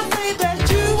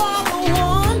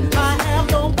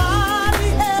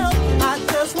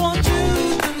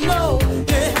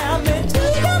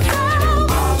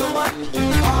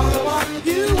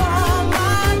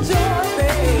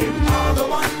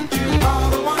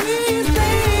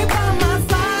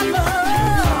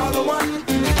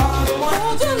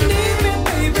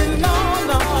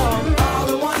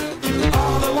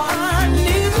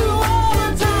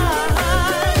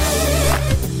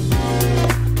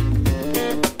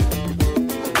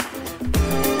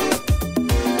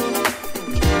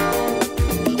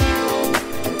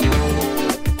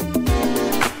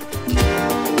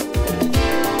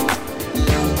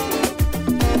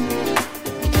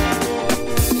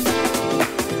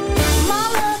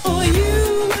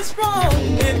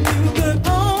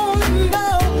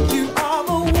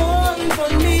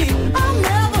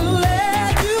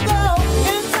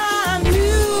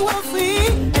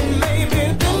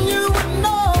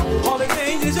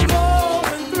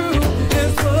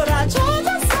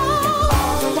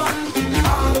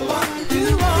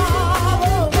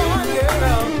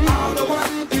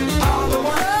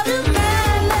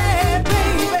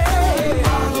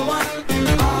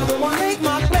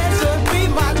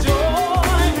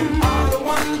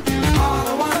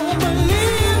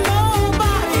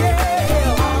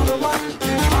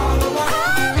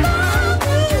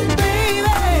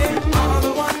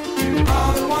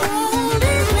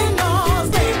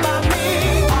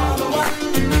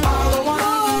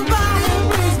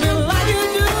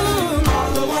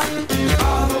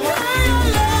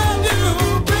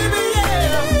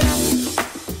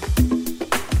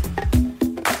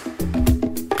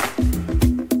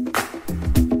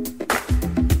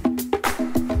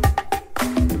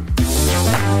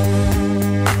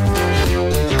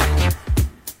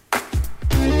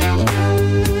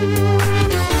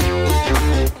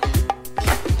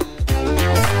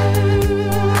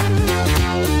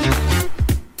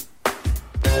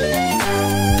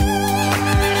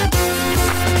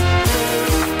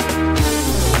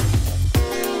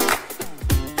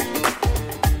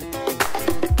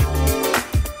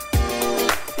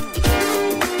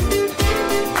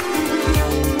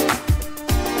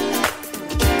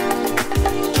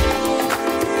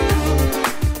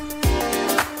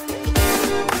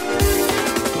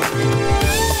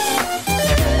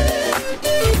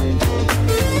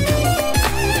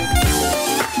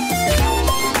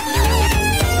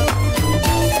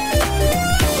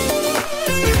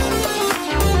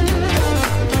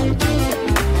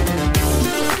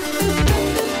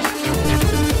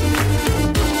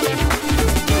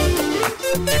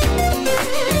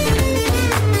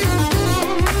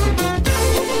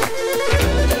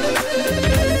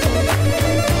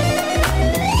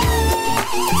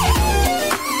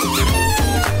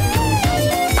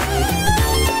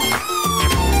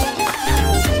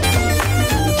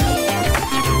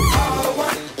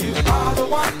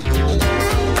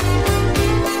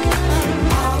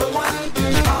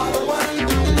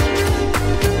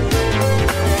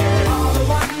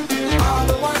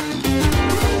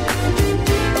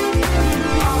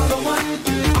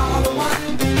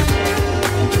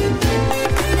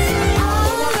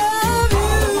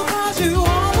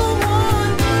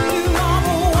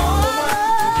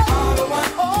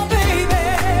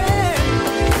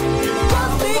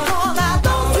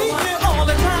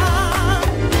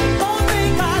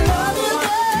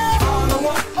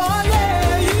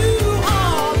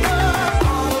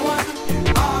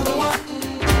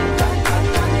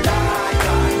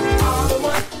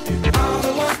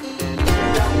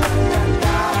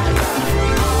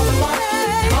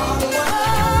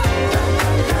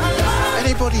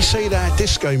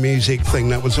 disco music thing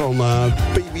that was on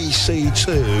BBC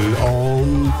Two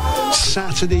on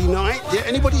Saturday night. Yeah,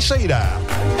 anybody see that?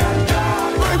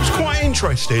 It was quite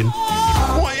interesting.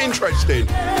 Quite interesting.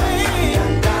 But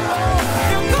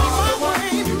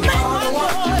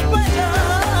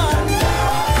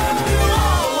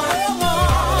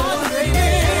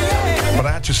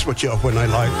I had to switch it off when they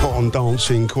like put on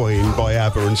Dancing Queen by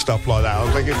ABBA and stuff like that. I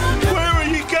was thinking, where are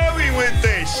you going with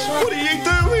this? What are you doing?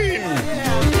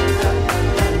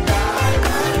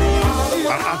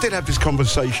 I did have this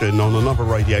conversation on another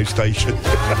radio station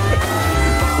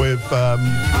with a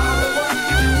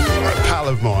pal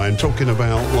of mine talking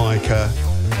about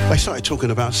they started talking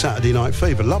about Saturday Night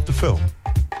Fever. Love the film,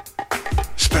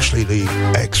 especially the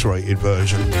X-rated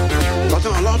version.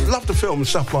 I love the film and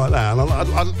stuff like that, and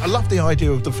I love the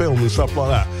idea of the film and stuff like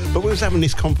that. But we was having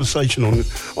this conversation on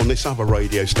this other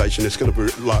radio station that's going to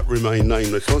be, remain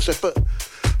nameless. And I said, but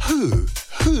who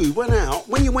went out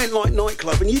when you went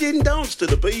nightclub and you didn't dance to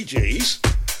the Bee Gees?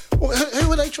 Well, who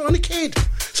were they trying to kid?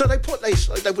 So they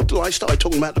would started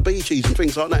talking about the Bee Gees and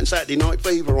things like that, and Saturday Night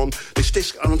Fever on this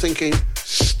disc, and I'm thinking,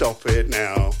 stop it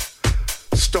now.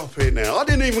 Stop it now. I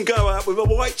didn't even go out with a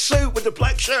white suit with a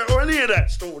black shirt or any of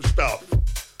that sort of stuff.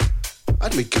 I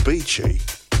had me Gabici.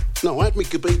 No, I had me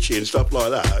Gabici and stuff like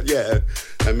that, yeah.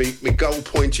 And me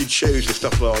gold-pointed shoes and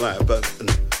stuff like that, but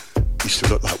used to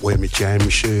look like wearing me jam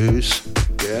shoes,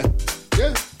 yeah.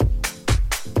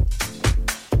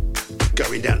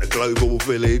 Going down to Global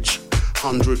Village,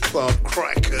 100 Club,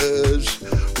 Crackers,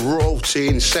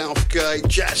 Ralton, Southgate,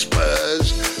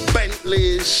 Jaspers,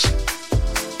 Bentleys.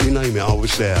 You name it, I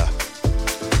was there.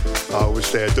 I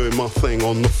was there doing my thing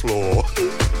on the floor.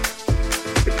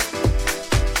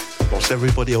 Whilst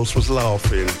everybody else was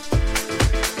laughing.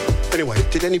 Anyway,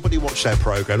 did anybody watch that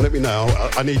programme? Let me know.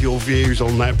 I need your views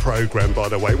on that programme, by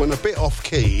the way. It went a bit off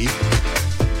key,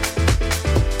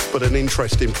 but an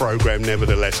interesting programme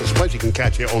nevertheless. I suppose you can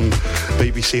catch it on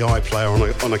BBC iPlayer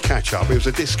on a catch-up. It was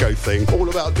a disco thing, all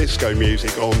about disco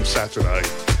music on Saturday.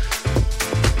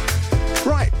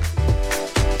 Right.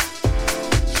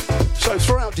 So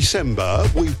throughout December,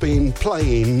 we've been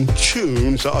playing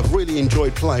tunes that I've really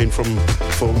enjoyed playing from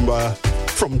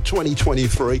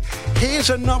 2023. Here's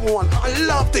another one. I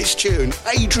love this tune,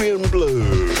 Adrian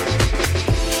Blue.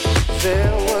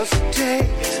 There was a day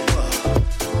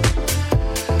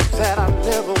that I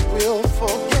never will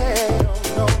forget.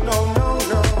 No.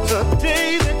 The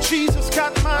day that Jesus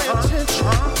got my attention.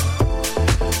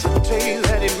 The day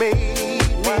that he made me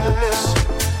listen.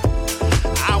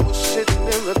 I was sitting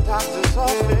in the doctor's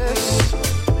office,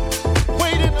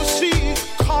 waiting to see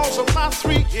cause of my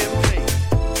 3-year pain.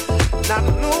 Not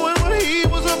knowing what he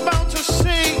was about to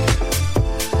say,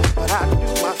 but I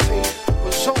knew my fate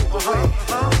was on the way.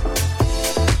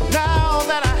 Now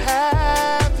that I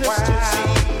have this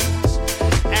disease,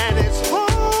 and it's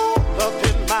all up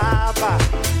in my body,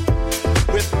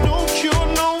 with no cure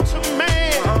known to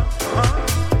man, I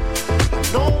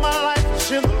know my life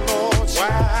is in the Lord's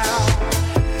hands.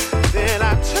 Then I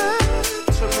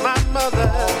turned to my mother,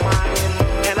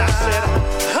 and I said,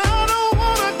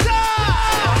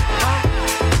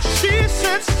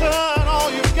 son, all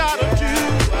you gotta do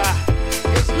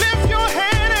is lift your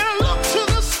head and look to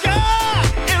the sky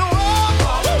and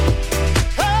walk.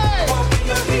 Hey, walk in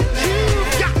your healing.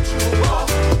 You got to walk.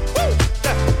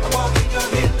 Walk in your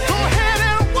healing. Go ahead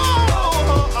and walk.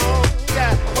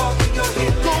 Yeah. Walk in your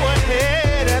healing. Go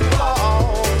ahead and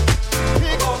walk.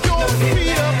 Pick your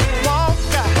feet up and walk.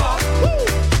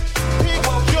 Pick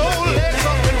your legs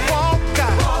up and walk.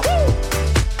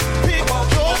 Pick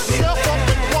yourself up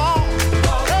and walk.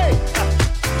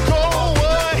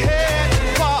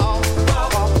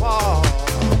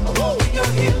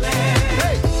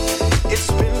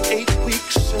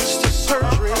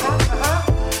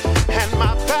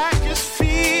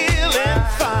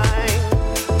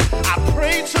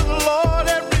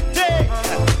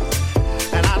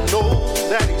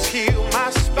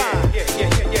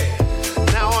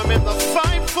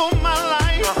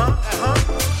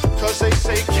 They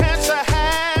say cancer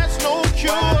has no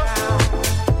cure. I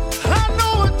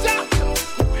know a doctor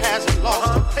who hasn't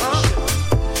lost a patient,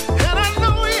 and I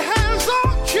know he has a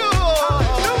cure.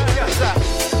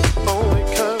 Only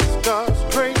 'cause God's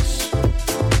grace,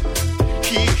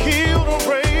 he healed a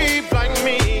babe like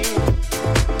me.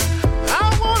 I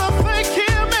wanna thank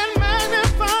him and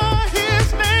magnify his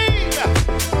name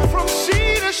from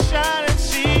sea to shining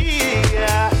sea.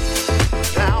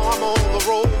 Now I'm on the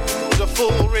road to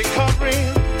full recovery,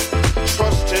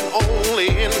 trusting only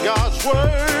in God's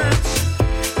words.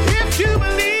 If you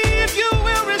believe, you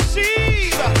will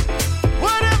receive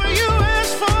whatever you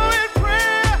ask for in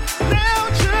prayer. Now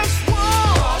just walk.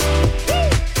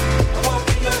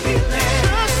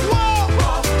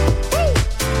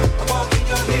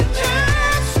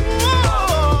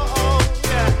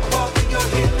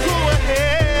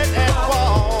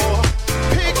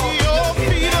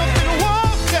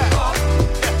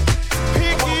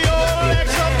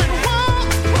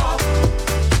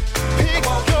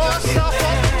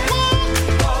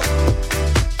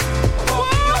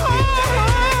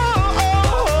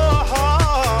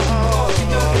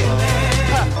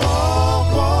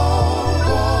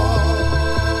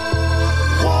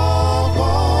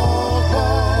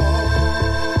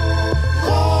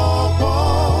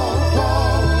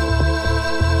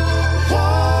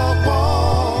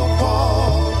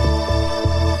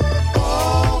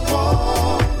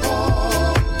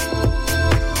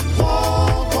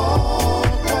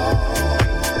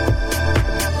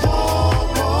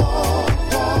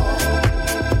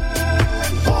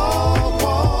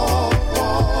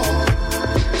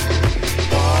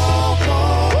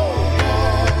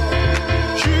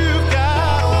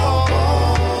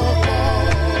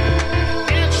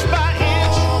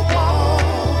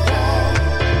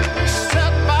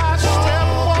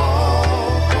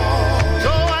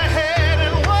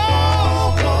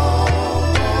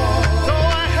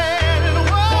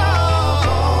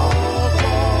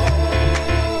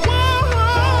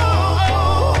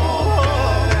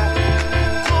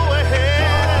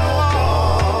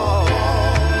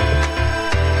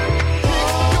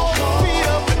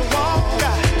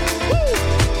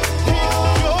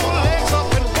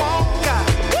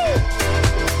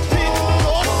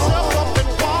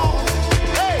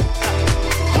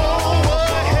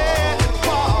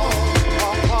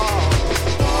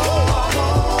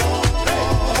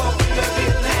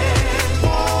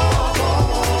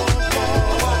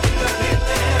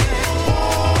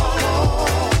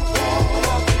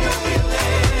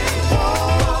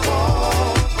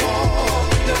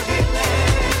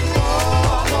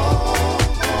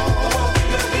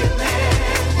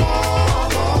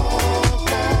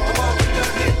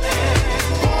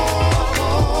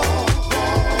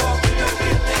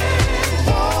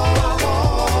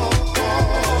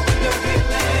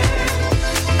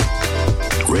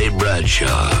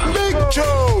 Bradshaw. Big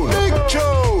Joe, Big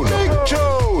Joe, Big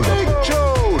Joe, Big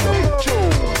Joe, Big Joe.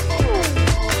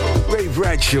 Ray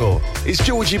Bradshaw, is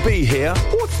Georgie B here?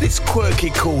 What's this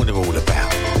quirky corner all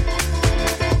about?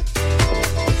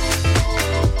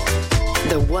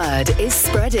 The word is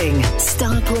spreading.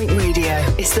 Starpoint Radio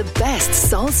is the best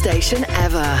soul station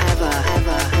ever, ever, ever,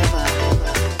 ever,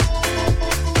 ever.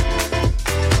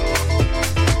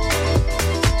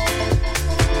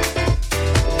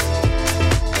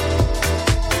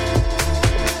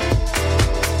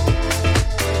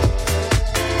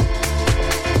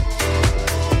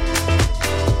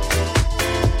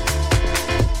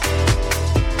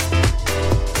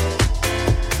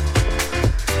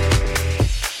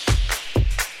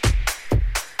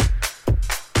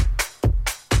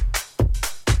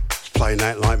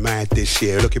 That like mad this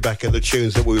year, looking back at the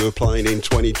tunes that we were playing in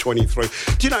 2023.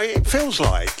 Do you know,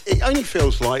 it only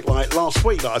feels like last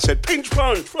week that I said Pinch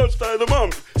Punch, first day of the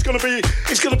month. It's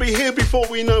gonna be here before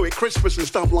we know it, Christmas and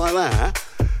stuff like that.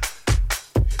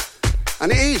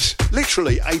 And it is,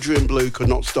 literally. Adrian Blue could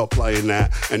not stop playing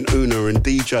that, and Una and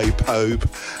DJ Pope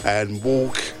and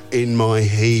Walk in My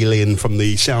Healing from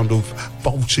the Sound of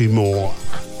Baltimore,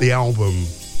 the album.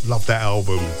 Love that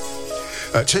album.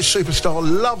 Tish Superstar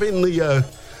loving the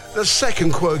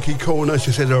second quirky corner.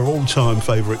 She said her all-time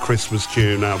favourite Christmas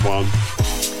tune, that one.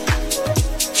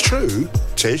 It's true,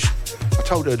 Tish. I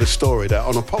told her the story that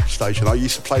on a pop station I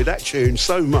used to play that tune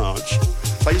so much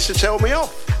they used to tell me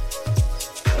off.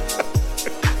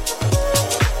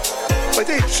 They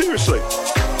did, seriously.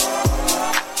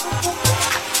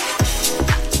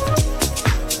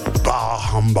 Bah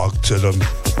humbug to them.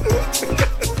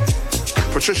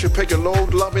 Patricia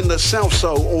Pigalold loving the South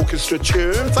Soul Orchestra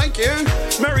tune. Thank you.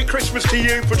 Merry Christmas to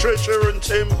you, Patricia and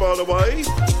Tim, by the way.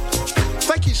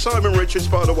 Thank you, Simon Richards,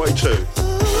 by the way, too.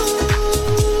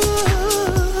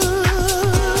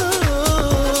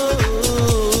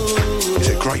 It's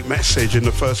a great message in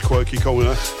the first quirky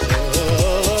corner.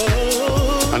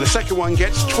 And the second one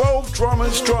gets 12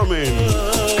 drummers drumming.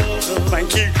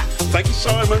 Thank you. Thank you,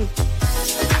 Simon.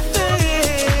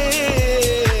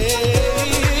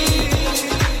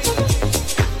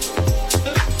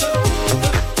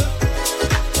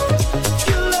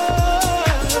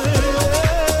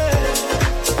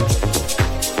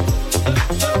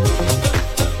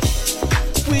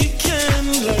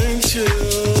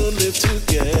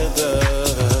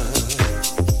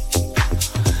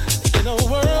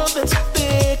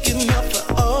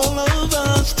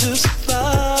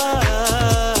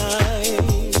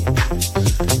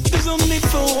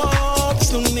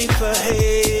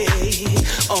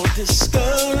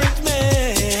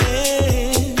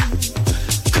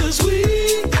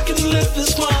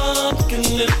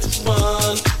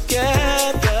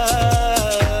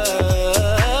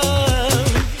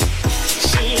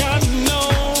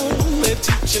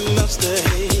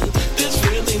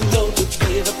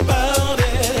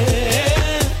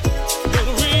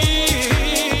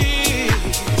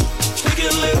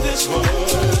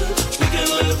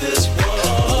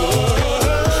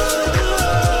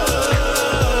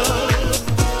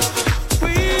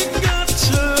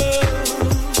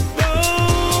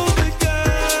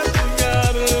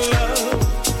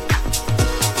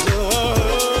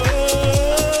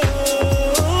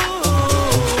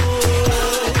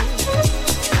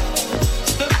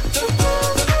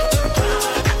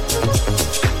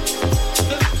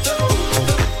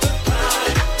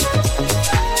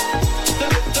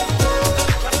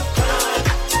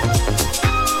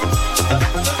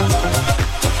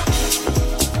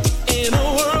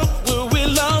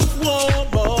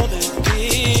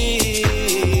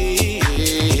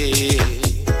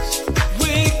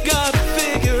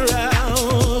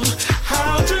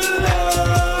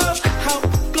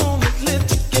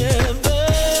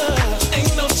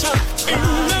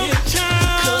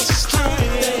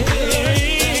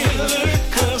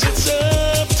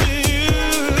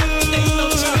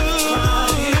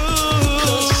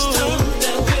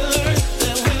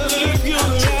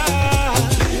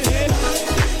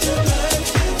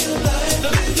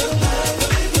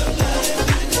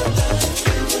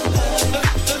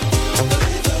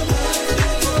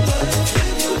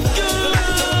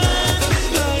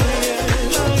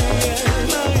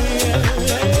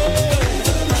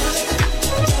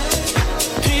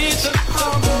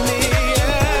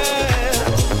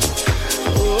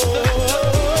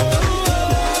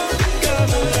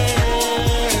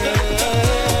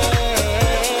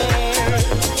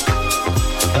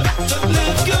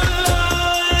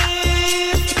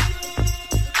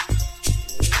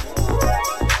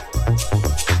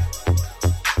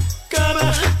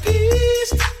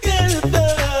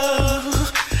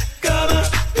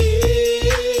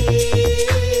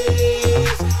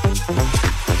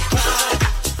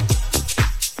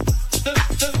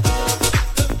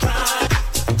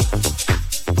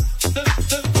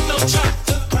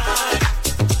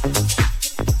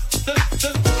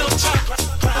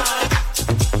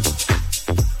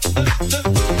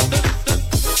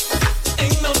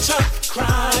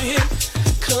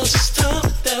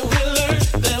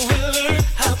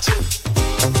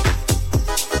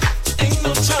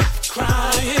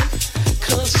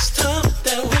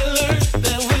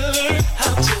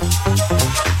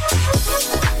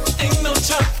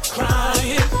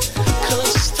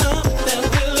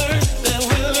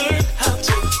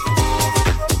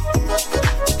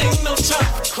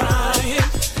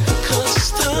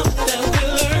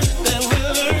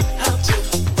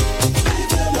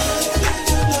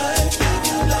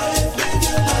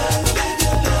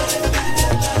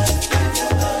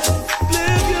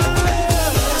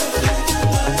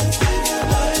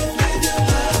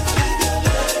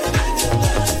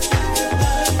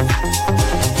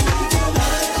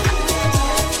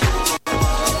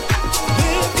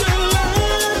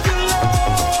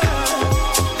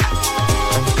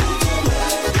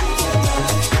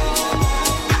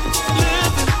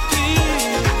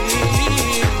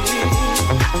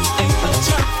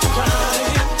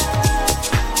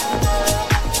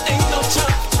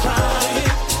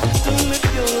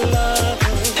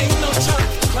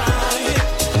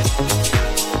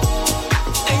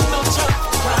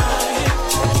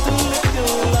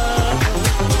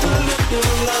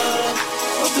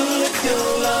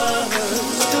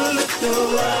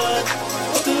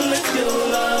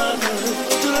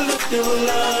 your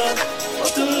love,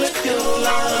 oh, to lift your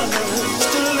love,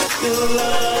 to lift your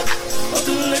love, oh,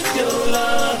 to lift your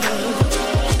love.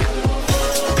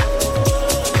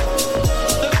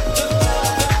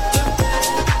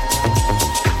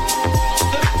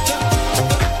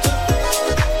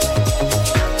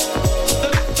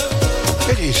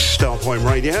 It is Starpoint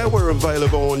Radio. We're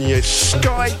available on your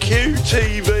Sky Q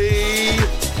TV.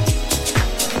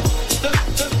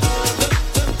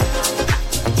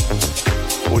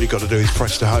 All you got to do is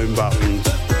press the home button.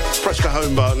 Press the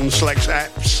home button, select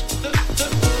apps.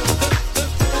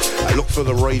 Look for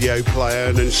the radio player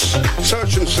and then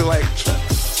search and select.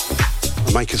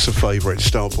 Make us a favourite,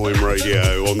 Starpoint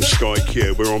Radio on Sky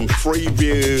Q. We're on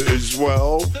Freeview as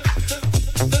well.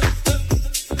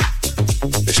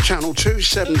 It's channel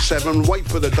 277. Wait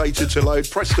for the data to load.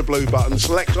 Press the blue button.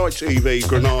 Select ITV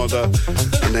Granada,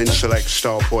 and then select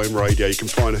Starpoint Radio. You can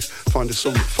find us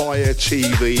on Fire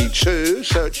TV 2.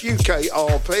 Search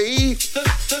UKRP.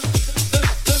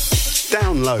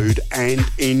 Download and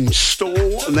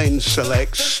install, and then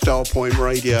select Starpoint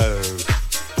Radio.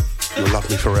 You'll love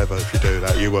me forever if you do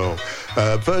that. You will.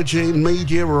 Virgin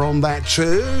Media are on that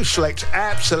too. Select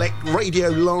app. Select radio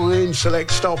line.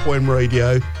 Select Starpoint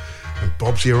Radio. And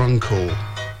Bob's your uncle.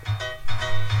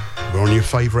 We're on your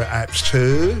favourite apps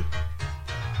too.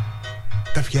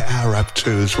 Don't forget our app too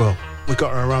as well. We've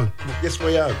got our own. Yes,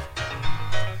 we have.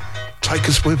 Take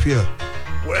us with you,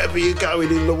 wherever you're going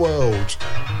in the world,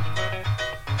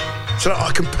 so that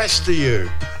I can pester you.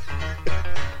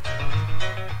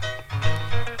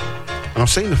 And I've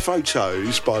seen the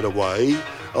photos, by the way,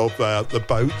 of the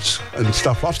boats and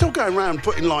stuff. I'm still going around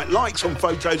putting likes on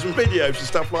photos and videos and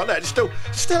stuff like that. It's still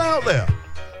out there.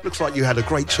 Looks like you had a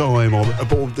great time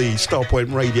aboard the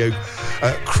Starpoint Radio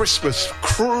Christmas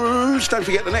cruise. Don't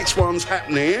forget the next one's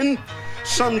happening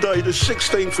Sunday the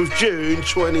 16th of June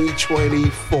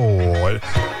 2024.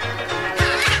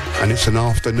 And it's an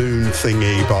afternoon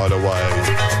thingy, by the way.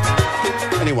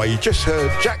 Anyway, you just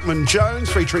heard Jackman Jones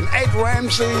featuring Ed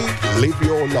Ramsey, Live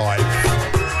Your Life.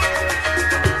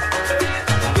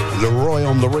 Leroy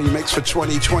on the remix for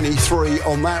 2023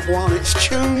 on that one. It's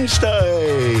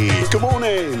Tuesday. Good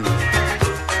morning.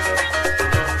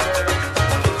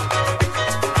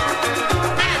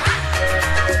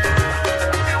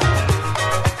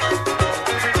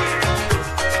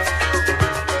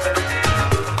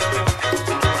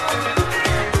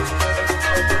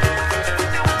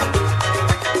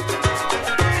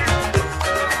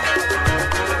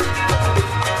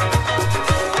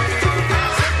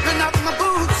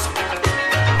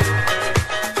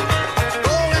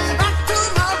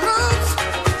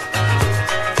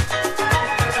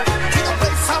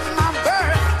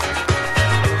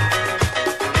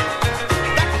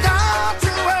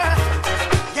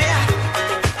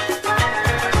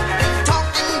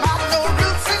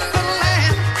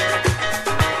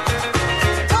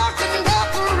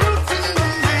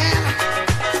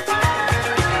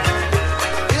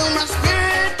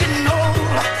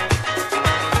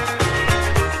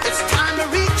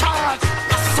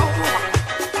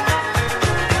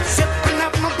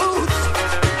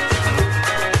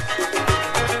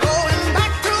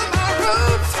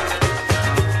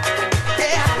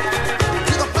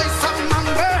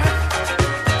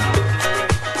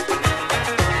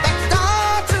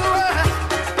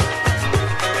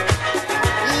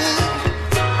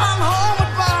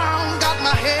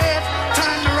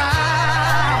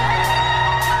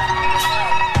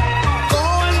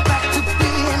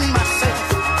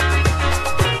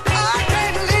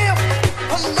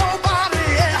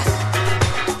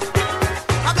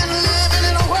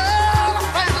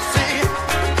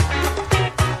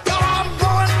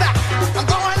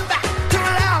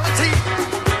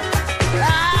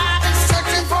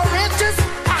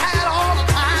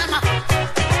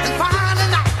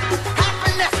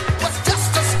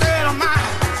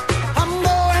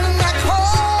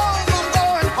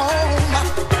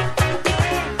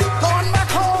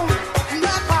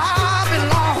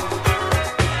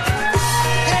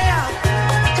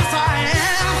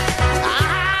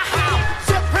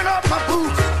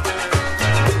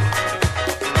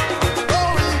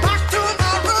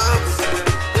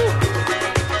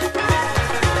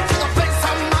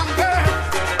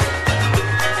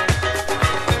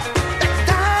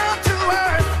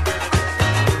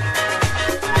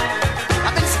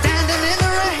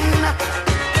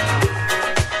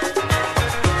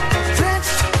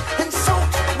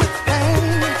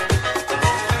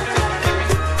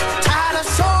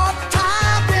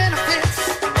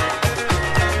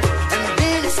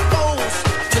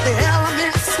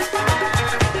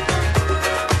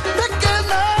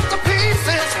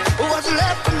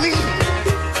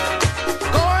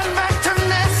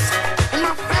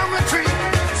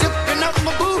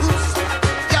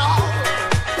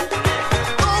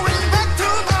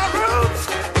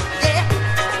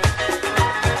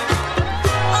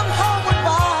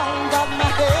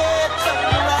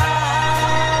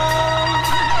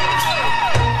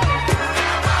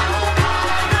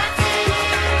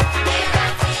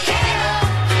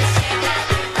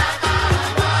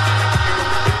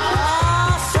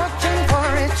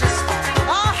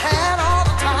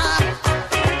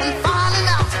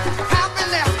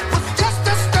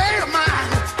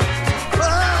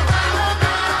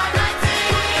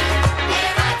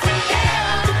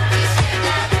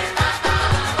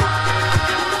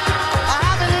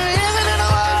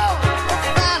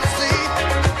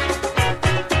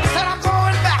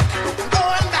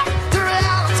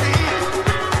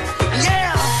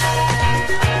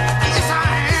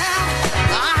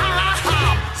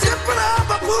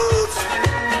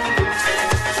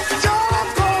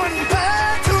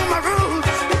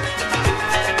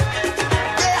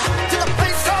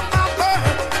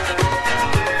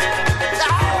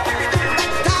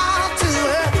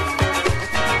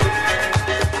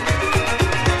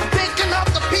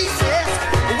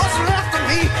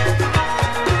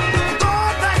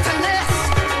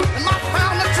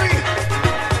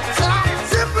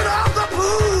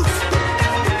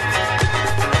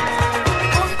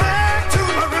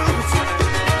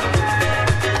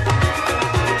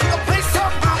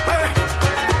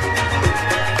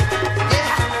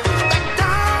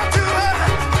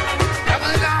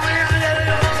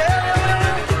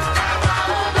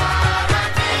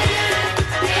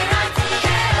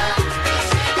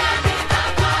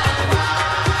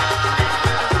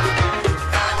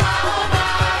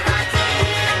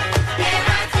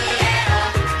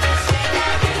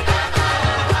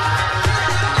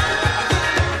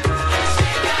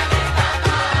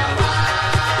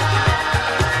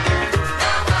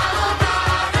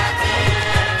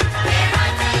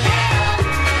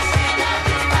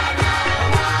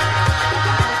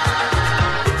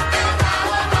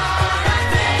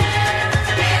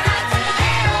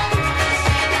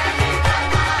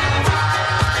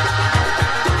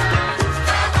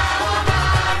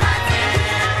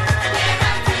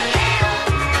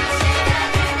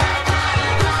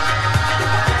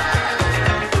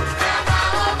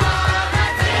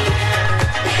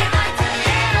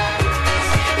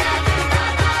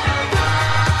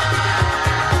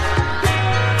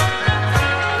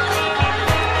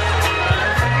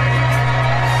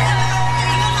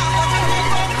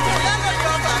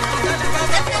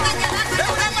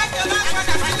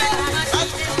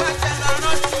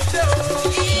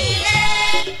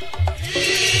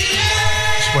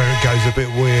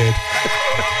 weird.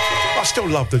 I still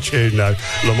love the tune though.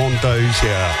 Lamondo's,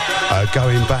 yeah.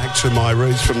 Going back to my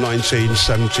roots from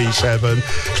 1977.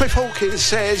 Cliff Hawkins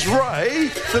says, Ray,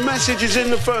 the message is in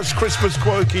the first Christmas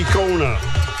quirky corner.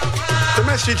 The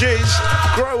message is,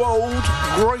 grow old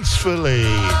gracefully.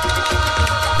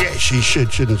 Yeah, she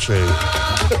should, shouldn't she?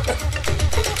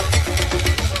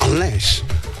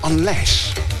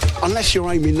 Unless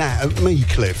you're aiming that at me,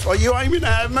 Cliff. Are you aiming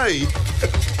that at me?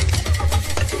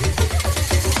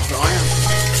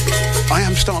 I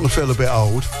am starting to feel a bit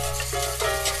old.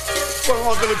 What am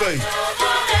I going to be?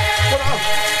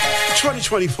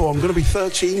 2024, I'm going to be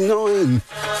 39.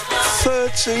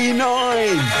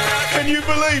 39! Can you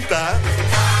believe that?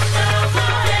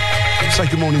 Say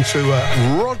good morning to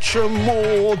Roger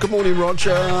Moore. Good morning,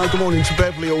 Roger. Good morning to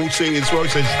Beverly Alty as well. He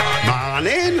says,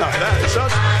 morning, like that. It's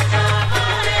us.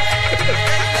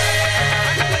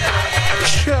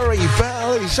 Sherry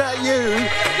Bell, is that you?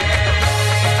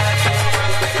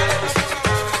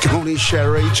 Good morning,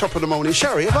 Sherry. Top of the morning.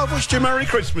 Sherry, have I wished you Merry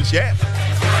Christmas yet?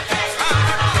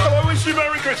 Have I wished you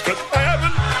Merry Christmas? I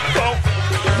haven't? Well,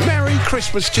 Merry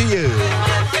Christmas to you.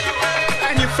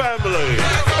 And your family.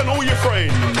 And all your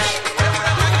friends.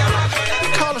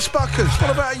 Carlos Buckers, what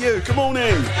about you? Good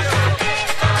morning.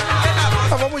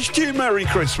 Have I wished you Merry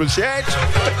Christmas yet?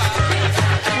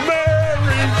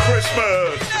 Merry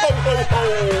Christmas! Ho, ho, ho!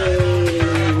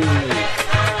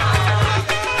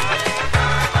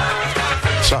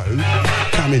 So,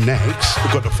 coming next,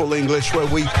 we've got the full English where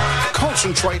we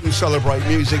concentrate and celebrate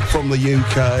music from the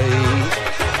UK.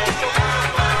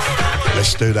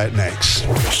 Let's do that next.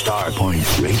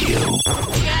 Starpoint Radio.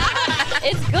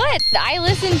 It's good. I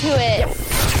listen to it.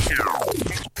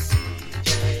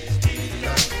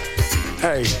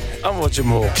 Hey, I'm Roger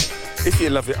Moore. If you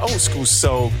love your old school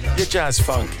soul, your jazz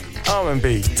funk,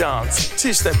 R&B, dance,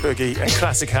 two-step boogie and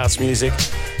classic house music,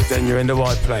 then you're in the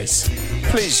right place.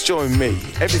 Please join me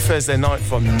every Thursday night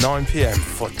from 9 p.m.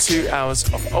 for 2 hours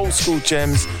of old school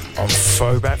gems on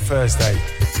Throwback Thursday,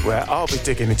 where I'll be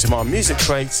digging into my music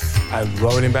crates and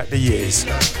rolling back the years.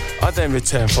 I then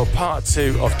return for part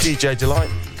 2 of DJ Delight,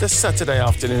 the Saturday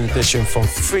afternoon edition from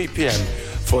 3 p.m.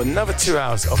 for another 2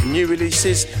 hours of new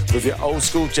releases with your old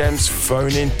school gems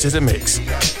thrown into the mix.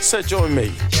 So join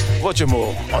me, Roger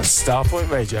Moore, on Starpoint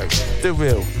Radio, the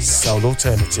real soul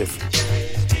alternative.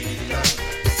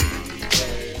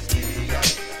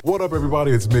 What up,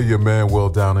 everybody? It's me, your man, Will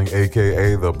Downing,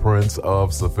 a.k.a. the Prince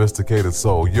of Sophisticated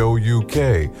Soul. Yo,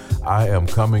 UK, I am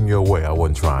coming your way. I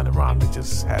wasn't trying to rhyme. It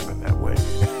just happened that way.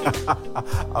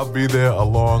 I'll be there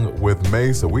along with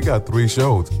May, so we got 3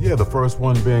 shows. Yeah, the first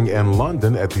one being in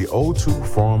London at the O2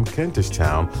 Forum, Kentish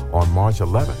Town on March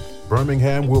 11th.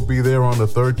 Birmingham will be there on the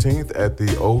 13th at the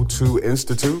O2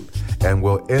 Institute, and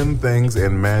we'll end things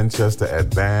in Manchester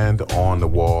at Band on the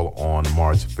Wall on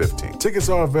March 15th. Tickets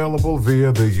are available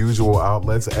via the usual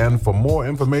outlets, and for more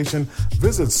information,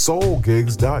 visit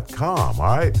soulgigs.com, all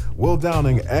right? Will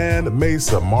Downing and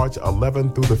Mesa, March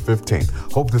 11th through the 15th.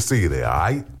 Hope to see you there, all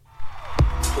right?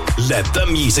 Let the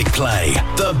music play.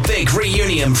 The Big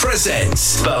Reunion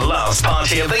presents the last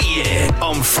party of the year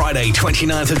on Friday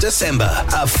 29th of December.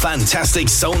 A fantastic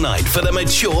soul night for the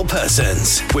mature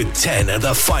persons with 10 of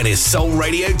the finest soul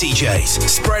radio DJs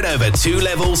spread over 2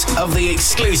 levels of the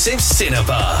exclusive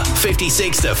Cinnabar.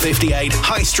 56 to 58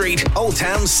 High Street, Old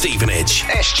Town, Stevenage.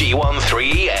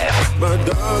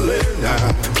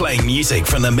 SG13EF. Playing music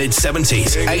from the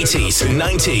mid-70s, 80s,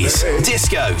 90s,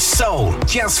 disco, soul,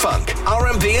 jazz funk,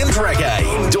 R&B and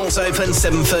reggae. Doors open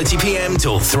 7:30 p.m.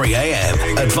 till 3 a.m.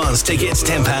 Advance tickets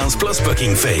 £10 plus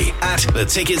booking fee at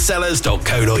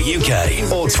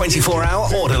theticketsellers.co.uk or 24-hour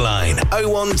order line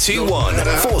 0121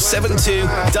 472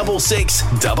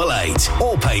 6688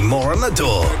 or pay more on the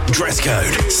door. Dress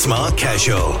code smart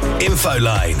casual. Info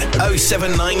line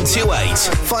 07928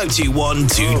 521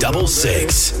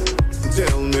 266.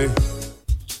 Tell me.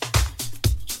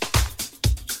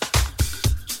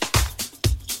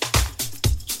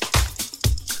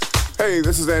 Hey,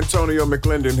 this is Antonio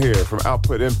McClendon here from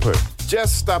Output Input.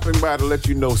 Just stopping by to let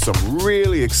you know some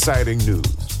really exciting news.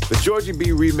 The Georgie B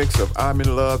remix of I'm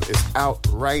in Love is out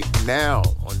right now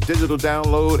on digital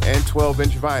download and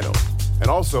 12-inch vinyl. And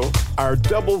also, our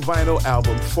double vinyl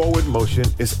album, Forward Motion,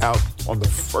 is out on the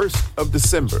 1st of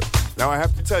December. Now, I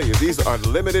have to tell you, these are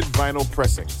limited vinyl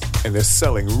pressings, and they're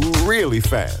selling really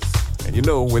fast. And you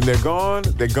know, when they're gone,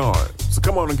 they're gone. So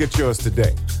come on and get yours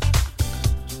today.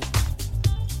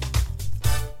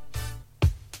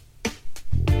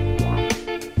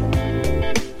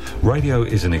 Radio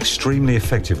is an extremely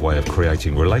effective way of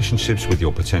creating relationships with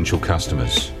your potential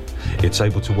customers. It's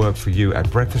able to work for you at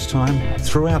breakfast time,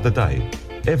 throughout the day,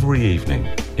 every evening,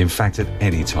 in fact at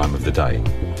any time of the day.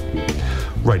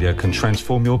 Radio can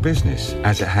transform your business,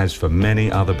 as it has for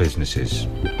many other businesses.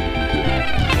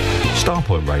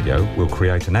 Starpoint Radio will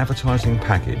create an advertising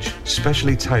package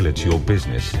specially tailored to your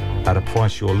business at a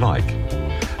price you'll like,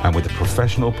 and with the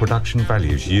professional production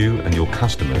values you and your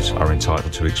customers are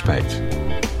entitled to expect.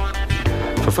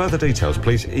 For further details,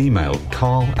 please email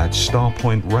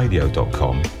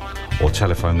carl@starpointradio.com or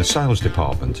telephone the sales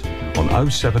department on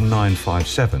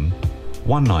 07957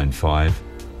 195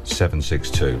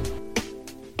 762.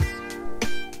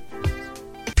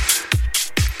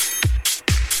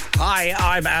 Hi,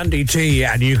 I'm Andy T,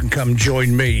 and you can come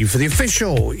join me for the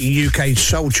official UK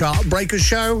Soul Chart Breaker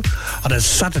Show on a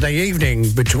Saturday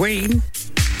evening between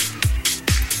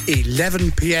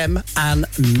 11 p.m. and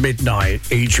midnight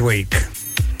each week.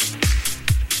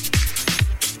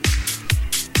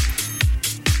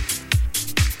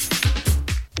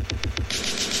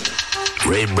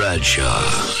 Ray Bradshaw,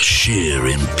 sheer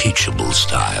impeachable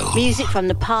style. Music from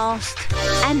the past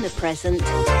and the present,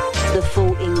 the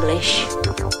full English.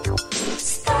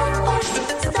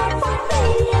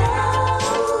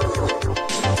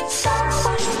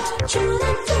 Tune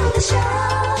into the show.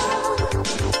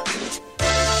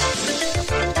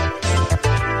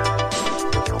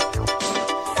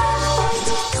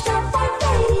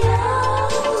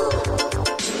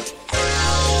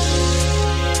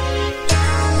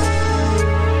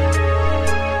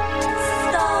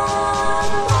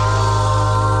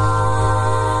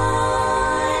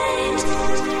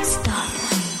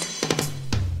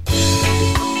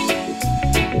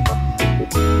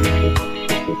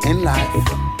 In life,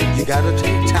 you gotta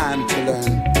take time to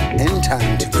learn and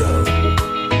time to grow.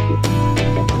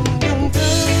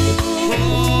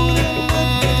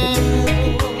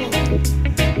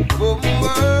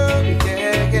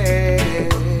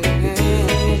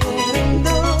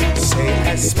 Say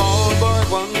as small boy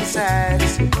once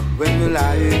asked, when will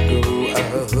I grow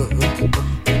up?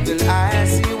 Will I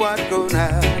see what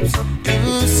grown-ups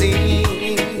do see?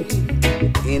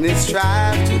 In its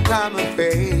strive to come of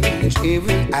age,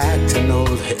 even at an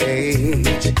old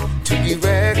age, to be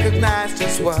recognized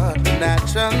as what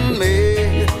natural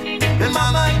made. And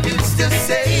Mama used to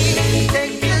say,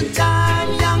 take your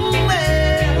time, young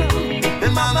man.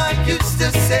 And Mama used to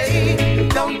say,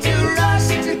 don't you rush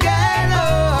to get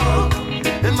old.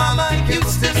 And Mama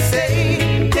used to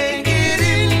say, take it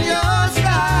in your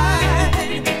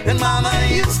stride. And Mama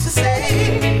used to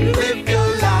say, live your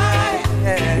life.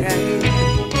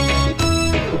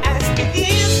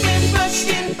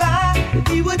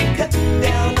 He would cut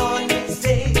down on his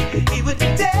day. He would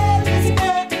tell his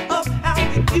girl of how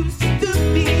it used to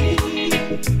be.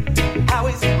 How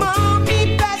his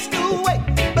mommy passed away,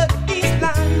 but these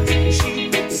lines she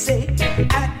would say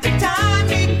at the time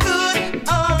he couldn't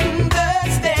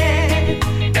understand.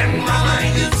 And Mama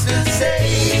used to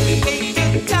say, take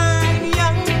your time,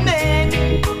 young man.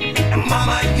 And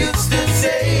Mama used to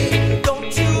say,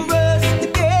 don't you rush to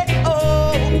get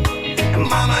old. And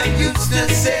Mama used to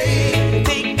say,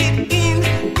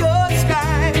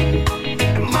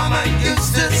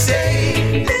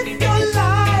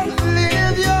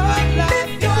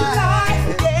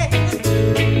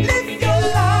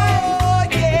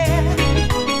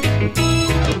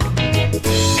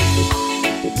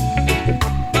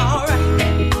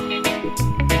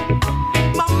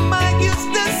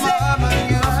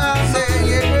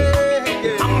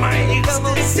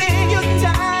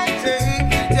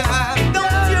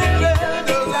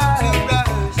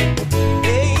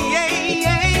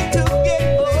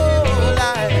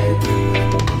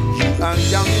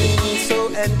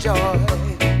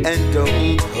 and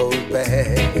don't hold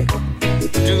back.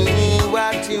 Do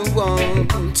what you want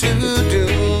to do,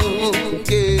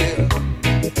 yeah.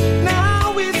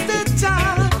 Now is the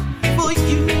time for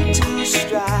you to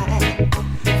strive,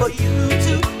 for you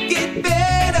to get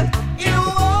better in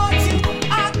what you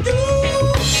are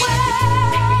doing.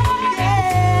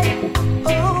 Yeah.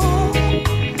 Oh,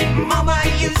 Mama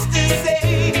used to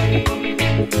say,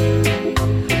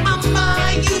 Mama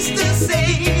used to say,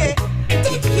 yeah.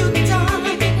 Take your time.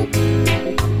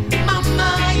 Mama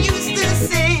used to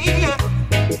say,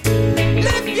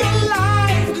 live your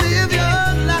life, live your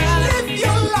life, live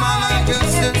your life. Mama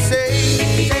used to say,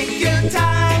 take your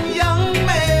time, young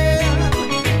man.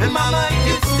 And Mama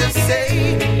used to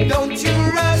say, don't you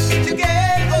rush to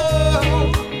get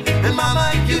old. And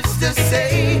Mama used to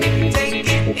say, take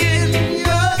it in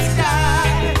your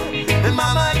stride. And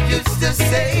Mama used to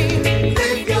say,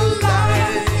 live your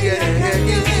life, yeah.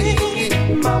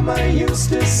 Mama used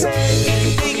to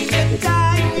say, take your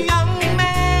time, young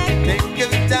man. Take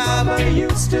your time. Mama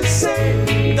used to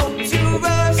say, don't you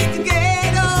rush to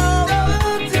get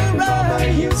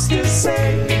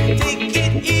say, take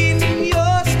it in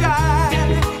your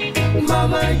stride.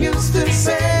 Mama used to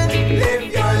say, live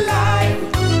your life.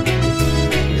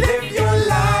 Live your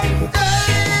life.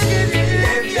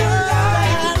 Live your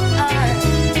life.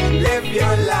 Live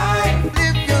your life.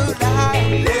 Live your life.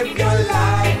 Live your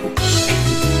life.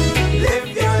 Live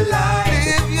your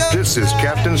life. This is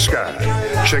Captain Sky,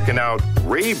 checking out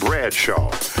Ray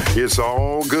Bradshaw. It's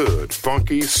all good,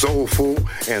 funky, soulful,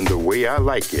 and the way I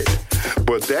like it.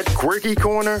 But that quirky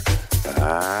corner,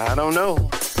 I don't know,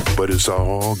 but it's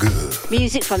all good.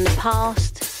 Music from the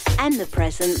past and the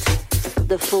present,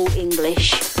 the full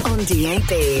English. On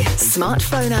DAB,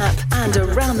 smartphone app, and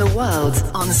around the world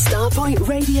on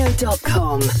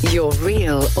starpointradio.com. Your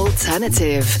real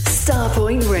alternative.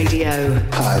 Starpoint Radio.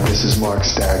 Hi, this is Mark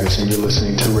Staggers, and you're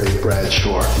listening to Ray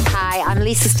Bradshaw. Hi, I'm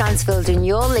Lisa Stansfield, and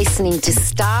you're listening to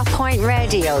Starpoint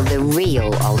Radio, the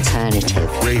real alternative.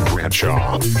 Ray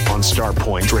Bradshaw on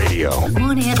Starpoint Radio.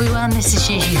 Morning, everyone. This is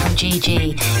Gigi from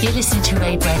GG. You're listening to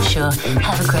Ray Bradshaw.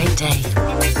 Have a great day.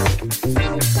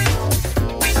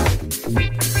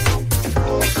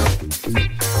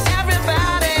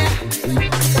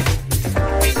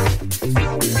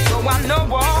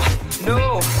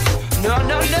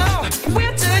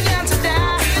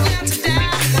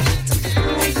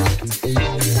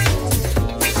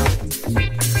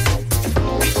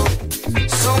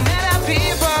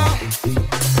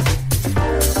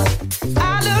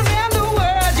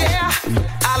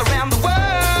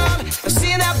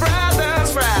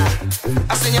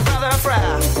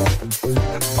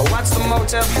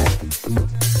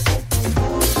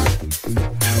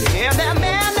 And that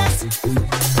madness,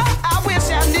 I wish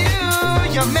I knew.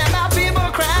 You made my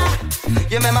people cry.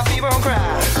 You made my people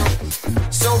cry.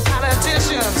 So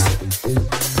politicians,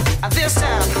 at this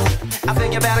time, I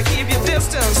think you better keep your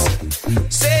distance.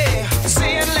 Say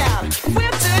it loud.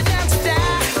 We're too young to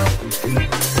die.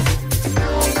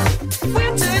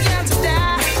 We're too young to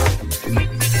die.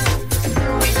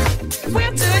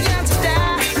 We're too young to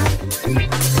die.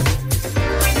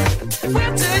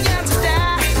 We're too young to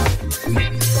die.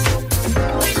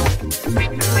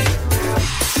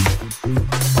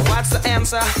 What's the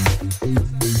answer?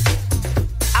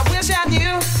 I wish I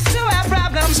knew to our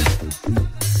problems.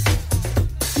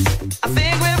 I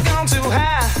think we've gone too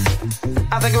high.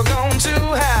 I think we're going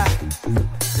too high.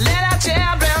 Let our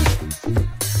children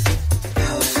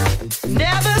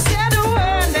never said a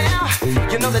word now.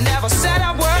 You know they never said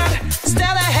a word.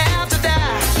 Still they have to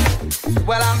die.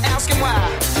 Well, I'm asking why.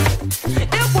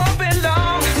 It won't be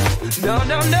long. No,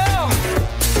 no, no.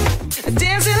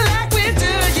 Dancing like we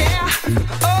do, yeah.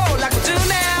 Oh, like we do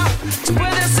now. To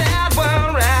put this sad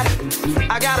world right.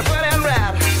 I gotta put it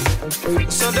right.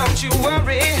 So don't you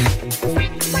worry.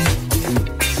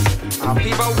 Our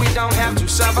people, we don't have to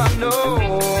suffer no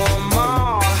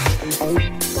more.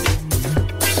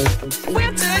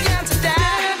 We're too young to die.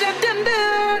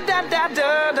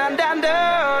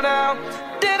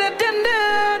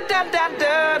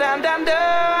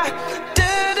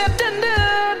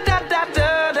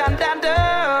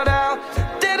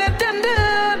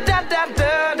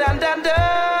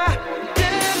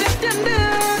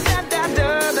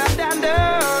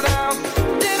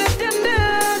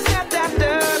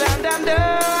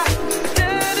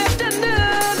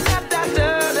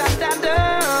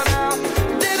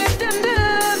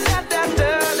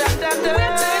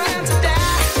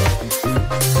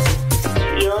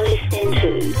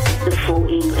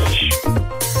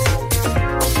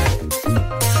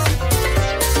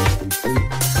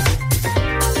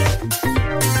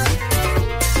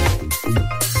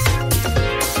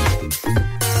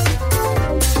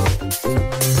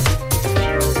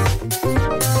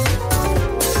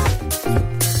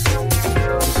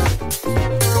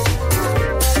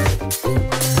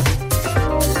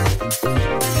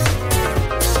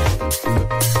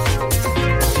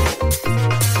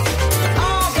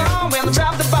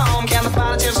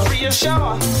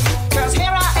 Sure, cause here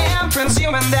I am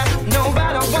presuming that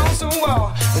nobody wants a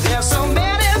war. There's so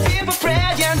many people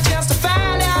praying just to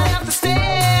find out if they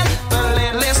stand. But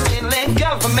lately stealing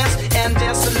governments and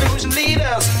disillusioned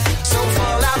leaders, so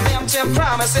full of empty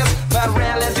promises, but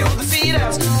rarely do they feed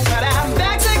us. But our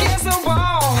backs against the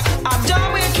wall, I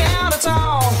don't we count at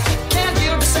all. Can't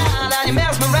you decide how you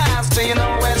mesmerize till you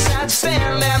know which side you're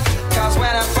standing? Cause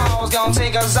when it falls, gonna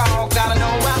take us all. Gotta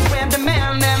know what we're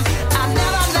demanding. I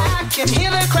never can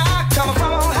hear the cry coming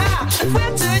from on high.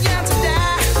 We're too young to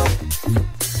die.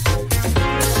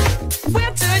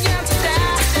 We're too young to die.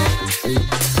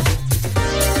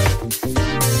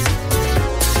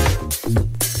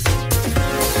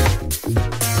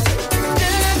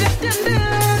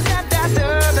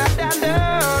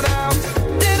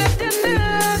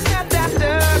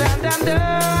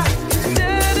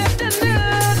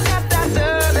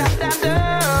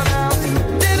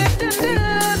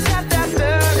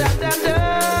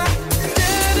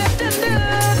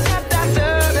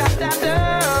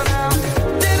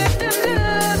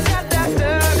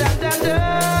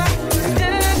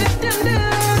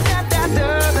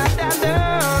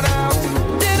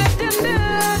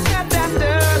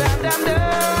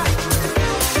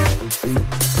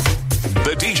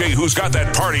 who's got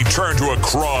that party turned to a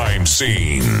crime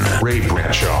scene. Ray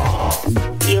Bradshaw.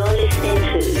 You're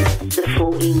listening to The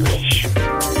Full English.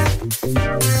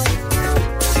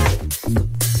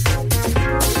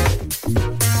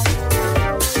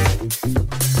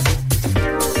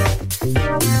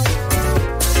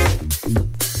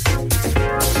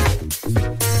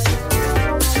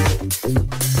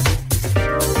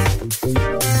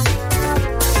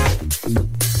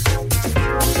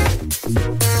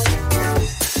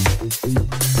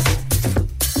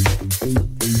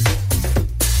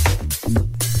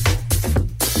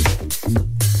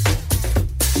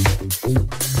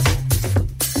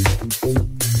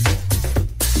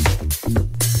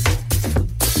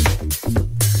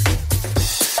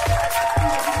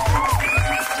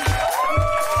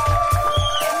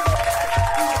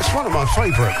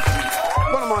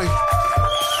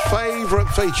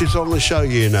 Features on the show,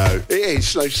 you know. It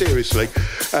is, no, seriously.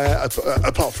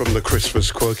 Apart from the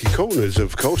Christmas quirky corners,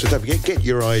 of course. And don't forget, get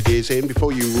your ideas in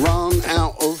before you run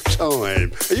out of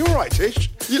time. Are you all right, Tish?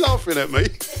 You're laughing at me.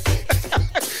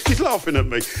 She's laughing at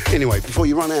me. Anyway, before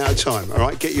you run out of time, all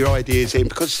right, get your ideas in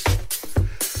because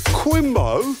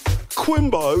Quimbo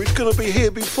is going to be here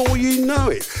before you know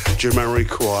it.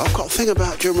 Jamiroquai. I've got a thing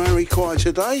about Jamiroquai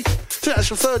today. That's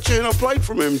the third tune I played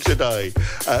from him today.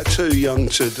 Too Young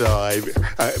to Die.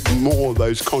 More of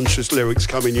those conscious lyrics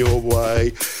coming your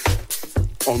way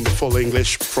on the Full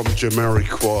English from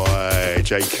Jamiroquai.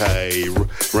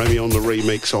 JK. Remy on the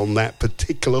remix on that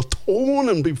particular tune.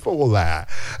 And before that,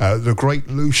 the great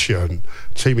Lucian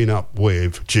teaming up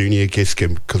with Junior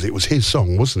Giskin, because it was his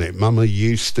song, wasn't it? Mama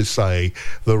used to say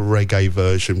the reggae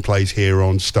version plays here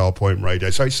on Starpoint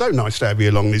Radio. So it's so nice to have you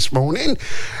along this morning.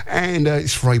 And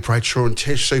it's Ray Bradshaw and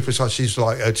Tish Superstar.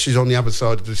 She's on the other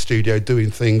side of the studio doing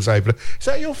things over. Is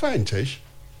that your fan, Tish?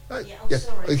 Yeah,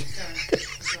 sorry.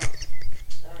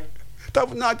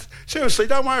 No, seriously,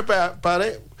 don't worry about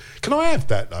it. Can I have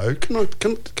that though? Can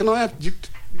I have you?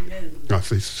 No.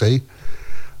 See,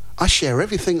 I share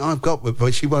everything I've got with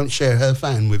her. She won't share her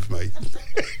fan with me.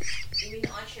 You mean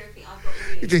I share everything I've got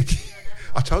with you?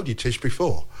 I told you, Tish,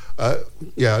 before.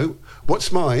 You know,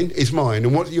 what's mine is mine,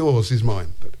 and what's yours is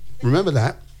mine. Remember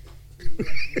that.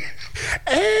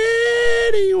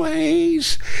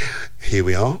 Anyways, here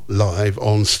we are, live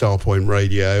on Starpoint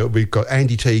Radio. We've got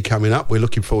Andy T coming up. We're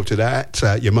looking forward to that.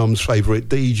 Your mum's favourite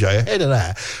DJ. Ahead of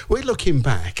that, we're looking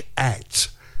back at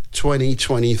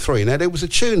 2023. Now, there was a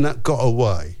tune that got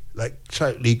away. Like,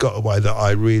 totally got away that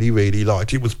I really, really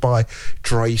liked. It was by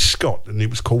Dre Scott, and it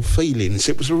was called Feelings.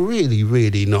 It was a really,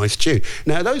 really nice tune.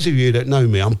 Now, those of you that know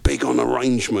me, I'm big on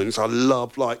arrangements. I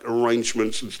love, like,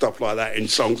 arrangements and stuff like that in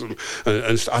songs. And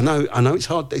I know it's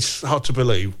hard to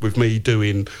believe with me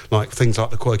doing, like, things like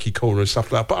the Quirky Corner and stuff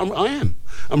like that, but I am.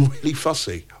 I'm really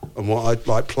fussy on what I,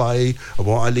 like, play and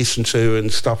what I listen to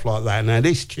and stuff like that. Now,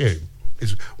 this tune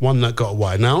is one that got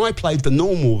away. Now, I played the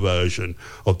normal version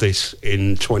of this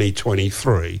in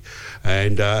 2023,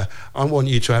 and I want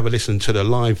you to have a listen to the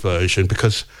live version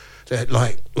because they're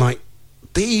like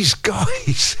these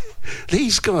guys,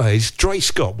 Dre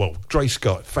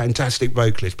Scott, fantastic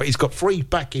vocalist, but he's got 3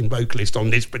 backing vocalists on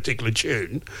this particular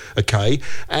tune, okay?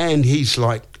 And he's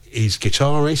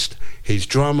guitarist, his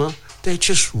drummer, they're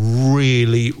just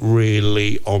really,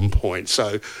 really on point.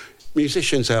 So,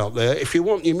 musicians out there, if you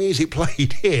want your music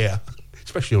played here,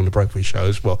 especially on the Breakfast Show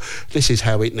as well, this is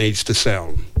how it needs to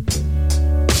sound.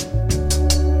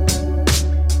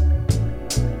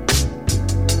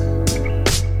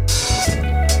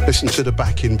 Listen to the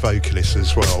backing vocalists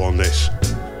as well on this.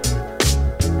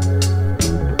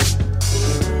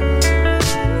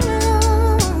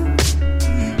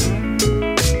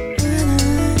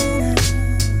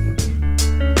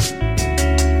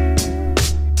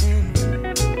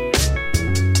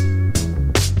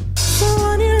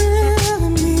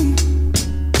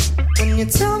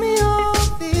 Tell me all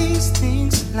these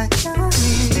things like I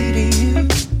needed you.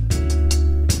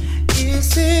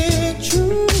 Is it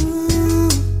true?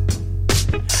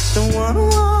 Don't wanna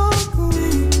walk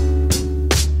away.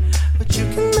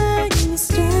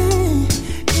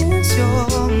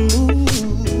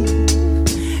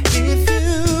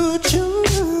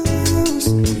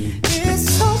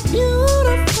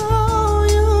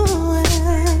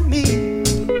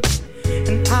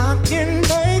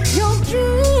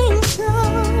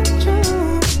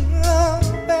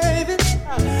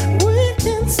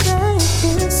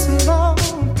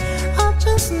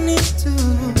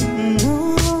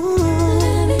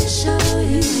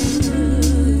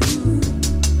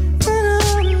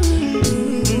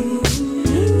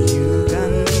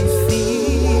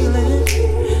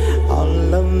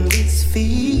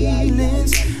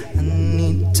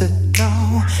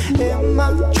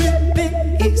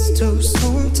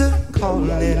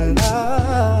 in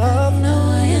love.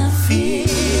 Know you're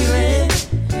feeling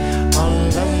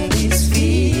all of these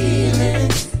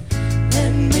feelings.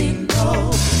 Let me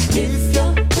know if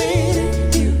you're waiting.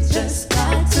 You just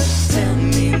got to tell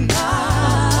me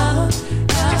now.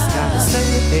 Just gotta say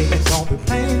it, baby, don't be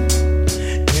playing.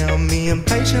 Yeah, me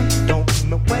impatient, don't keep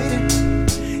me waiting.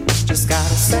 You just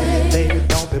gotta say it, baby,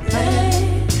 don't be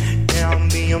playing. Yeah,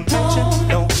 me impatient,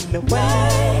 don't keep me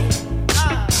waiting.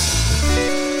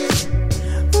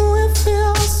 Ooh, it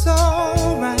feels so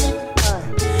right.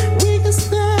 We can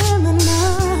spend the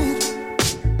night.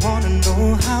 Wanna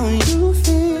know how you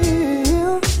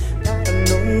feel. Gotta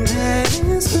know that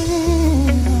it's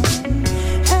real.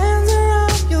 Hands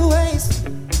around your waist,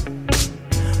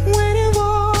 waiting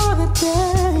for the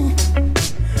day.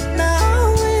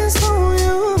 Now it's on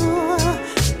you,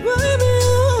 baby,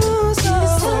 you're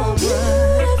so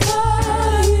beautiful,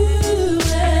 you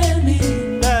and me.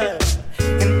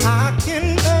 And I can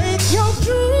make your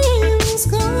dreams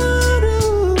come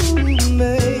true,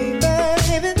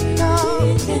 baby. Now we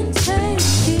can take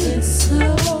it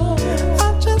slow.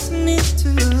 I just need to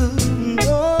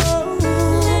know.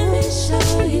 Let me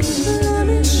show you. Let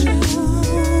me show you.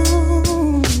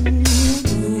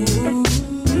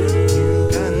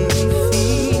 Got me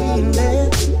feeling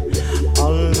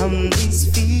all of these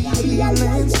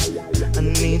feelings. I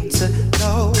need to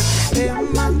know.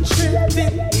 Am I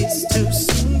tripping? It's too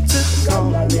soon to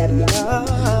call it love.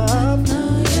 I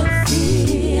know you're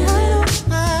feeling.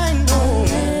 I know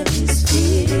these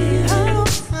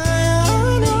feelings. I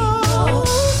know.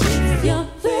 If you're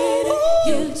ready,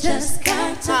 you just got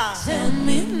to tell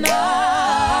me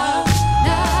now.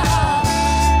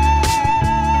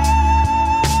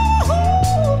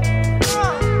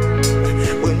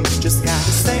 Well, you just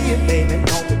gotta say it, baby,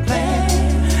 don't be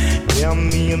playing. Yeah,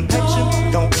 me impatient,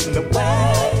 don't be the way.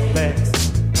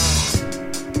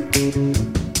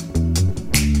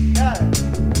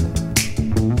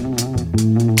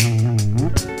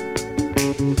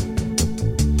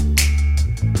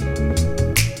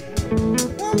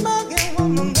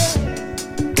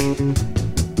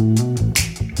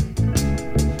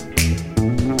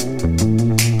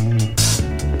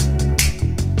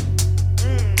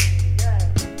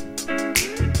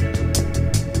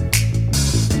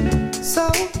 So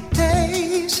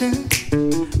patient,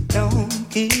 don't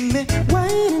keep me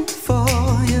waiting for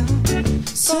you.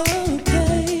 So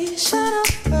patient,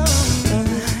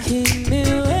 don't keep me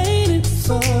waiting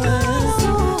for you.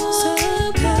 So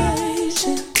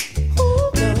patient,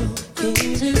 don't keep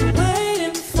me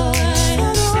waiting for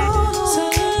you. So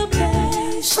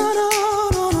patient,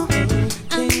 don't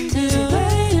keep me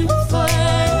waiting for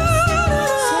you.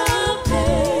 So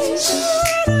patient.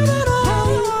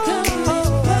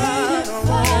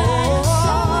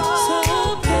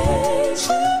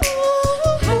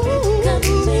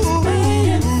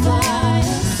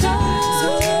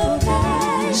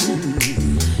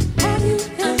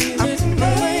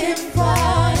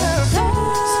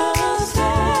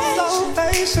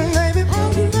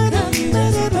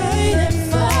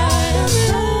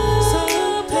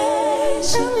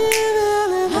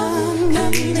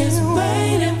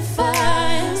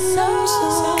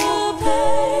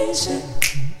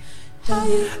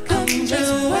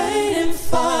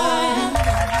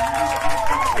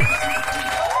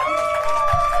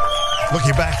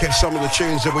 Looking back at some of the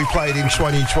tunes that we played in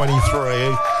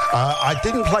 2023, I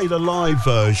didn't play the live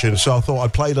version, so I thought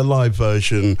I'd play the live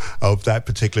version of that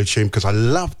particular tune because I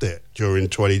loved it during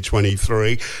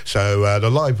 2023. So the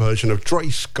live version of Dre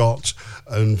Scott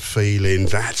and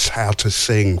Feelings. That's how to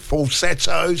sing.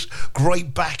 Falsettos,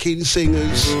 great backing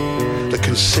singers that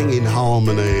can sing in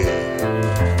harmony.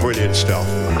 Brilliant stuff.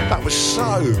 That was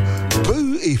so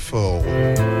beautiful.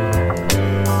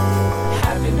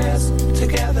 Happiness,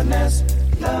 togetherness,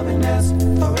 lovingness,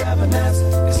 foreverness.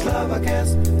 It's love, I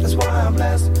guess. That's why I'm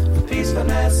blessed with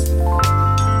peacefulness.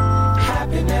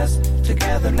 Happiness,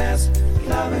 togetherness,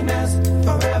 lovingness,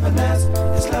 foreverness.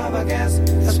 It's love, I guess.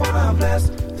 That's why I'm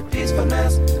blessed with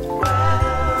peacefulness.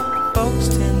 Well, folks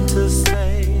tend to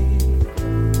say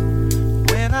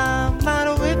when I'm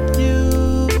not with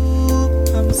you,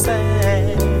 I'm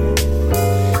sad.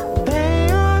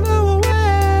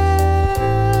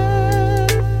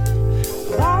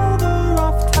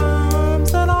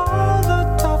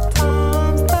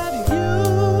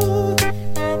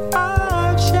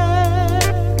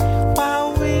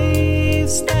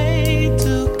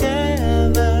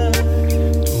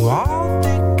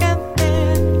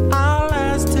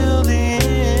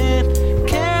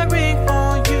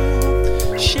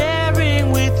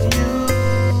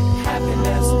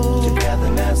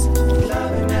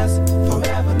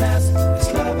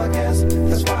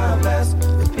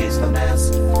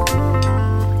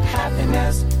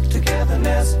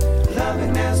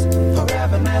 lovingness,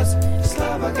 foreverness. It's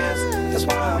love, I guess. That's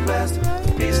why I'm blessed.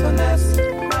 Peacefulness.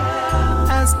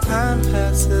 As time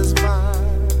passes by,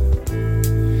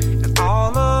 and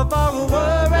all of our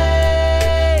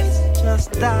worries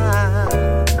just die,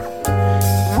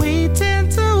 we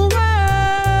tend to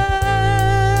wear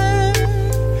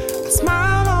a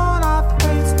smile on our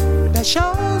face that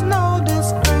shows no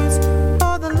disgrace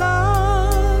for the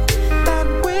love that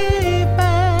we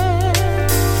bear,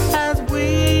 as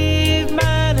we've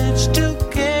managed to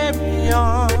carry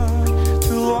on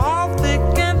through all thick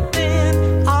and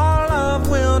thin. Our love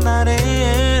will not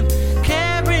end.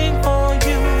 Caring for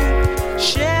you,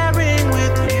 sharing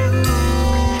with you.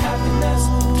 Happiness,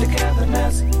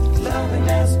 togetherness,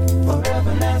 lovingness,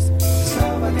 foreverness. It's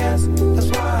love, I guess. That's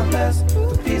why I'm blessed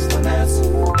with peacefulness.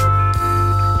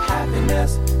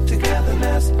 Happiness,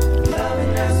 togetherness,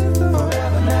 lovingness,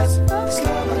 foreverness. It's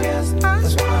love, I guess.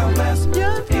 That's why I'm blessed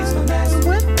with peacefulness.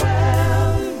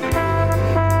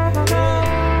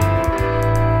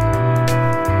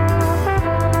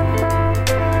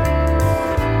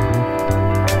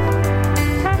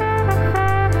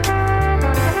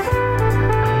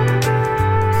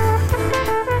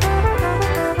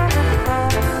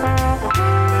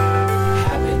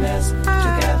 Happiness,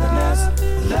 togetherness,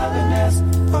 lovingness,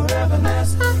 foreverness.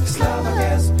 It's love, I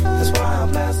guess. That's why I'm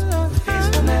blessed with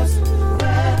peacefulness.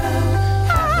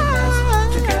 Happiness,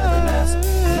 togetherness,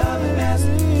 lovingness,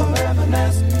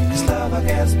 foreverness. It's love, I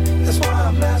guess. That's why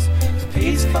I'm blessed with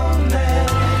peacefulness.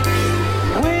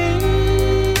 We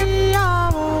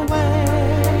are aware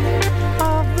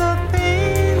of the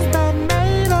things that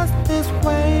made us this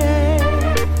way.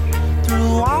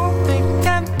 Through all thick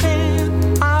and thin,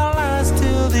 I'll last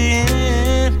till the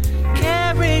end.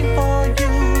 Caring for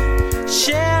you,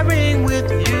 sharing with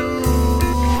you.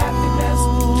 Happiness,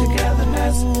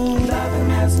 togetherness,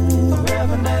 lovingness,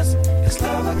 foreverness. It's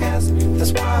love, I guess.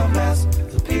 That's why I'm blessed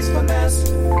with peacefulness.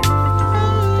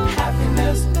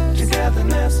 Happiness,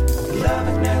 togetherness,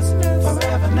 lovingness,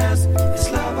 foreverness. It's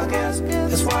love, I guess.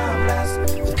 That's why I'm blessed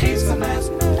with peacefulness.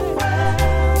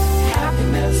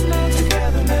 Happiness,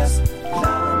 togetherness,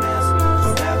 lovingness,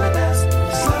 foreverness.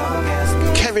 It's love, I guess.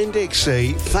 Kevin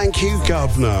Dixie, thank you,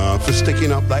 Governor, for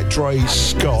sticking up that Dre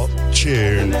Scott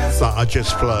tune that I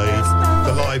just played,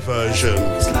 the live version.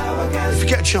 If you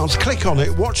get a chance, click on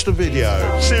it, watch the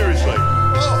video. Seriously.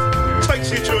 Oh,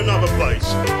 takes you to another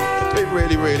place. It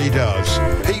really, really does.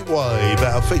 Heatwave,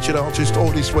 our featured artist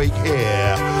all this week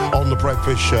here on The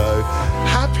Breakfast Show.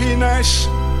 Happiness,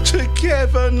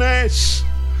 togetherness.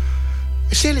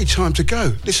 It's nearly time to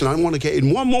go. Listen, I want to get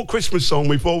in one more Christmas song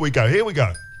before we go. Here we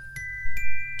go.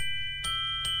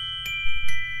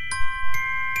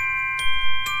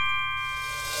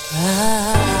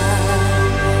 I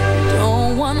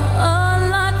don't want a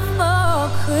lot for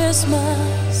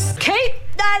Christmas. Keep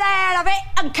that out of it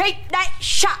and keep that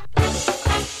shut.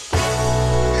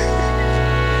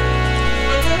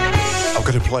 I'm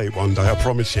going to play it one day, I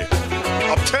promise you.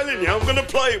 I'm telling you, I'm going to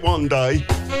play it one day.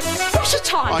 What's the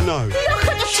time? I know. Look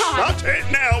at the time. Shut it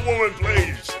now, woman,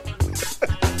 please.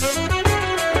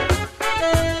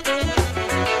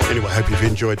 Anyway, I hope you've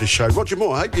enjoyed the show. Roger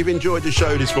Moore, I hope you've enjoyed the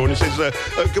show this morning. Says,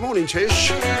 good morning,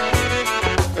 Tish.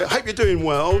 Hope you're doing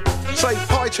well. Say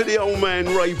hi to the old man,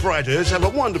 Ray Bradders. Have a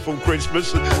wonderful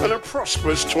Christmas and a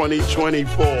prosperous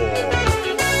 2024.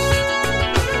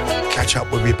 Catch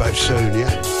up with you both soon,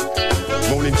 yeah?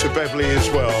 Morning to Beverly as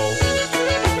well.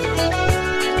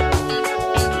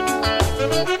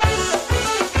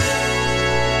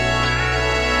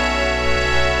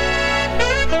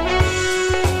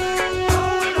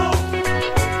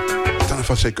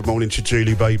 I said good morning to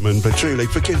Julie Bateman, but Julie,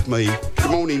 forgive me.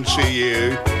 Good morning to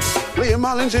you. Liam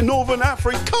Mullins in Northern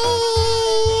Africa.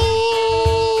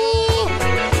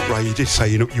 Ray, you did say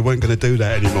you weren't going to do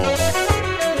that anymore.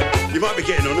 You might be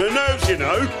getting on her nerves, you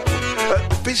know.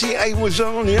 Busy A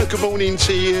Wazania, good morning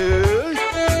to you.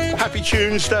 Happy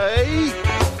Tuesday.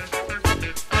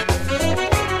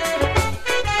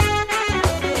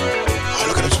 Oh,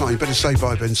 look at the time. Better say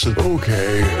bye, Benson.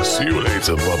 Okay, see you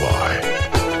later. Bye-bye.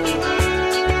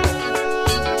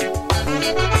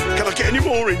 Any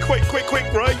more in? Quick,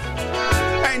 Ray.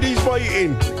 Andy's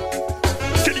waiting.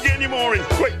 Can you get any more in?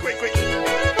 Quick.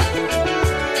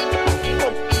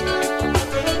 Oh.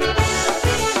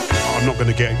 I'm not going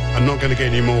to get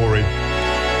any more in.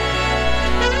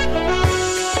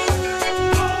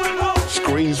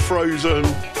 Screen's frozen.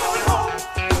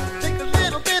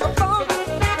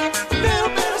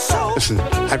 Listen,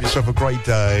 have yourself a great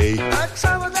day.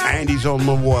 Andy's on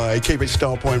the way. Keep it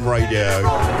Starpoint Radio.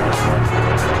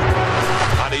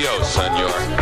 Adios, senor.